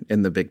on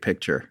in the big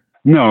picture.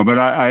 No, but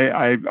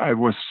I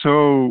was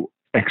so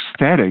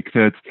ecstatic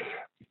that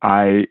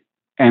I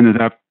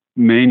ended up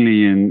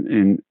mainly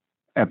in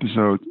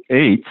episode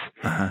 8,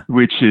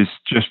 which is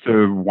just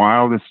the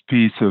wildest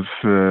piece of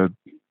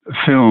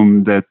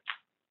film that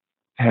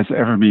has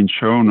ever been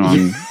shown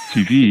on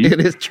TV.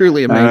 It is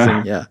truly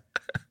amazing, yeah.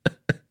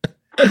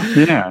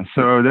 Yeah,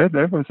 so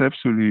that was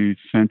absolutely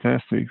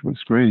fantastic. It was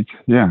great.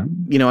 Yeah.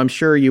 I'm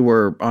sure you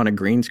were on a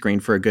green screen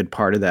for a good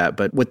part of that,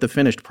 but with the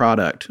finished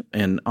product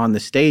and on the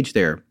stage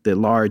there, the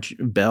large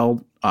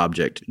bell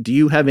object, do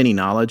you have any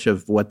knowledge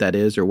of what that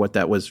is or what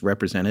that was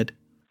represented?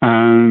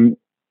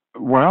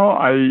 Well,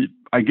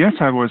 I guess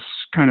I was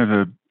kind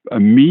of a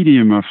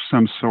medium of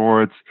some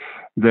sort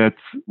that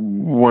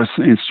was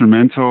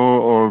instrumental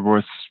or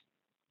was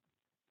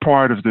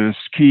part of the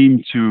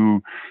scheme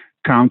to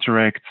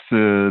counteract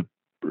the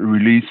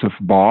release of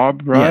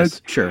Bob, right?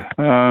 Yes, sure.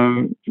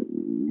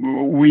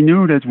 We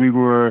knew that we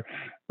were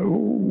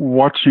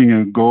watching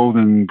a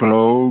Golden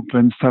Globe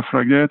and stuff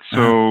like that,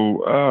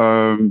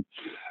 so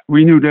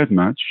we knew that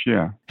much.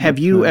 Yeah. Have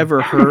you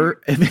ever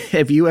heard?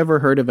 Have you ever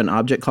heard of an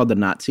object called the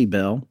Nazi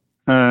bell?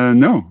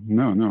 No.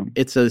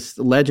 It's a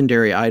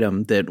legendary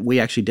item that we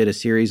actually did a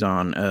series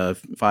on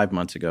 5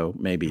 months ago,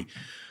 maybe,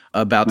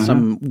 about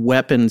some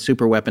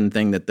super weapon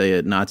thing that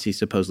the Nazis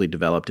supposedly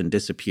developed and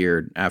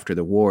disappeared after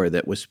the war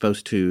that was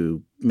supposed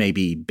to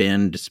maybe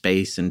bend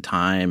space and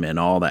time and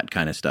all that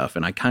kind of stuff.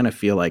 And I kind of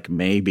feel like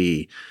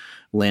maybe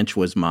Lynch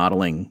was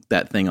modeling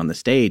that thing on the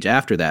stage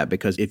after that,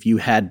 because if you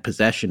had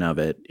possession of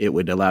it, it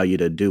would allow you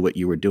to do what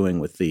you were doing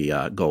with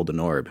the golden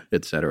orb,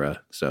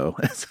 etc. So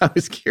I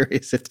was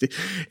curious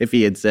if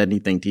he had said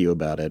anything to you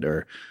about it,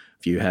 or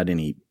if you had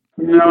any.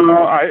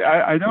 No,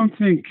 I don't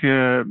think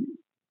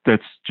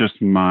that's just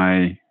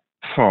my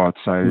thoughts.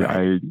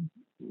 I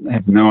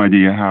have no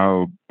idea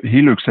how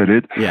he looks at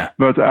it. Yeah.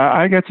 But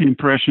I get the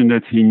impression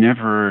that he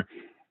never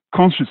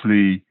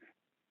consciously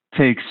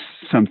takes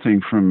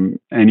something from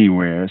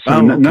anywhere. So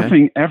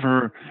nothing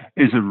ever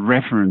is a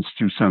reference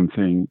to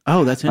something.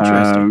 Oh, that's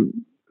interesting.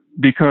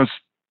 Because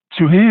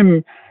to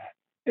him,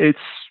 it's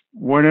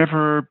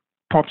whatever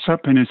pops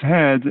up in his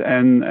head,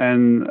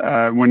 and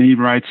when he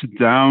writes it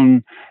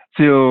down,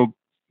 still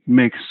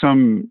makes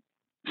some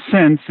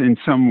sense in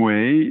some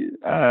way,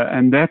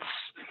 and that's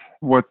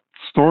what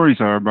stories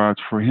are about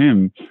for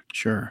him.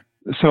 Sure.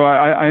 So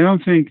I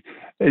don't think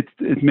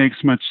it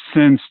makes much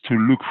sense to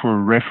look for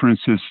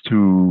references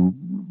to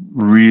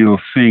real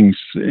things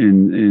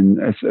in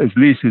at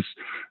least as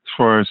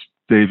far as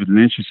David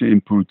Lynch's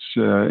inputs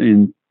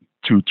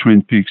into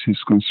Twin Peaks is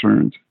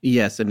concerned.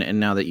 Yes, and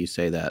now that you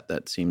say that,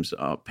 that seems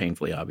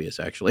painfully obvious,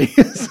 actually.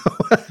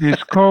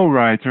 His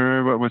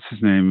co-writer, what's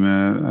his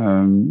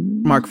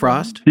name? Mark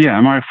Frost? Yeah,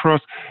 Mark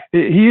Frost.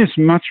 He is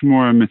much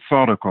more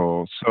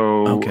methodical.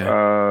 So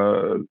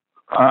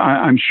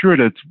I'm sure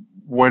that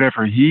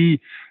whatever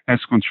he has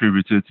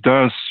contributed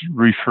does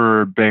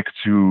refer back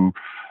to,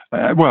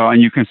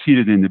 and you can see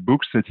that in the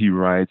books that he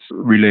writes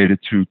related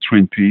to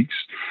Twin Peaks,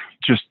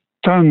 just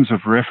tons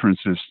of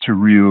references to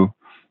real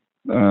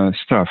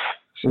stuff.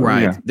 So,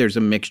 right. Yeah. There's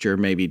a mixture,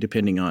 maybe,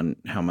 depending on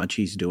how much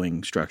he's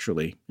doing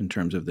structurally in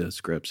terms of the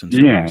scripts and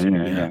stories.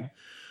 Yeah.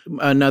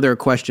 Another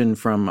question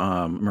from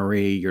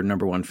Marie, your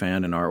number one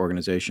fan in our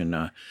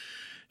organization.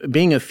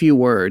 Being a few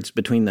words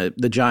between the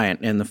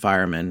giant and the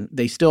fireman,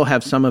 they still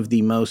have some of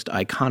the most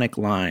iconic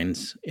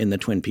lines in the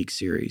Twin Peaks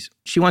series.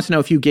 She wants to know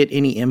if you get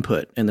any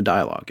input in the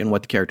dialogue and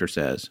what the character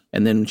says.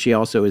 And then she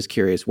also is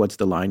curious, what's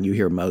the line you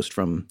hear most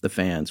from the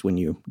fans when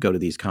you go to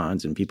these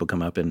cons and people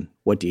come up, and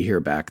what do you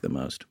hear back the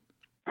most?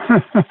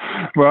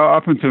 Well,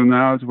 up until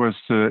now, it was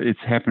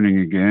 "It's Happening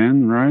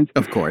Again," right?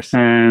 Of course.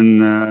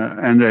 And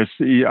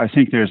I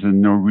think there's a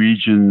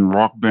Norwegian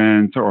rock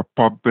band or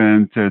pop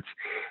band that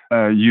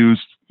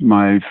used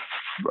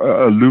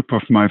a loop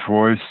of my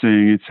voice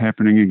saying "It's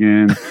happening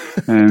again,"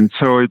 and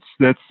so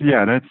that's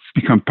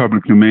become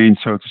public domain,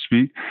 so to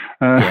speak.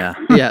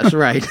 Yes,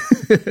 right.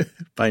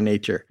 By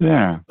nature.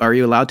 Yeah. Are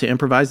you allowed to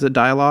improvise the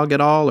dialogue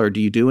at all, or do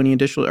you do any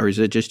additional, or is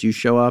it just you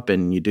show up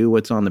and you do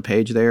what's on the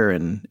page there,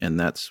 and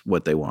that's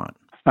what they want?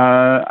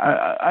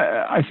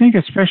 I think,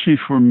 especially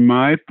for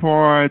my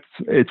part,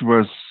 it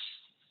was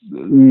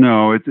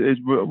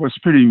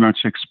pretty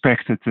much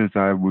expected that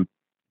I would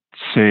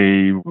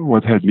say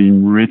what had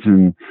been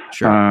written.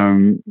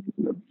 Sure.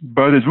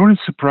 But it wouldn't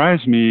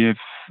surprise me if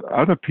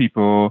other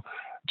people,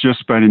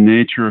 just by the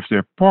nature of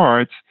their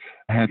part,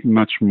 had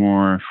much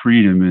more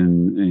freedom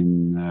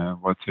in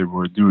what they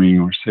were doing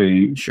or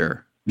saying.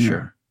 Sure.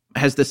 Yeah.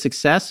 Has the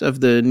success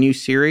of the new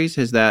series,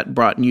 has that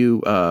brought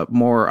you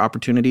more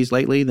opportunities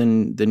lately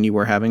than you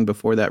were having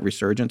before that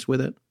resurgence with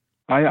it?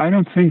 I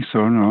don't think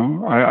so,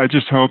 no. I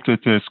just hope that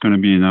there's going to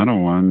be another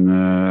one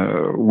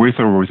with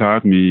or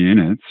without me in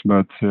it,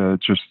 but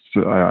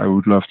I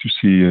would love to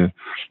see a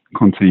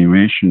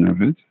continuation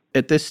of it.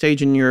 At this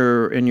stage in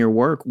your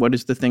work, what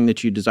is the thing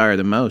that you desire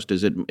the most?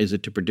 Is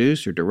it to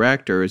produce or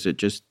direct, or is it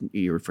just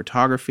your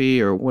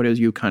photography, or what are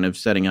you kind of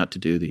setting out to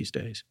do these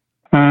days?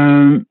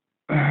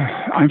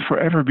 I'm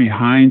forever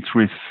behind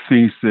with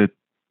things that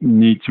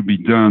need to be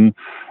done,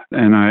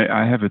 and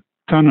I have a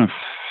ton of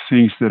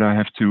things that I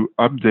have to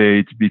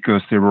update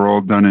because they were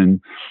all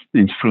done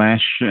in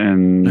Flash,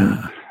 and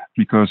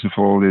because of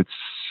all its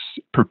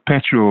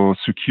perpetual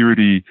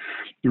security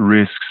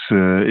risks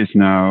is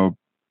now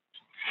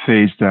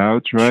phased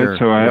out, right? Sure,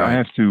 so I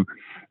have to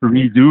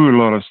redo a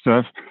lot of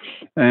stuff.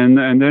 And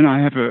then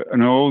I have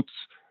an old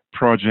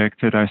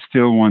project that I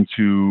still want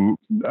to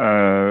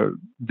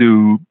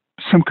do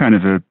some kind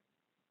of a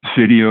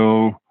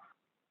video,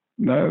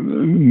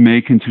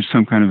 make into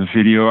some kind of a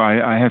video.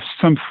 I have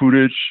some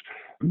footage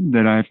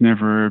that I've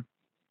never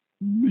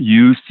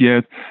used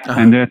yet,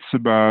 and that's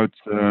about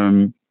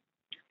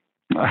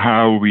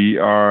how we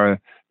are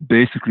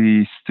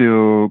basically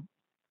still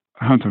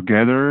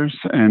hunter-gatherers,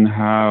 and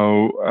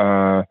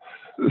how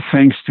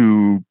thanks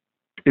to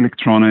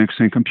electronics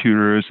and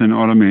computers and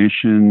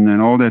automation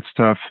and all that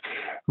stuff,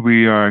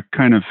 we are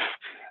kind of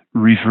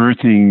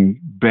reverting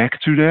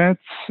back to that.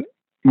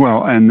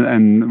 Well,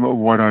 and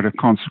what are the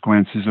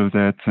consequences of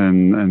that,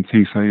 and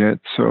things like that.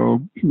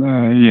 So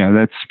yeah,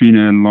 that's been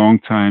a long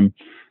time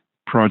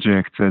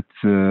project that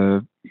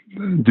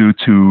due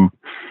to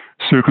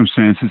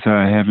circumstances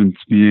I haven't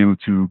been able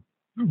to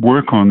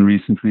work on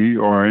recently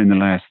or in the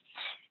last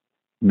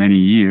many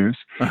years.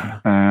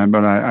 But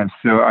I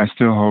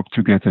still hope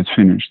to get that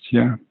finished.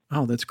 Yeah.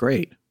 Oh, that's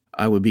great.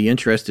 I would be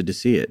interested to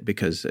see it,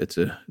 because it's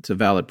a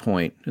valid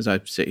point as I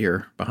sit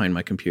here behind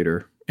my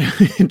computer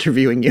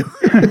interviewing you.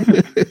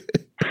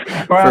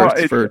 Well,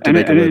 to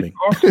make a living.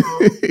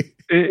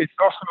 It's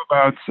also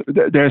about,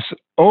 there's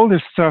all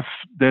this stuff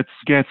that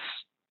gets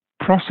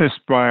processed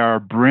by our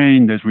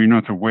brain that we're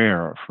not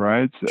aware of,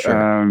 right?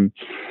 Sure.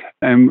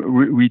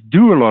 And we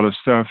do a lot of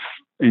stuff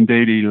in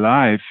daily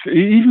life,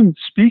 even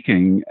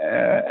speaking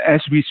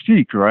as we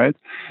speak, right?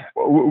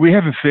 We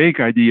have a vague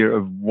idea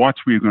of what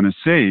we're going to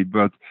say,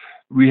 but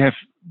we have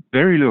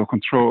very little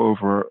control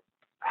over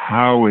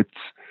how it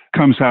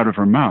comes out of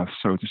our mouth,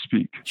 so to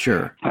speak.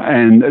 Sure.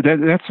 And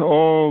that's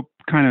all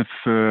kind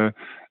of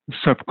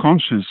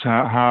subconscious,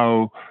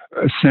 how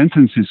a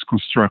sentence is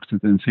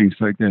constructed and things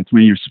like that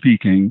when you're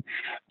speaking.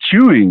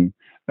 Chewing,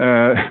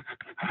 the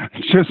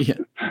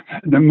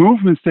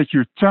movements that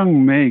your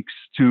tongue makes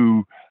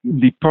to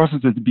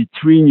deposit it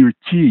between your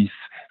teeth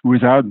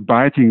without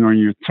biting on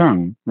your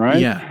tongue, right?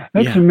 Yeah.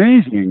 That's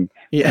amazing.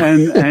 Yeah.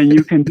 And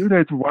you can do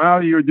that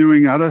while you're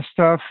doing other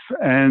stuff,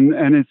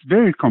 and it's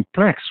very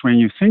complex when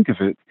you think of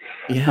it.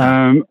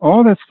 Yeah.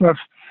 All that stuff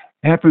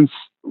happens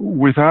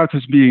without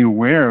us being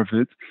aware of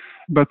it.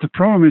 But the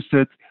problem is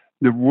that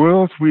the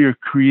world we are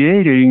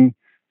creating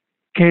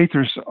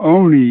caters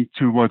only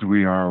to what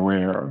we are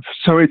aware of.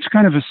 So it's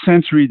kind of a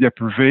sensory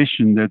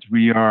deprivation that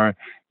we are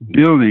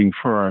building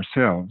for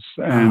ourselves.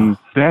 And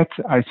that,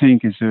 I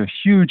think, is a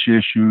huge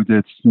issue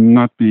that's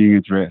not being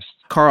addressed.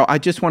 Carl, I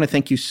just want to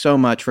thank you so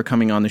much for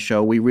coming on the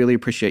show. We really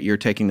appreciate your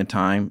taking the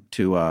time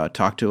to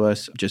talk to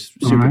us.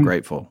 Just super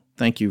grateful.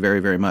 Thank you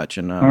very, very much.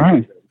 And all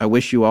right. I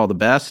wish you all the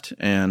best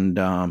and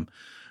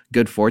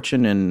good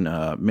fortune and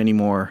many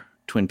more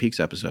Twin Peaks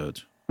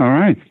episodes. All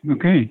right.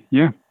 Okay.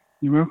 Yeah.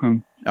 You're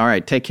welcome. All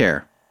right. Take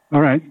care. All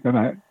right.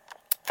 Bye-bye.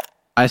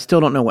 I still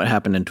don't know what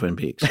happened in Twin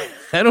Peaks.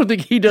 I don't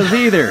think he does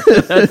either.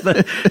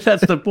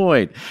 That's the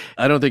point.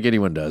 I don't think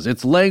anyone does.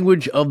 It's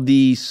language of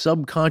the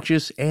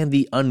subconscious and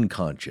the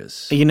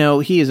unconscious. You know,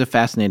 he is a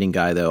fascinating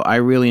guy, though. I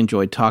really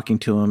enjoyed talking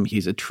to him.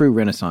 He's a true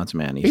Renaissance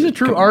man. He's a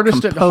true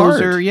artist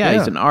composer. At heart. Yeah,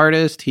 he's an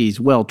artist.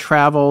 He's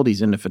well-traveled.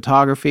 He's into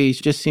photography. He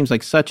just seems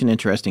like such an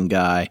interesting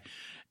guy.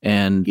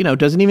 And, you know,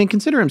 doesn't even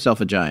consider himself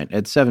a giant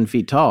at 7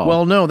 feet tall.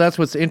 Well, no, that's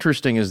what's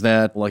interesting is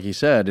that, like he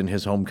said, in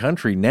his home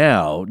country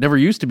now, never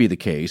used to be the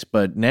case,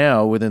 but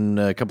now within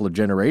a couple of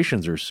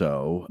generations or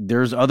so,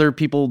 there's other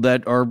people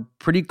that are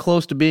pretty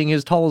close to being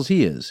as tall as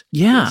he is.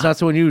 Yeah. It's not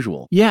so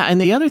unusual. Yeah, and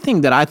the other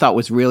thing that I thought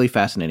was really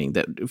fascinating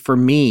that for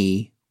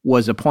me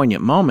was a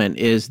poignant moment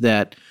is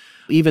that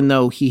even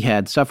though he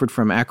had suffered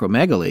from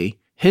acromegaly,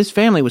 his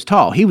family was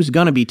tall. He was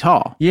going to be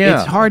tall.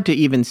 Yeah. It's hard to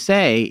even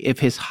say if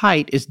his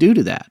height is due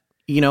to that.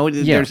 You know,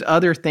 there's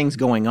other things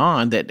going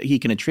on that he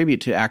can attribute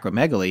to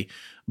acromegaly,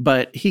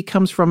 but he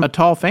comes from a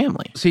tall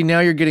family. See, now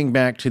you're getting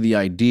back to the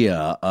idea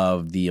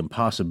of the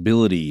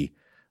impossibility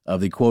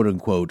of the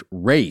quote-unquote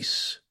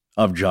race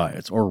of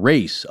giants or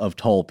race of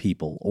tall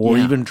people or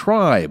even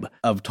tribe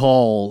of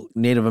tall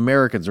Native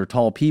Americans or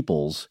tall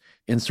peoples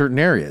in certain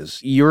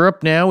areas.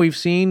 Europe now we've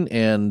seen,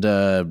 and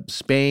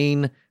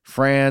Spain,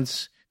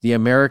 France, the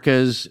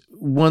Americas.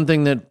 One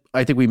thing that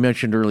I think we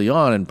mentioned early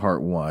on in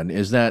part one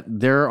is that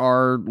there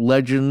are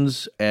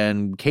legends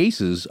and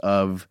cases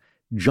of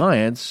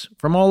giants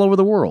from all over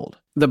the world.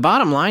 The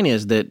bottom line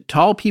is that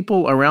tall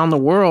people around the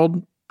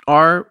world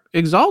are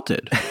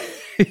exalted.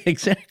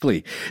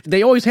 Exactly.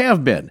 They always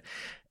have been.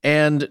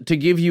 And to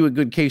give you a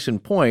good case in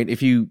point,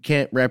 if you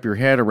can't wrap your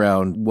head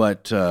around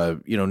what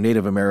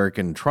Native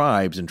American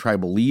tribes and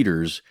tribal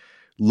leaders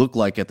look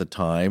like at the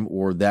time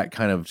or that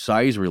kind of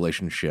size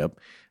relationship,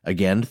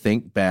 again,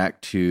 think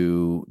back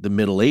to the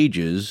Middle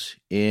Ages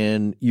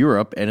in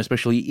Europe and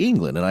especially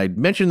England. And I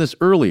mentioned this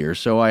earlier,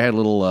 so I had a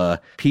little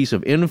piece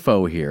of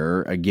info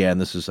here. Again,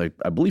 this is, I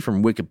believe,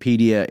 from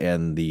Wikipedia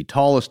and the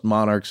tallest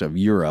monarchs of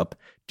Europe.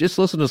 Just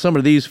listen to some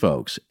of these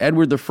folks.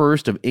 Edward I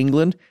of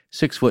England,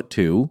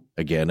 6'2",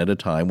 again, at a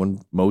time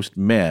when most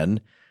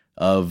men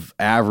of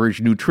average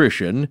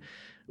nutrition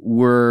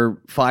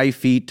were 5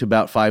 feet to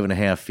about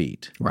 5.5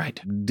 feet.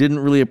 Right. Didn't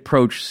really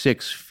approach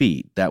 6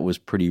 feet. That was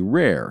pretty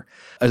rare.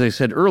 As I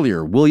said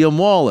earlier, William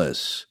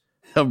Wallace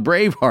of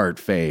Braveheart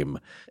fame,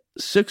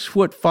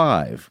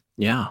 6'5".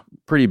 Yeah.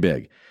 Pretty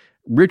big.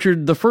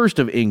 Richard I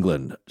of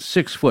England,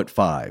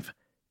 6'5".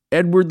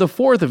 Edward IV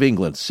of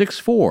England,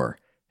 6'4".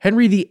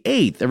 Henry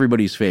VIII,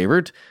 everybody's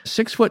favorite,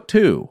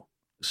 6'2".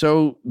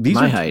 So these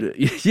My are height.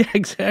 Yeah,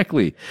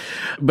 exactly.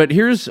 But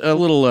here's a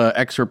little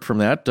excerpt from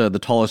that. The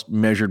tallest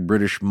measured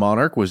British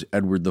monarch was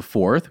Edward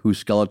IV, whose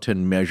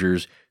skeleton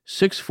measures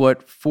 6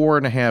 foot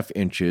 4.5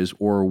 inches,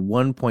 or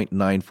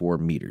 1.94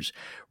 meters.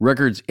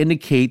 Records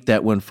indicate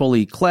that when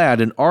fully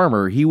clad in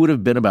armor, he would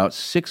have been about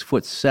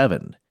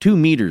 6'7", 2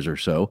 meters or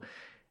so,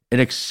 an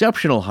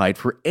exceptional height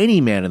for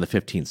any man in the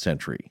 15th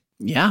century.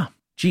 Yeah.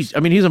 Jeez, I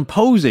mean, he's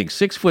imposing,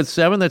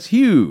 6'7". That's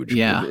huge.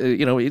 Yeah.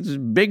 It's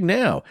big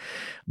now.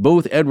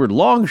 Both Edward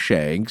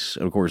Longshanks,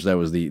 of course, that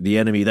was the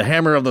enemy, the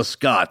Hammer of the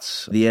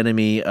Scots, the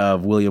enemy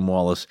of William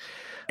Wallace,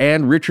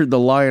 and Richard the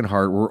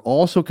Lionheart were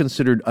also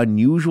considered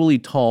unusually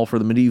tall for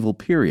the medieval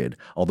period,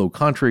 although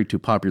contrary to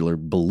popular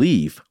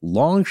belief,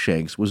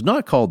 Longshanks was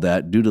not called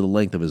that due to the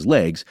length of his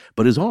legs,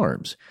 but his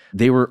arms.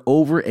 They were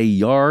over a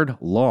yard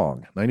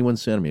long, 91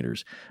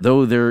 centimeters,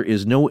 though there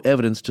is no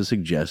evidence to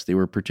suggest they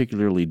were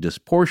particularly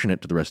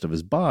disproportionate to the rest of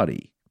his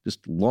body,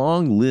 just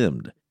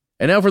long-limbed.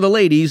 And now for the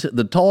ladies,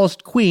 the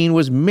tallest queen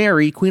was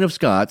Mary, Queen of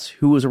Scots,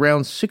 who was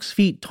around 6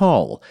 feet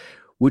tall,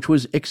 which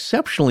was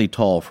exceptionally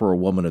tall for a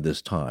woman of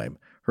this time.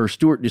 Her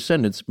Stuart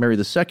descendants, Mary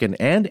II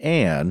and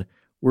Anne,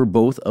 were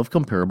both of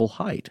comparable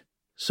height.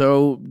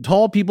 So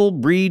tall people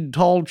breed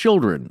tall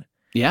children.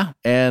 Yeah.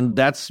 And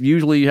that's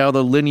usually how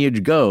the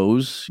lineage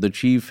goes. The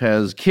chief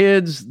has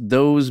kids,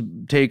 those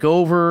take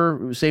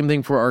over. Same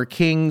thing for our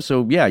king.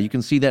 So yeah, you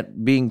can see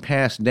that being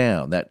passed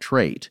down, that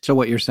trait. So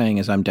what you're saying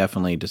is I'm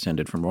definitely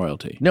descended from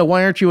royalty. No,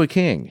 why aren't you a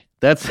king?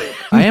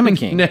 I am a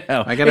king. No,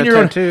 I got a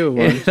tattoo.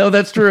 No,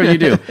 that's true. You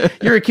do.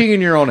 You're a king in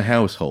your own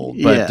household.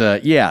 But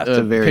it's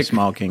a very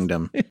small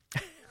kingdom.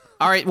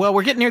 All right. Well,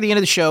 we're getting near the end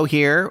of the show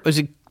here. There's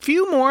a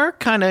few more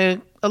kind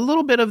of a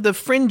little bit of the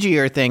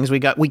fringier things we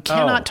got. We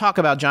cannot talk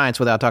about giants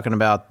without talking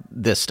about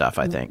this stuff,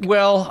 I think.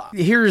 Well,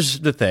 here's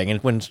the thing.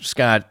 And when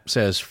Scott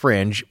says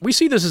fringe, we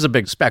see this as a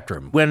big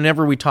spectrum.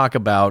 Whenever we talk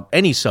about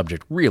any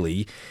subject,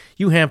 really,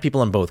 you have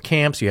people in both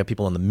camps. You have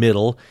people in the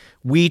middle.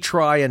 We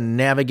try and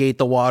navigate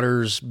the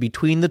waters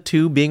between the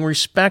two, being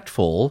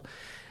respectful.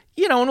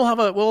 And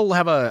we'll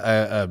have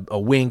a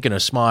wink and a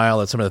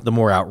smile at some of the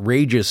more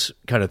outrageous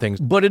kind of things,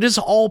 but it is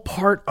all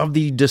part of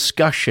the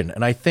discussion.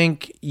 And I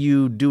think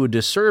you do a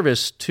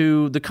disservice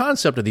to the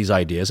concept of these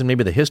ideas and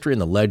maybe the history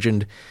and the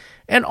legend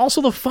and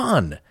also the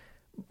fun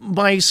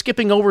by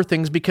skipping over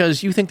things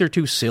because you think they're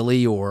too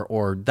silly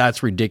or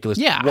that's ridiculous.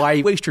 Yeah.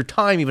 Why waste your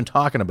time even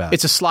talking about it?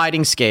 It's a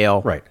sliding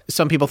scale. Right.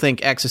 Some people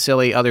think X is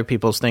silly. Other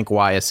people think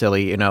Y is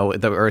silly.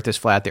 The Earth is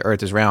flat. The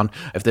Earth is round.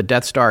 If the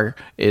Death Star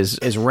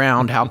is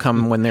round, how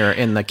come when they're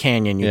in the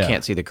canyon you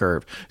can't see the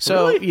curve?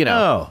 So, really?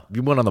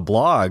 You went on the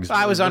blogs.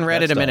 I was on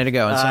Reddit a minute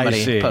ago and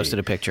somebody posted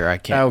a picture. I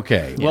can't.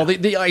 Okay. Yeah. Well,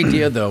 the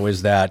idea, though,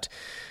 is that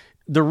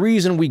the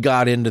reason we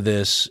got into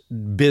this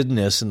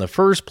business in the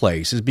first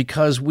place is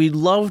because we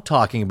love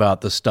talking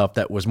about the stuff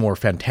that was more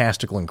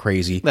fantastical and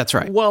crazy. That's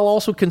right. While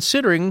also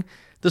considering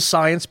the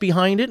science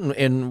behind it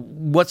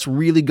and what's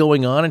really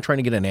going on and trying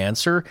to get an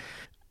answer.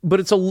 But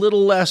it's a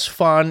little less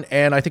fun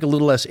and I think a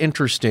little less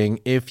interesting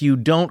if you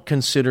don't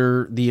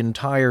consider the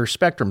entire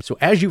spectrum. So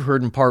as you've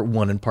heard in part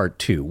 1 and part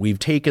 2, we've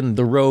taken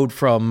the road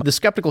from the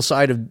skeptical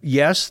side of,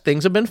 yes,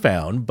 things have been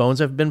found, bones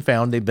have been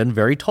found, they've been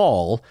very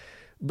tall,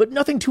 but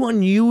nothing too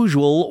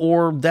unusual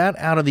or that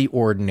out of the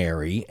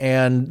ordinary,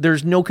 and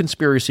there's no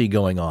conspiracy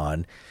going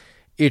on.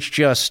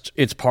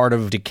 It's part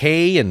of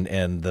decay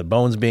and the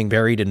bones being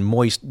buried in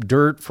moist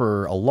dirt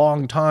for a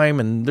long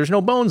time, and there's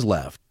no bones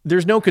left.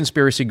 There's no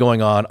conspiracy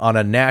going on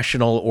a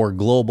national or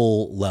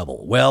global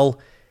level. Well,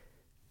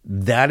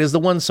 that is the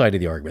one side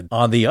of the argument.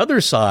 On the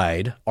other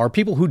side are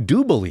people who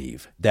do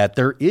believe that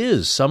there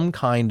is some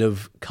kind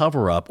of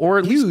cover-up, or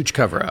at huge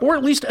cover-up, or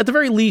at least, at the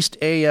very least,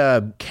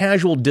 a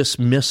casual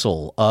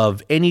dismissal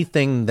of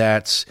anything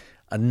that's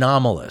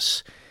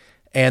anomalous.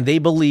 And they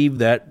believe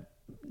that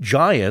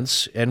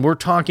giants, and we're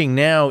talking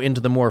now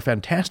into the more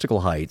fantastical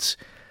heights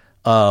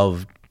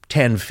of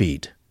 10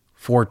 feet,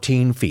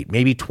 14 feet,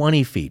 maybe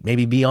 20 feet,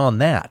 maybe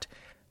beyond that,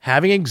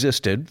 having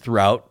existed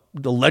throughout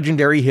the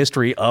legendary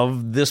history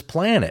of this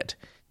planet.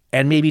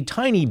 And maybe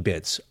tiny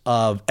bits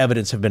of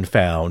evidence have been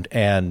found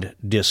and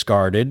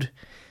discarded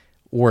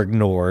or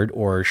ignored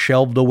or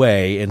shelved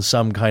away in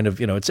some kind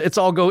of,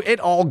 it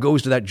all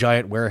goes to that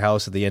giant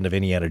warehouse at the end of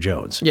Indiana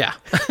Jones. Yeah.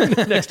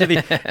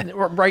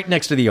 right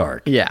next to the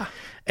Ark. Yeah.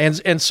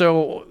 And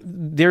so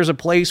there's a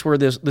place where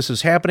this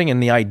is happening,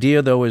 and the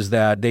idea, though, is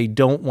that they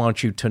don't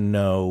want you to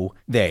know,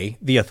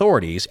 the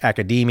authorities,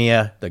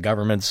 academia, the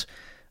governments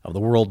of the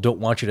world don't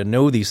want you to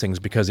know these things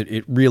because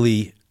it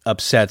really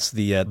upsets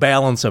the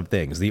balance of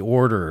things, the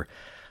order.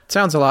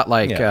 Sounds a lot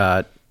like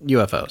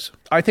UFOs.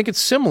 I think it's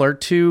similar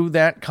to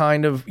that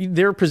kind of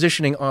their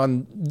positioning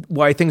on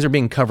why things are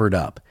being covered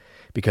up.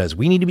 Because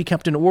we need to be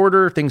kept in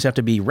order, things have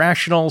to be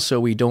rational, so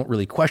we don't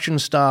really question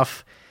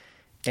stuff.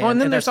 And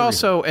then there's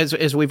also,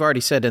 as we've already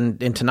said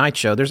in tonight's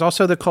show, there's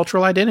also the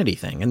cultural identity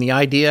thing and the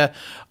idea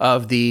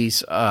of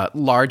these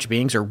large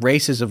beings or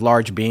races of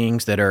large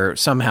beings that are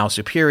somehow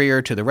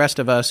superior to the rest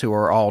of us who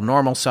are all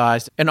normal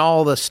sized and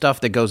all the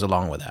stuff that goes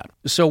along with that.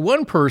 So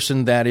one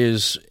person that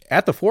is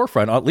at the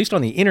forefront, at least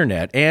on the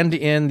internet and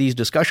in these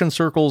discussion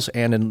circles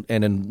and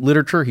in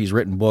literature, he's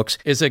written books,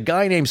 is a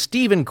guy named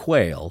Steve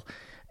Quayle,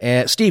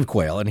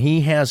 and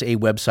he has a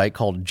website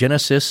called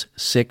Genesis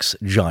 6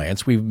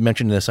 Giants. We've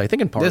mentioned this, I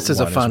think, in part 1 This is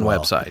a fun as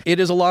well. website.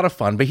 It is a lot of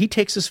fun, but he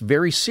takes this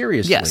very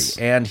seriously. Yes.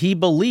 And he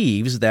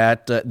believes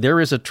that there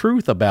is a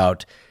truth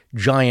about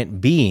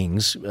giant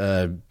beings,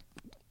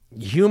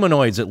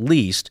 humanoids at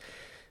least,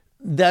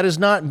 that is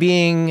not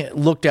being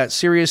looked at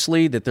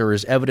seriously, that there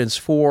is evidence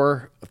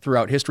for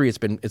throughout history. It's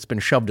been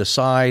shoved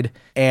aside,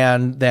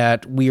 and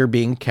that we are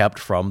being kept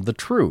from the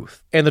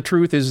truth. And the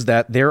truth is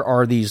that there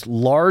are these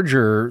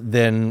larger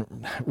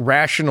than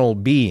rational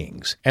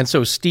beings. And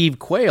so Steve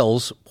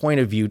Quayle's point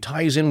of view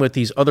ties in with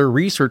these other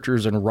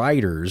researchers and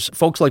writers,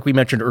 folks like we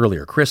mentioned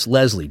earlier, Chris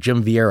Leslie,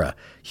 Jim Vieira,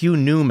 Hugh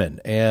Newman,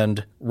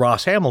 and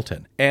Ross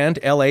Hamilton, and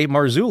L.A.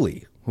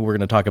 Marzulli, who we're going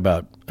to talk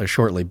about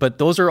shortly. But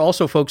those are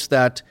also folks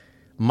that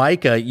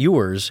Micah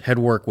Ewers had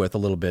worked with a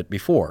little bit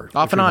before.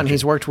 Off and on.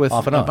 He's worked with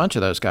a bunch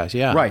of those guys,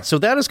 yeah. Right. So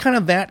that is kind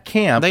of that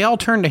camp. They all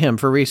turn to him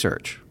for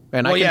research.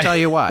 And I can tell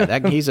you why.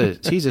 He's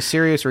a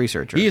serious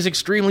researcher. He is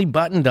extremely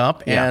buttoned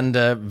up and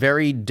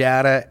very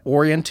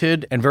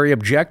data-oriented and very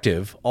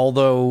objective,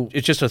 although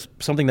it's just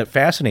something that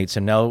fascinates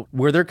him. Now,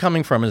 where they're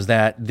coming from is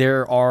that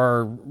there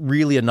are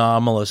really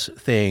anomalous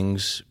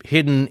things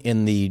hidden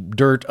in the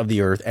dirt of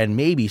the earth and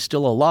maybe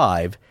still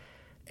alive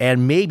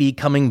and maybe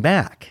coming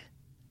back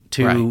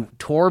to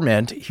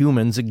torment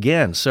humans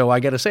again. So I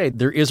got to say,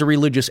 there is a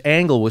religious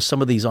angle with some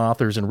of these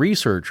authors and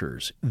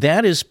researchers.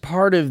 That is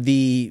part of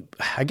the,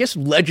 I guess,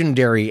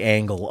 legendary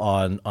angle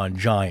on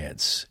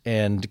giants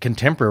and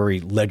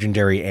contemporary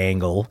legendary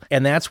angle.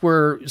 And that's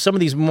where some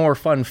of these more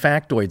fun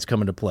factoids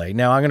come into play.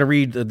 Now, I'm going to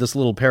read this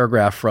little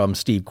paragraph from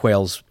Steve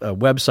Quayle's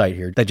website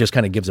here that just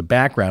kind of gives a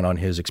background on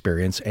his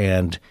experience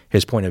and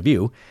his point of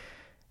view.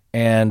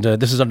 And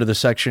this is under the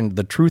section,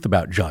 The Truth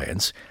About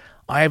Giants.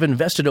 I have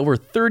invested over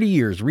 30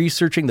 years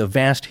researching the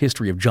vast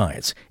history of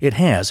giants. It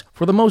has,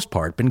 for the most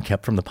part, been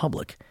kept from the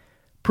public.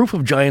 Proof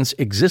of giants'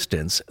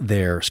 existence,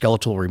 their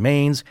skeletal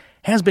remains,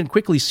 has been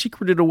quickly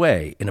secreted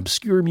away in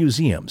obscure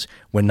museums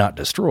when not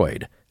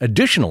destroyed.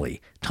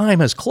 Additionally, time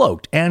has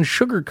cloaked and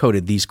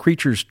sugar-coated these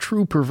creatures'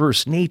 true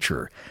perverse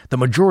nature, the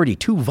majority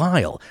too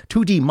vile,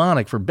 too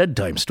demonic for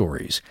bedtime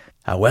stories.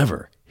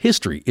 However,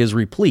 history is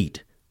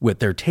replete with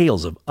their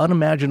tales of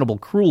unimaginable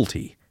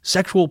cruelty,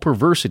 sexual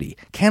perversity,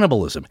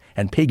 cannibalism,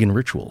 and pagan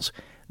rituals.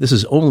 This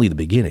is only the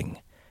beginning.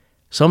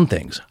 Some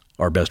things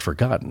are best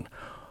forgotten,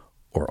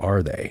 or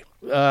are they?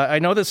 I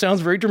know that sounds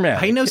very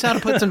dramatic. He knows how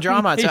to put some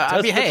drama. So,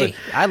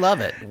 I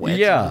love it.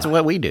 It's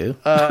what we do.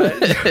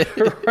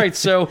 Right.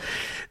 So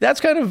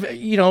that's kind of,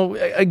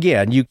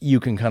 again, you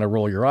can kind of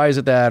roll your eyes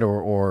at that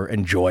or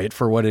enjoy it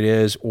for what it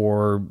is,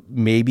 or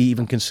maybe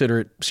even consider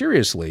it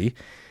seriously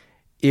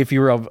if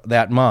you're of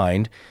that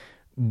mind.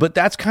 But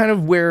that's kind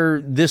of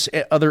where this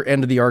other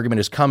end of the argument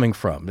is coming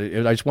from.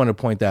 I just want to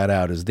point that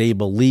out, is they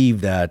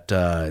believe that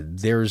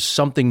there's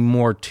something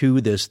more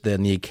to this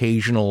than the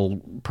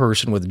occasional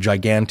person with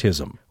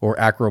gigantism or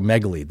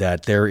acromegaly,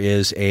 that there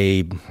is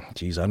a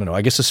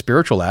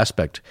spiritual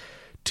aspect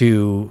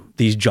to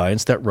these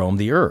giants that roam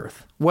the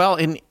earth. Well,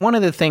 and one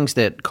of the things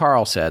that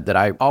Carl said that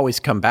I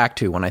always come back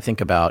to when I think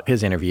about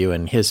his interview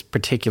and his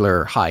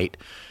particular height,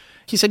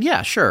 he said,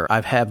 yeah, sure, I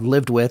have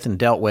lived with and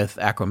dealt with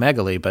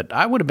acromegaly, but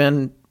I would have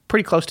been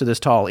pretty close to this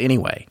tall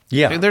anyway.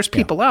 Yeah. There's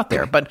people out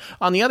there. But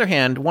on the other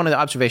hand, one of the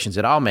observations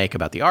that I'll make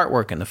about the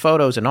artwork and the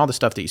photos and all the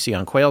stuff that you see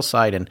on Quayle's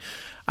site, and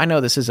I know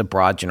this is a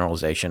broad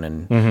generalization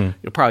and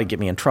it'll probably get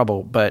me in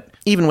trouble, but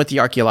even with the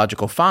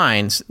archaeological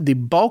finds, the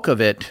bulk of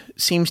it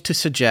seems to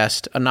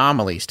suggest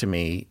anomalies to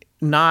me,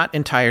 not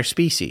entire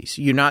species.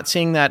 You're not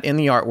seeing that in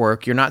the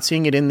artwork. You're not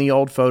seeing it in the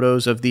old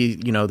photos of the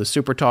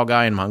super tall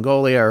guy in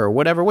Mongolia or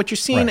whatever. What you're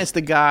seeing is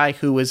the guy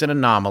who is an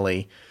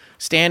anomaly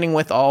standing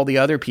with all the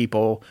other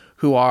people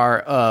who are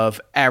of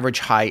average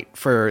height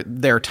for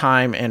their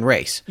time and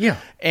race. Yeah.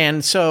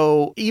 And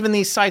so even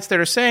these sites that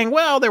are saying,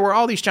 well, there were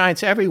all these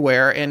giants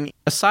everywhere, and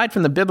aside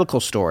from the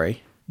biblical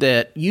story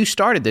that you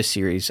started this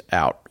series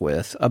out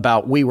with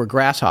about we were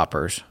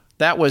grasshoppers,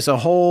 that was a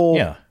whole...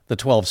 Yeah. The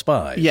 12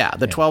 spies. Yeah,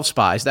 the 12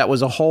 spies. That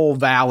was a whole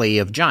valley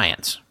of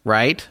giants,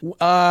 right?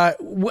 Well,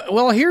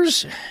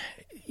 that's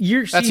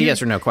a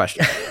yes or no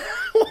question.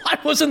 Well, I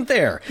wasn't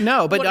there.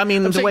 No, but I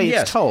mean, the way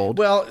it's told.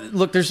 Well,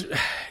 look,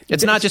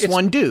 it's not just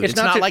one dude. It's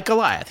not like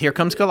Goliath. Here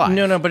comes Goliath.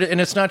 No, but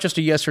it's not just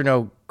a yes or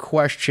no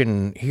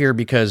question here,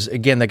 because,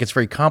 again, that gets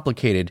very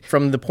complicated.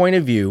 From the point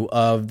of view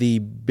of the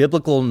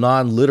biblical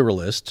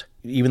non-literalist,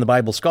 even the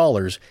Bible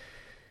scholars,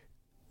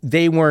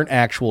 they weren't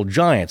actual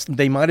giants.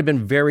 They might have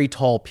been very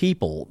tall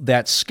people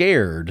that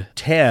scared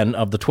 10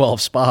 of the 12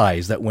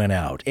 spies that went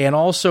out. And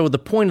also the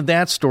point of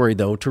that story,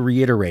 though, to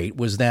reiterate,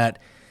 was that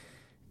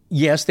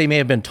yes, they may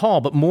have been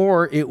tall, but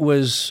more it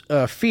was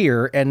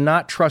fear and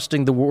not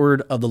trusting the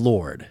word of the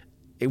Lord,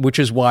 which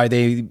is why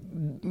they,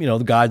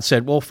 God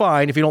said, well,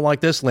 fine, if you don't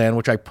like this land,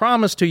 which I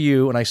promised to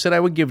you and I said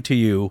I would give to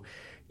you,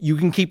 you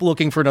can keep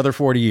looking for another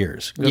 40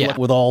 years. Good luck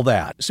with all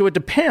that. So it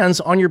depends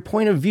on your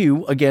point of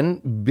view, again,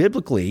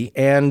 biblically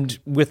and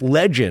with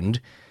legend,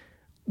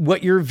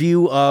 what your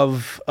view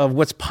of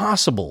what's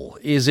possible.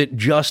 Is it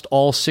just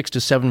all 6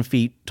 to 7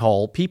 feet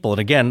tall people? And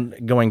again,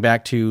 going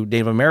back to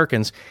Native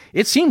Americans,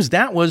 it seems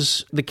that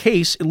was the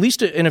case, at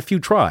least in a few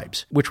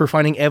tribes, which we're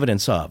finding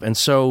evidence of. And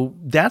so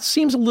that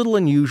seems a little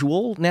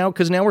unusual now,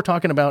 because now we're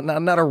talking about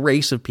not a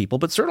race of people,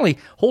 but certainly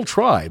whole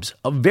tribes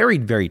of very,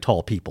 very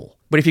tall people.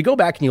 But if you go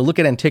back and you look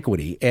at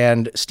antiquity,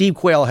 and Steve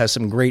Quayle has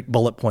some great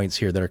bullet points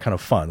here that are kind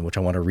of fun, which I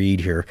want to read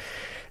here.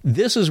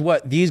 This is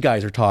what these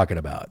guys are talking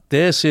about.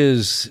 This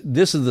is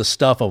the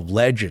stuff of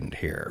legend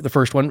here. The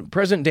first one,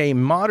 present day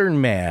modern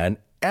man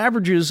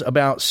averages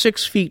about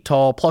 6 feet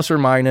tall, plus or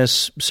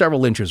minus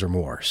several inches or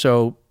more.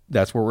 So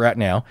that's where we're at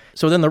now.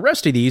 So then the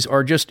rest of these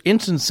are just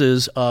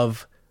instances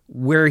of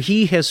where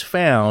he has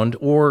found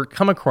or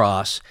come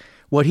across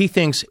what he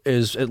thinks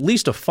is at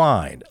least a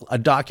find, a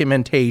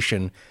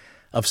documentation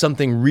of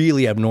something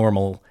really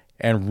abnormal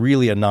and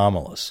really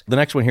anomalous. The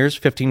next one here is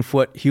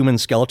 15-foot human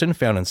skeleton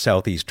found in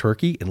southeast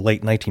Turkey in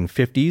late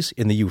 1950s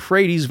in the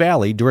Euphrates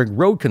Valley during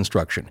road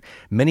construction.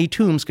 Many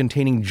tombs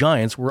containing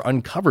giants were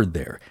uncovered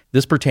there.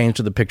 This pertains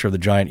to the picture of the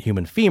giant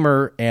human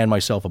femur and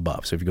myself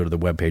above. So if you go to the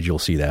webpage, you'll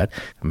see that.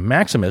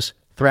 Maximus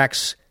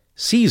Thrax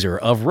Caesar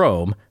of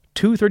Rome,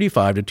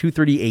 235 to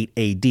 238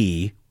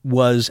 AD,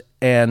 was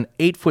an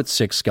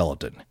 8'6"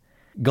 skeleton.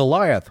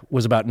 Goliath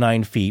was about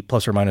 9 feet,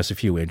 plus or minus a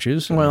few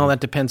inches. Well, that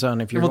depends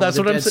on if you're that's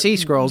what Dead Sea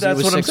Scrolls. It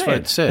was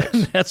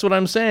 6'6". That's what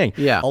I'm saying.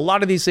 Yeah, a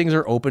lot of these things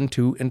are open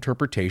to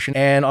interpretation,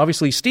 and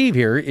obviously Steve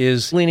here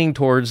is leaning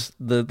towards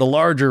the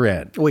larger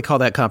end. We call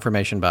that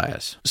confirmation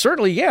bias.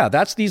 Certainly, yeah,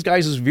 that's these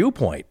guys'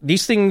 viewpoint.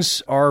 These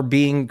things are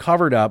being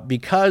covered up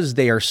because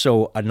they are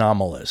so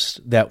anomalous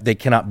that they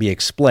cannot be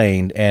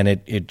explained, and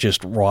it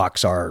just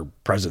rocks our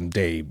present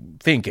day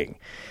thinking.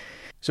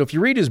 So if you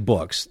read his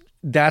books,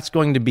 that's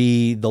going to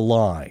be the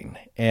line.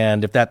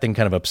 And if that thing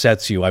kind of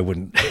upsets you, I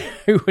wouldn't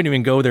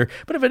even go there.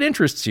 But if it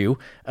interests you,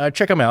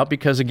 check them out,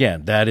 because,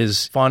 again, that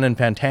is fun and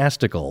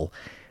fantastical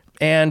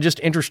and just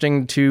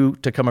interesting to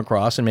come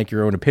across and make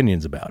your own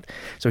opinions about.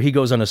 So he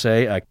goes on to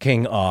say,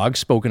 King Og,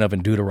 spoken of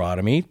in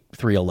Deuteronomy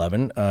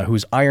 3:11,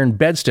 whose iron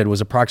bedstead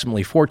was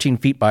approximately 14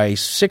 feet by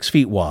 6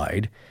 feet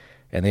wide.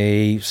 And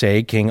they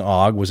say King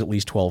Og was at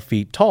least 12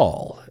 feet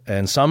tall.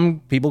 And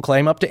some people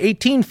claim up to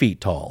 18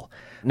 feet tall.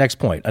 Next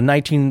point, a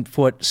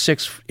 19-foot,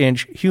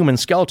 6-inch human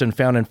skeleton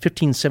found in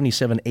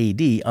 1577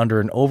 AD under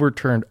an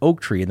overturned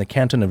oak tree in the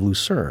canton of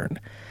Lucerne.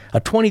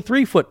 A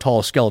 23-foot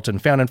tall skeleton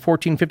found in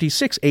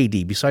 1456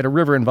 AD beside a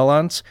river in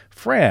Valence,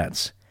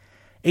 France.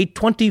 A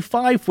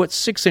 25-foot,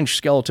 6-inch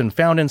skeleton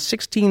found in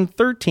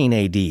 1613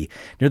 AD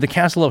near the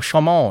castle of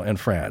Chaumont in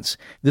France.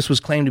 This was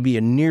claimed to be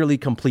a nearly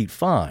complete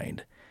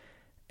find.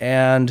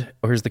 And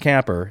here's the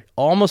capper.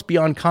 Almost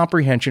beyond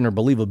comprehension or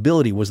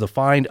believability was the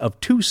find of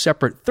 2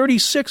 separate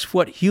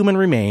 36-foot human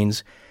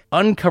remains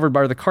uncovered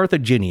by the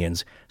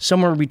Carthaginians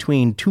somewhere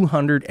between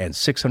 200 and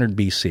 600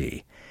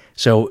 BC.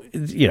 So,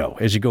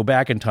 as you go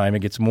back in time, it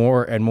gets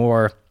more and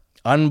more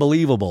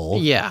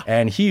unbelievable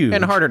and huge.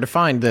 And harder to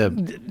find the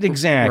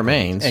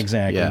remains.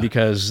 Exactly,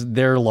 because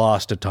they're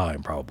lost to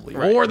time probably.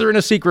 Right. Or they're in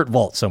a secret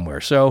vault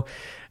somewhere. So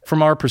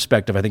from our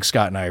perspective, I think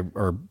Scott and I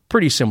are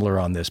pretty similar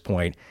on this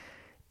point.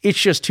 It's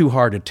just too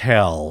hard to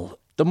tell.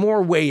 The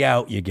more way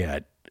out you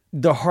get,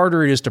 the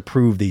harder it is to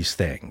prove these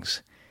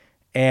things.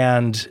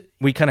 And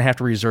we kind of have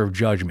to reserve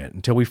judgment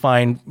until we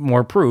find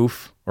more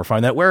proof or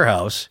find that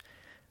warehouse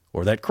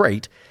or that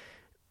crate.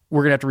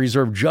 We're going to have to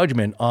reserve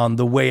judgment on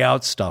the way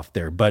out stuff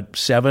there. But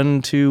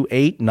 7 to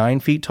 8, 9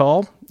 feet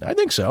tall, I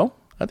think so.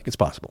 I think it's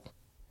possible.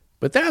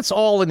 But that's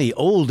all in the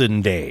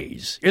olden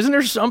days. Isn't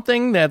there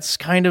something that's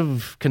kind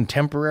of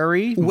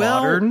contemporary,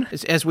 modern?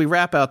 As we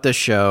wrap out this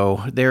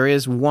show, there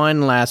is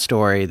one last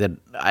story that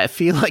I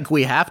feel like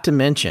we have to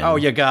mention. Oh,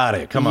 you got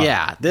it. Come on.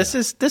 Yeah, this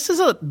is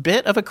a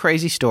bit of a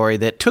crazy story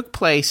that took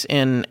place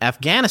in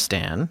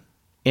Afghanistan,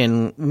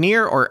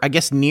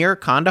 near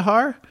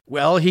Kandahar.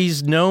 Well,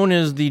 he's known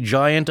as the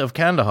Giant of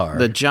Kandahar.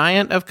 The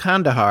Giant of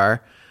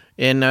Kandahar.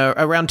 In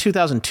around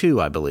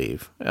 2002, I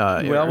believe.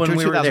 When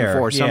we were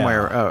there.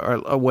 Somewhere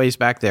a ways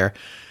back there.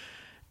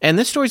 And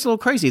this story's a little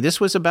crazy.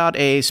 This was about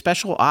a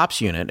special ops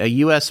unit, a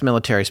U.S.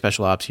 military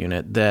special ops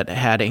unit that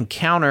had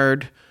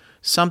encountered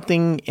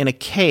something in a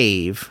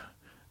cave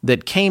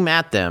that came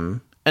at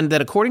them and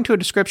that according to a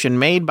description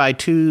made by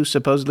two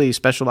supposedly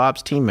special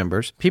ops team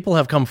members, people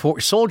have come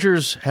forward.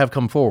 Soldiers have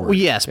come forward. Well,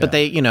 yes, but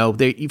they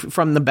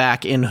from the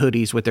back in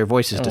hoodies with their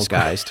voices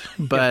disguised.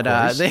 But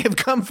they have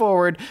come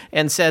forward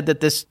and said that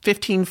this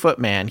 15-foot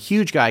man,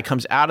 huge guy,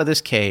 comes out of this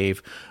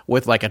cave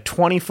with like a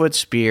 20-foot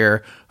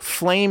spear,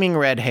 flaming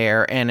red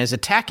hair, and is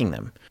attacking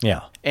them.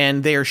 Yeah.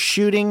 And they're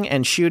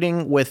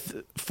shooting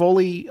with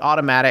fully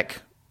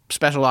automatic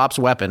special ops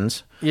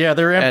weapons. Yeah,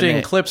 they're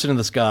emptying clips into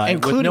the sky,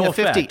 including with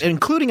no effect.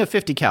 Including a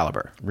 50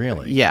 caliber.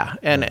 Really? Yeah,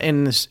 and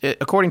in this,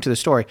 according to the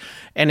story,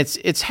 and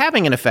it's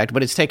having an effect,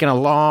 but it's taken a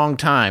long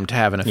time to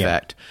have an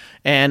effect.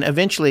 Yeah. And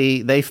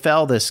eventually, they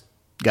fell this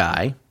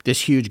guy, this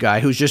huge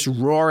guy, who's just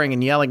roaring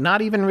and yelling,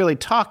 not even really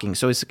talking.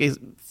 So it's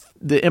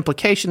the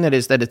implication that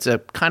it's a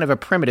kind of a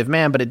primitive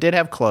man, but it did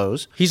have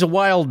clothes. He's a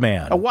wild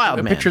man. A wild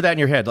man. Picture that in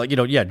your head. Like,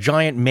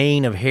 giant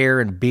mane of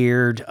hair and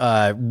beard,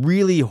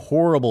 really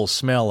horrible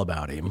smell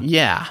about him.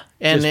 Yeah.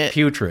 And just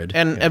putrid.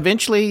 And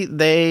eventually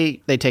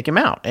they take him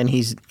out, and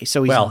he's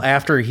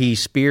after he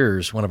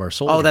spears one of our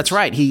soldiers. Oh, that's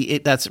right.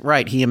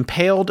 He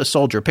impaled a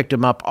soldier, picked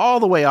him up all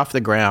the way off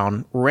the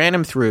ground, ran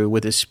him through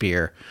with his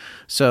spear.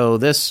 So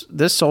this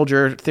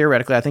soldier,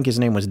 theoretically, I think his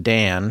name was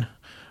Dan,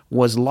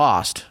 was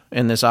lost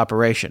in this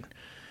operation.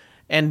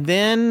 And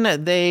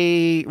then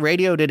they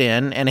radioed it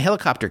in, and a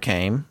helicopter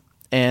came,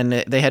 and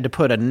they had to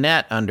put a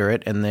net under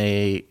it, and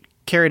they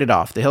carried it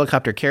off. The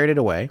helicopter carried it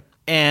away.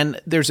 And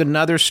there's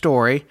another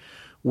story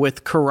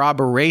with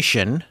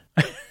corroboration.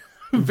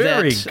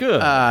 Very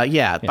good.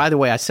 Yeah. By the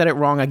way, I said it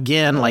wrong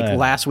again,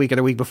 last week or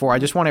the week before. I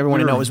just want everyone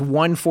to know it was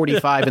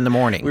 1:45 in the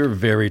morning. We were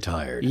very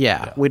tired.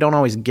 Yeah. We don't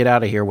always get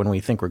out of here when we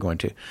think we're going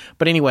to.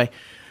 But anyway,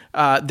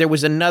 there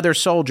was another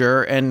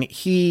soldier, and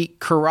he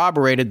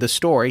corroborated the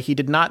story. He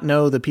did not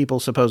know the people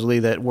supposedly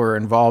that were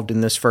involved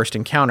in this first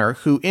encounter,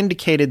 who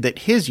indicated that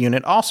his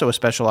unit, also a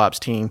special ops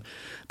team,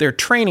 their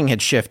training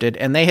had shifted,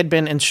 and they had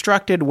been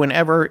instructed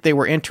whenever they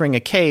were entering a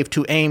cave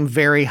to aim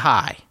very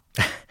high.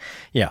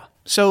 Yeah.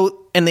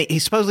 So, and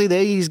supposedly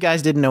these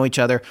guys didn't know each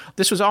other.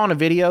 This was all in a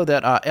video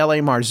that L.A.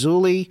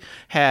 Marzulli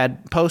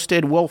had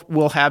posted.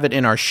 We'll have it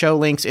in our show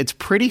links. It's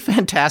pretty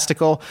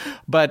fantastical,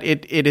 but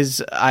it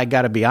is, I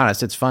got to be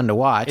honest, it's fun to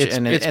watch. It's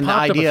the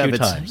idea of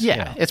it.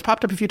 Yeah, it's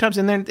popped up a few times.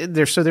 And then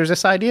there's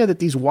this idea that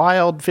these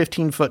wild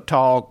 15-foot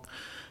tall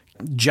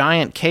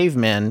giant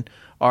cavemen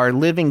are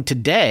living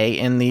today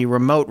in the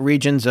remote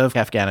regions of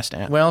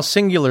Afghanistan. Well,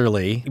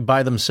 singularly,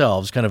 by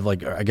themselves, kind of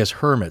like, I guess,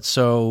 hermits.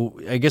 So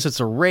I guess it's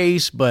a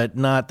race, but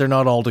they're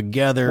not all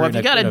together. Well, if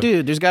you got a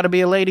dude, there's got to be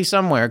a lady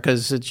somewhere,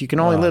 because you can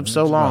only live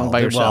so long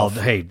by yourself.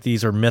 Well, hey,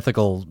 these are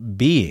mythical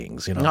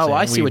beings. You know what I'm saying?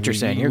 I see what you're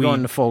saying. You're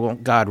going the full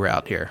God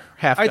route here.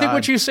 I think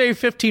what you say,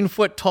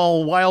 15-foot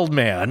tall wild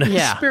man,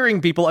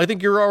 spearing people, I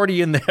think you're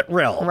already in that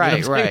realm.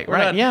 Right.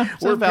 Yeah,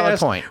 it's a valid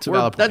point.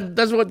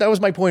 That was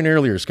my point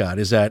earlier, Scott,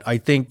 is that I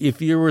think if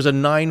there was a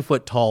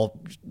 9-foot tall,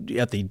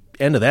 at the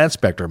end of that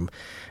spectrum,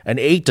 an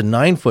 8 to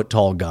 9 foot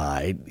tall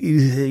guy,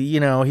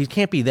 he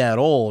can't be that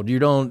old.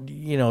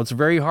 It's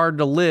very hard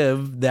to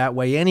live that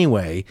way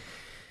anyway.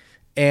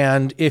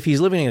 And if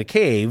he's living in a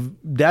cave,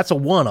 that's a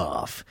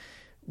one-off.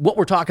 What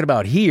we're talking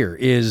about here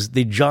is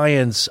the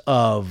giants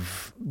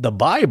of the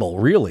Bible,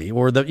 really,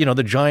 or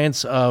the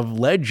giants of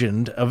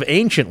legend, of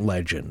ancient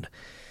legend.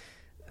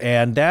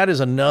 And that is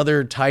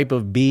another type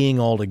of being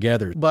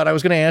altogether. But I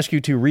was going to ask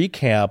you to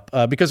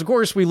recap, because, of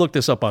course, we looked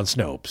this up on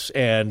Snopes.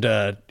 And,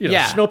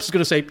 Snopes is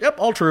going to say, yep,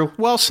 all true.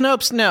 Well,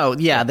 Snopes, no.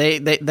 Yeah,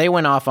 they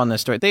went off on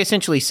this story. They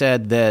essentially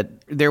said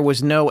that there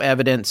was no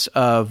evidence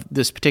of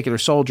this particular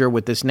soldier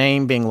with this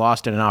name being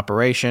lost in an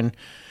operation,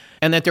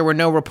 and that there were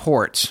no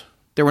reports.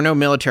 There were no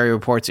military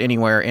reports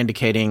anywhere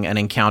indicating an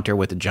encounter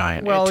with a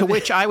giant. Well, to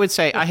which I would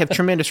say I have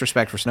tremendous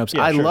respect for Snopes.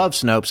 I love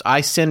Snopes. I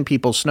send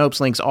people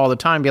Snopes links all the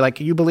time. Be like,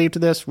 you believe to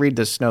this? Read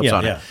this Snopes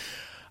on it.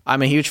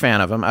 I'm a huge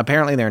fan of them.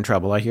 Apparently, they're in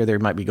trouble. I hear they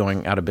might be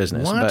going out of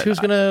business. What? But who's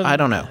going to? I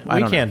don't know.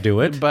 We can't do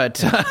it.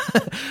 But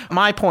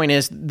my point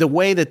is, the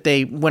way that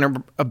they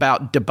went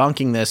about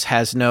debunking this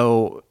has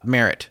no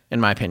merit, in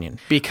my opinion.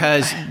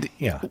 Because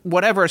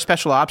whatever a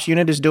special ops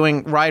unit is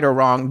doing, right or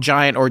wrong,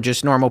 giant or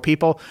just normal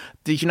people,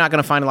 you're not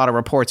going to find a lot of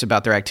reports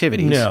about their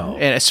activities. No.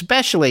 And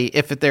especially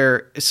if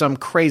they're some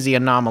crazy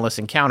anomalous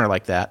encounter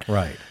like that.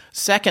 Right.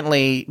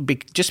 Secondly,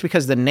 just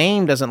because the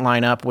name doesn't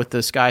line up with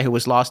this guy who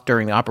was lost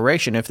during the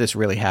operation, if this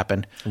really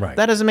happened,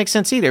 that doesn't make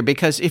sense either.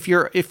 Because if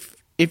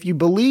you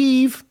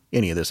believe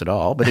any of this at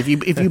all, but if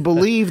you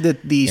believe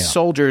that these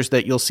soldiers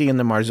that you'll see in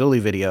the Marzulli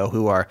video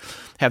who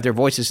have their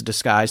voices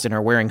disguised and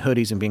are wearing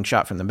hoodies and being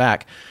shot from the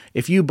back,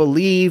 if you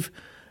believe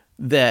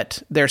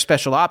that they're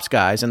special ops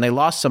guys and they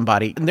lost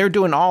somebody and they're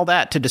doing all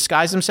that to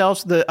disguise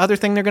themselves, the other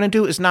thing they're going to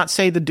do is not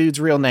say the dude's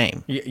real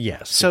name.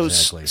 Yes, so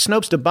exactly.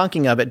 Snopes'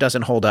 debunking of it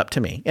doesn't hold up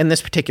to me in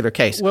this particular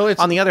case. Well,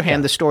 on the other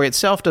hand, the story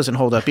itself doesn't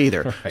hold up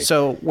either. Right.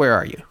 So where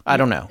are you? I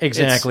don't know.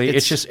 Exactly.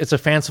 It's a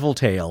fanciful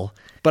tale.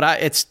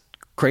 But it's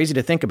crazy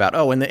to think about.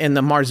 Oh, in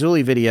the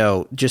Marzulli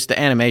video, just the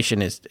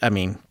animation is,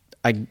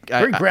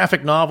 Very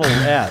graphic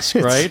novel-esque,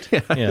 right?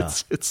 Yeah.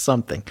 It's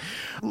something.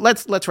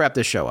 Let's wrap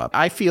this show up.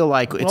 I feel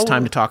like it's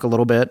time to talk a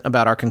little bit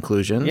about our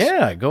conclusions.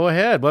 Yeah, go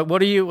ahead. What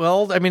do you?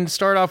 Well, I mean,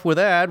 start off with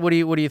that. What do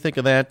you think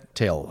of that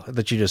tale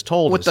that you just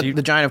told us? With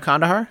the Giant of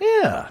Kandahar?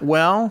 Yeah.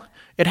 Well,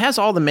 it has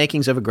all the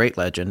makings of a great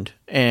legend,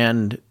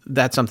 and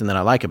that's something that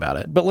I like about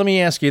it. But let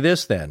me ask you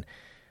this then.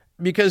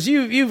 Because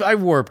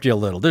I've warped you a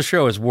little. This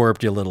show has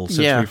warped you a little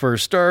since we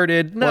first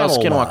started.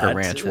 Skinwalker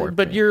Ranch warped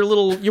but me.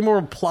 You're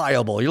more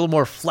pliable. You're a little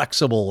more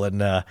flexible, and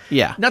not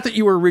that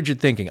you were rigid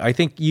thinking. I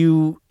think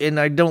and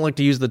I don't like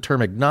to use the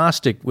term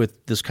agnostic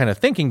with this kind of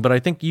thinking, but I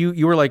think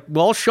you were like,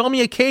 well, show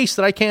me a case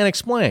that I can't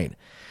explain.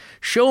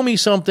 Show me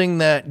something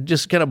that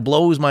just kind of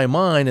blows my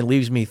mind and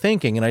leaves me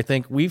thinking. And I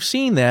think we've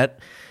seen that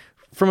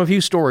from a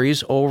few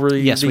stories over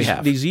these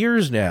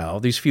years now,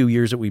 these few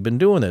years that we've been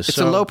doing this. It's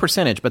a low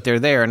percentage, but they're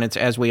there, and it's,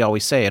 as we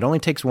always say, it only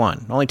takes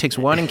one. It only takes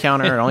one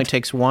encounter. It only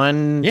takes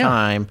one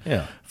time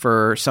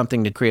for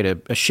something to create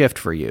a shift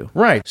for you.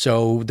 Right.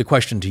 So the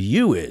question to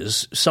you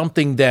is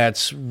something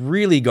that's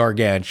really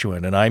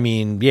gargantuan, and I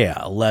mean,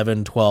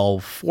 11,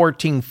 12,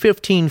 14,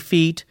 15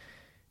 feet,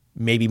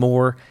 maybe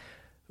more.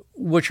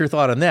 What's your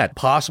thought on that?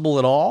 Possible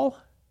at all?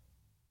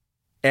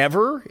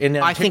 Ever in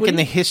antiquity? I think in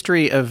the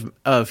history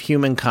of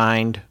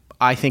humankind,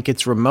 I think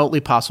it's remotely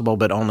possible,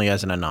 but only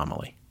as an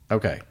anomaly.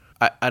 Okay.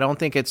 I don't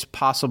think it's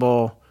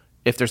possible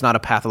if there's not a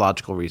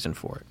pathological reason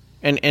for it.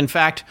 And in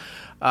fact,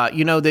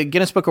 the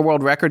Guinness Book of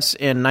World Records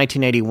in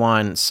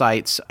 1981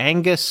 cites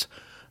Angus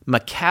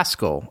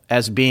MacAskill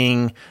as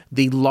being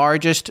the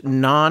largest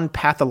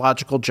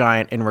non-pathological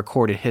giant in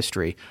recorded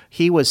history.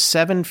 He was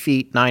 7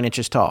 feet 9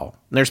 inches tall.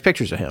 And there's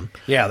pictures of him.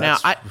 Yeah,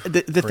 that's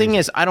the thing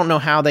is, I don't know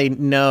how they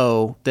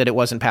know that it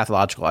wasn't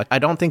pathological. I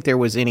don't think there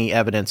was any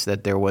evidence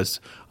that there was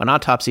an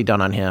autopsy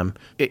done on him.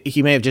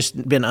 He may have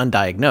just been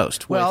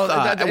undiagnosed with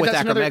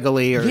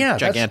acromegaly or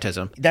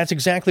gigantism. That's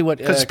exactly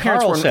what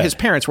Carl said. His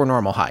parents were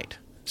normal height.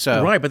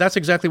 So right, but that's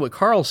exactly what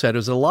Carl said,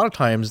 is that a lot of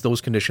times those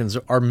conditions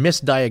are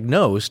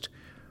misdiagnosed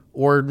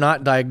or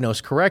not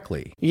diagnosed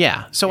correctly.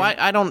 Yeah. So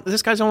I don't...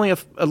 This guy's only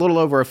a little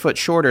over a foot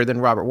shorter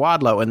than Robert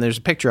Wadlow, and there's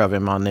a picture of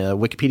him on the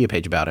Wikipedia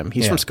page about him.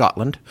 He's from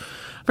Scotland.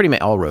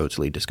 All roads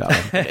lead to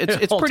Scotland.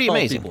 It's pretty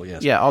amazing. People,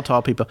 yes. Yeah, all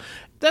tall people.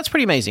 That's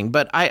pretty amazing,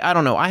 but I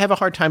don't know. I have a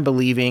hard time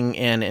believing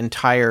in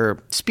entire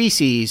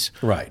species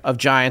of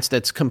giants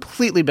that's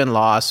completely been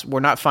lost. We're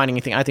not finding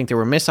anything. I think there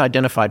were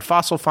misidentified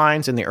fossil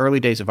finds in the early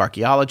days of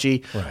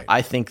archaeology. Right.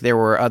 I think there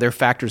were other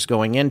factors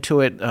going into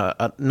it,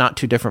 not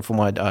too different from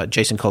what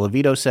Jason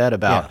Colavito said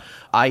about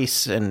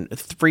ice and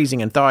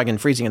freezing and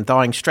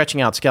thawing,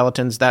 stretching out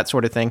skeletons, that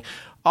sort of thing.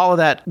 All of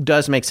that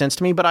does make sense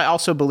to me, but I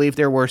also believe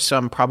there were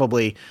some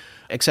probably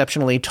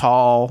exceptionally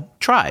tall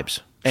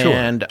tribes.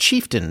 And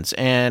chieftains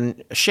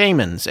and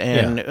shamans,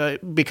 and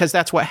because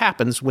that's what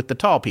happens with the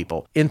tall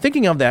people. In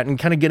thinking of that and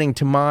kind of getting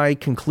to my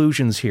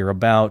conclusions here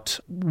about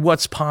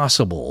what's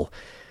possible,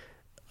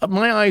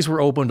 my eyes were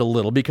opened a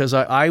little because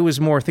I was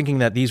more thinking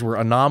that these were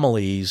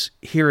anomalies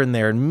here and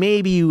there. And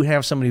maybe you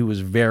have somebody who was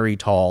very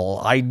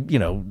tall. I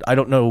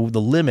don't know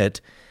the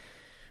limit,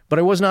 but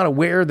I was not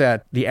aware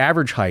that the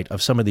average height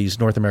of some of these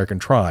North American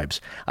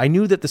tribes. I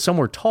knew that some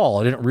were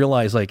tall. I didn't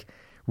realize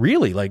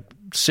really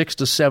 6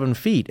 to 7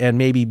 feet and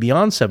maybe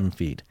beyond 7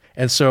 feet.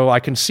 And so I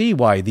can see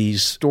why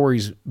these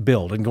stories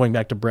build. And going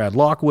back to Brad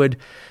Lockwood,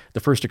 the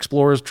first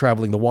explorers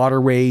traveling the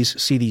waterways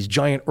see these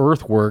giant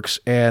earthworks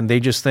and they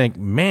just think,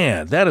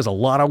 man, that is a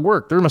lot of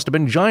work. There must have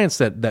been giants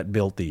that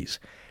built these.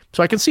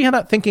 So I can see how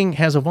that thinking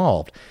has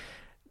evolved.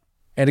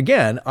 And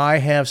again, I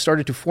have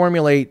started to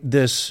formulate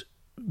this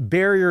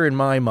barrier in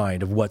my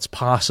mind of what's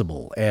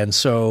possible. And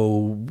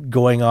so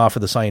going off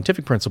of the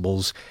scientific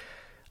principles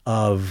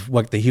of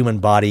what the human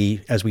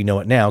body, as we know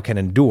it now, can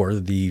endure,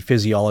 the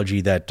physiology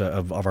that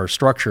of our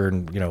structure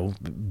and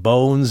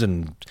bones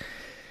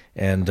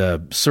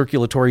and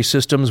circulatory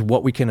systems,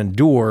 what we can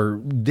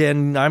endure,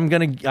 then I'm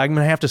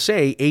gonna have to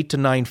say 8 to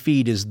 9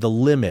 feet is the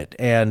limit.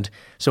 And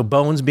so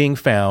bones being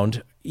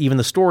found, even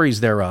the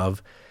stories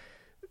thereof,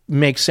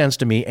 makes sense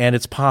to me, and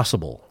it's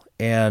possible.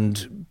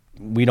 And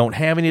we don't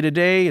have any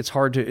today.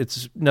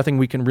 It's nothing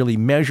we can really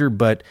measure,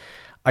 but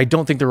I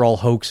don't think they're all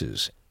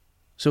hoaxes.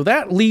 So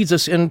that leads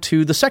us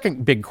into the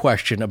second big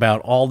question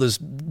about all this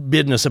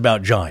business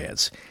about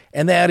giants.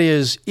 And that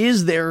is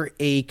there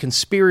a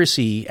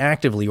conspiracy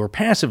actively or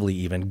passively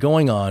even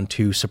going on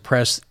to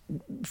suppress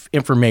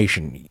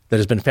information that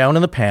has been found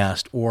in the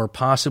past or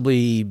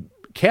possibly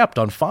kept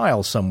on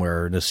file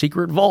somewhere in the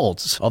secret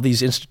vaults of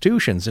these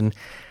institutions? And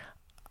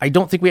I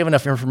don't think we have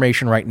enough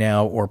information right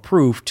now or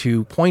proof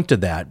to point to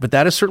that, but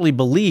that is certainly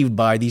believed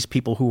by these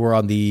people who are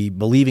on the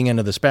believing end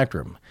of the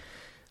spectrum,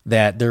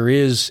 that there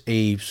is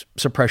a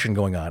suppression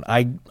going on.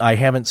 I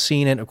haven't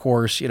seen it, of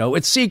course.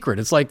 It's secret.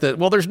 It's like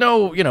there's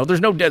no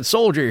dead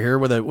soldier here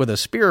with a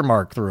spear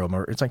mark through him.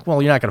 Or it's like,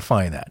 well, you're not going to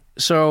find that.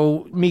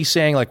 So me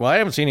saying I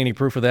haven't seen any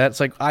proof of that. It's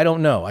like, I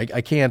don't know.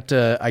 I can't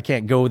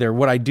go there.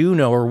 What I do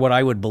know, or what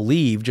I would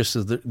believe, just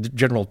as the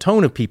general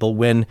tone of people,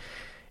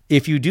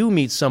 if you do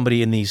meet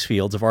somebody in these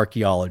fields of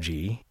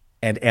archaeology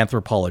and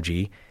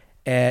anthropology,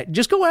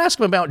 Just go ask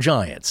them about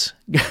giants.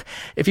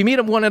 If you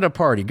meet one at a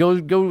party,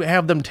 go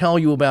have them tell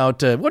you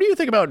about, what do you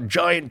think about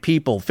giant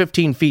people,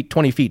 15 feet,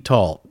 20 feet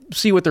tall?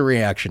 See what their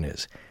reaction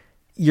is.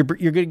 You're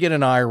going to get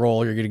an eye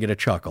roll. You're going to get a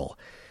chuckle.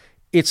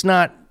 It's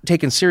not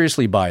taken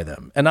seriously by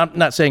them. And I'm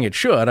not saying it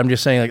should. I'm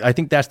just saying, like, I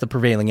think that's the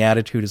prevailing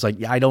attitude is like,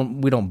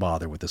 we don't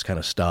bother with this kind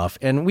of stuff.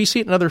 And we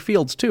see it in other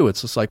fields too.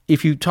 It's just like,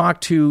 if you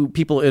talk to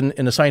people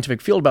in the scientific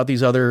field about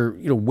these other,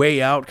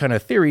 way out kind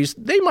of theories,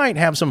 they might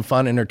have some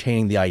fun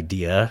entertaining the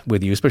idea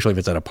with you, especially if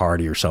it's at a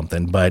party or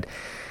something. But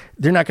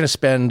they're not going to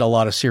spend a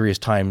lot of serious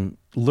time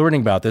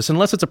learning about this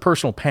unless it's a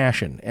personal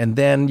passion. And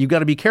then you got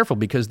to be careful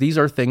because these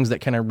are things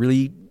that can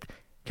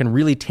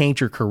really taint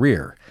your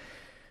career.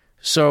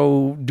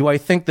 So do I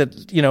think that,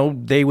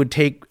 they would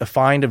take a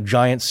find of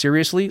giants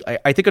seriously?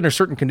 I think under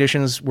certain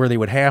conditions where they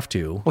would have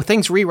to. Well,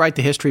 things rewrite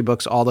the history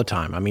books all the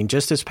time. I mean,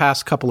 just this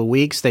past couple of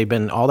weeks,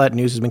 all that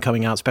news has been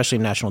coming out, especially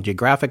in National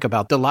Geographic,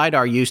 about the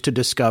LIDAR used to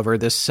discover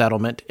this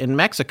settlement in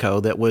Mexico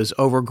that was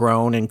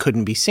overgrown and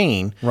couldn't be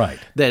seen. Right.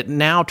 That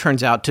now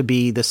turns out to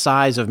be the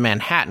size of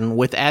Manhattan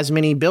with as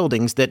many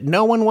buildings that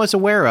no one was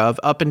aware of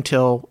up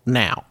until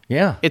now.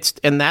 Yeah.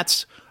 And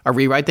that's a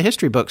rewrite the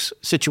history books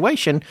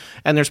situation.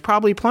 And there's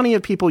probably plenty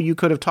of people you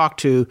could have talked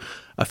to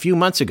a few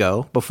months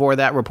ago before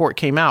that report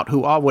came out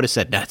who all would have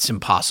said, that's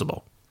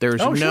impossible.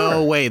 There's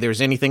no way there's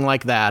anything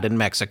like that in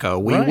Mexico.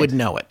 We would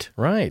know it.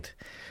 Right.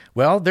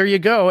 Well, there you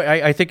go.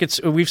 I think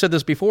we've said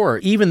this before,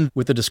 even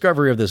with the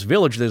discovery of this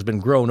village that has been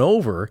grown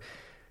over,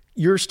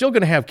 you're still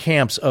going to have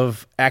camps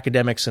of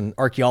academics and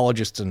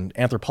archaeologists and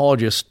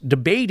anthropologists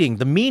debating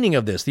the meaning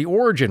of this, the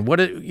origin,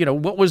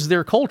 what was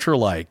their culture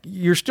like.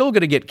 You're still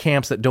going to get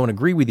camps that don't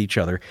agree with each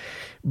other.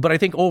 But I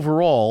think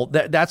overall,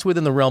 that's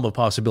within the realm of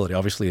possibility,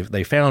 obviously, if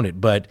they found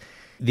it. But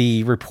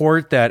the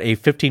report that a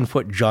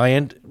 15-foot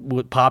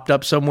giant popped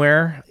up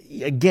somewhere,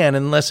 again,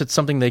 unless it's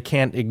something they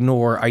can't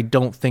ignore, I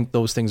don't think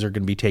those things are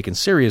going to be taken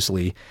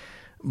seriously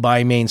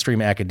by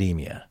mainstream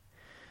academia.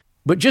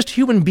 But just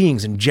human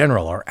beings in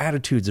general, our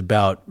attitudes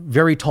about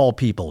very tall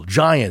people,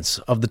 giants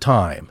of the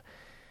time.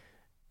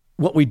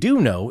 What we do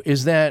know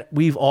is that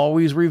we've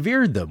always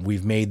revered them.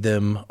 We've made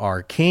them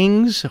our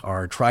kings,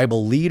 our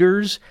tribal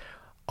leaders,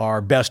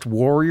 our best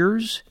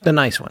warriors. The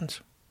nice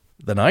ones.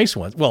 The nice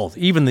ones. Well,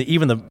 even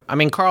the. I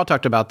mean, Carl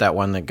talked about that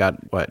one that got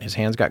his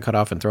hands got cut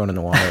off and thrown in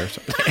the water or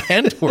something.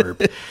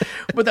 Antwerp.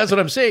 But that's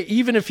what I'm saying.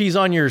 Even if he's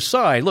on your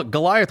side, look,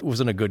 Goliath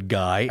wasn't a good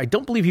guy. I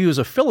don't believe he was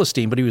a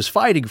Philistine, but he was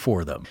fighting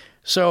for them.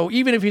 So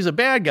even if he's a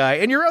bad guy,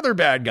 and your other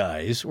bad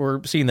guys were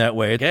seen that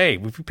way, hey,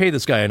 if we pay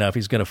this guy enough,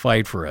 he's going to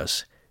fight for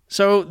us.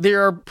 So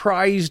there are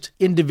prized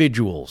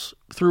individuals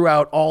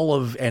throughout all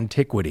of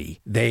antiquity.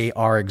 They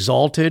are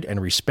exalted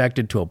and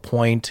respected to a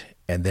point,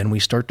 and then we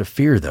start to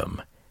fear them.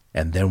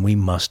 And then we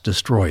must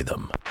destroy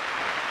them.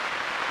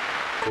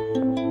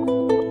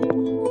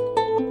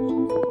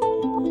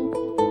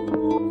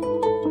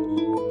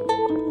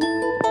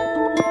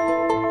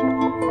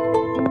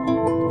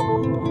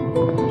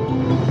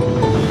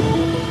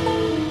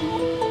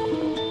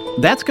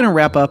 That's going to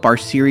wrap up our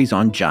series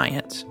on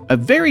giants. A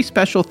very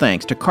special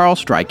thanks to Carl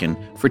Stryken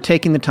for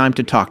taking the time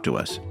to talk to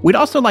us. We'd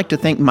also like to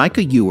thank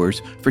Micah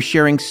Ewers for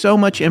sharing so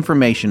much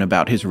information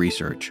about his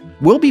research.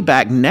 We'll be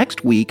back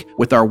next week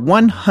with our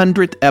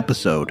 100th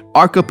episode,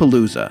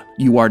 Archipalooza.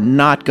 You are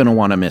not going to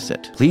want to miss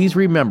it. Please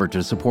remember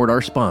to support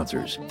our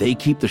sponsors. They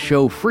keep the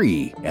show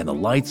free and the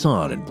lights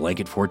on in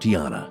Blanket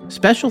Fortiana.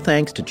 Special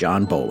thanks to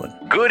John Bolin.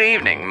 Good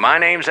evening. My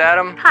name's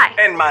Adam. Hi.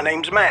 And my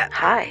name's Matt.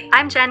 Hi.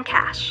 I'm Jen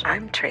Cash.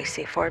 I'm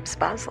Tracy Forbes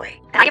Bosley.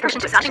 And I give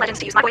permission to Astonishing Legends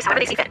to use my voice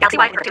however they see fit,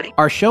 galaxy-wide and in perpetuity.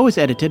 Our show is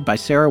edited by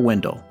Sarah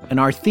Wendell, and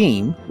our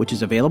theme, which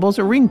is available as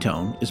a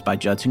ringtone, is by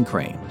Judson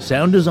Crane.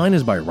 Sound design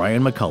is by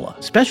Ryan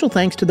McCullough. Special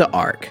thanks to the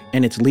ARC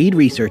and its lead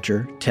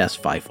researcher, Tess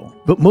Feifel.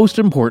 But most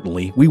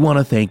importantly, we want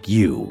to thank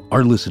you,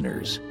 our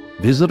listeners.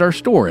 Visit our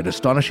store at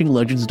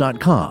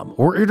astonishinglegends.com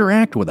or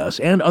interact with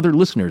us and other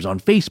listeners on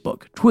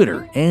Facebook,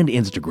 Twitter, and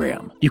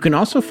Instagram. You can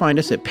also find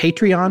us at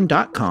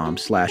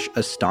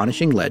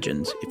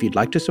patreon.com/astonishinglegends if you'd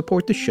like to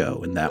support the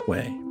show in that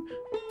way.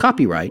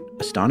 Copyright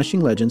Astonishing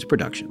Legends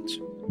Productions.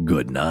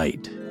 Good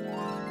night.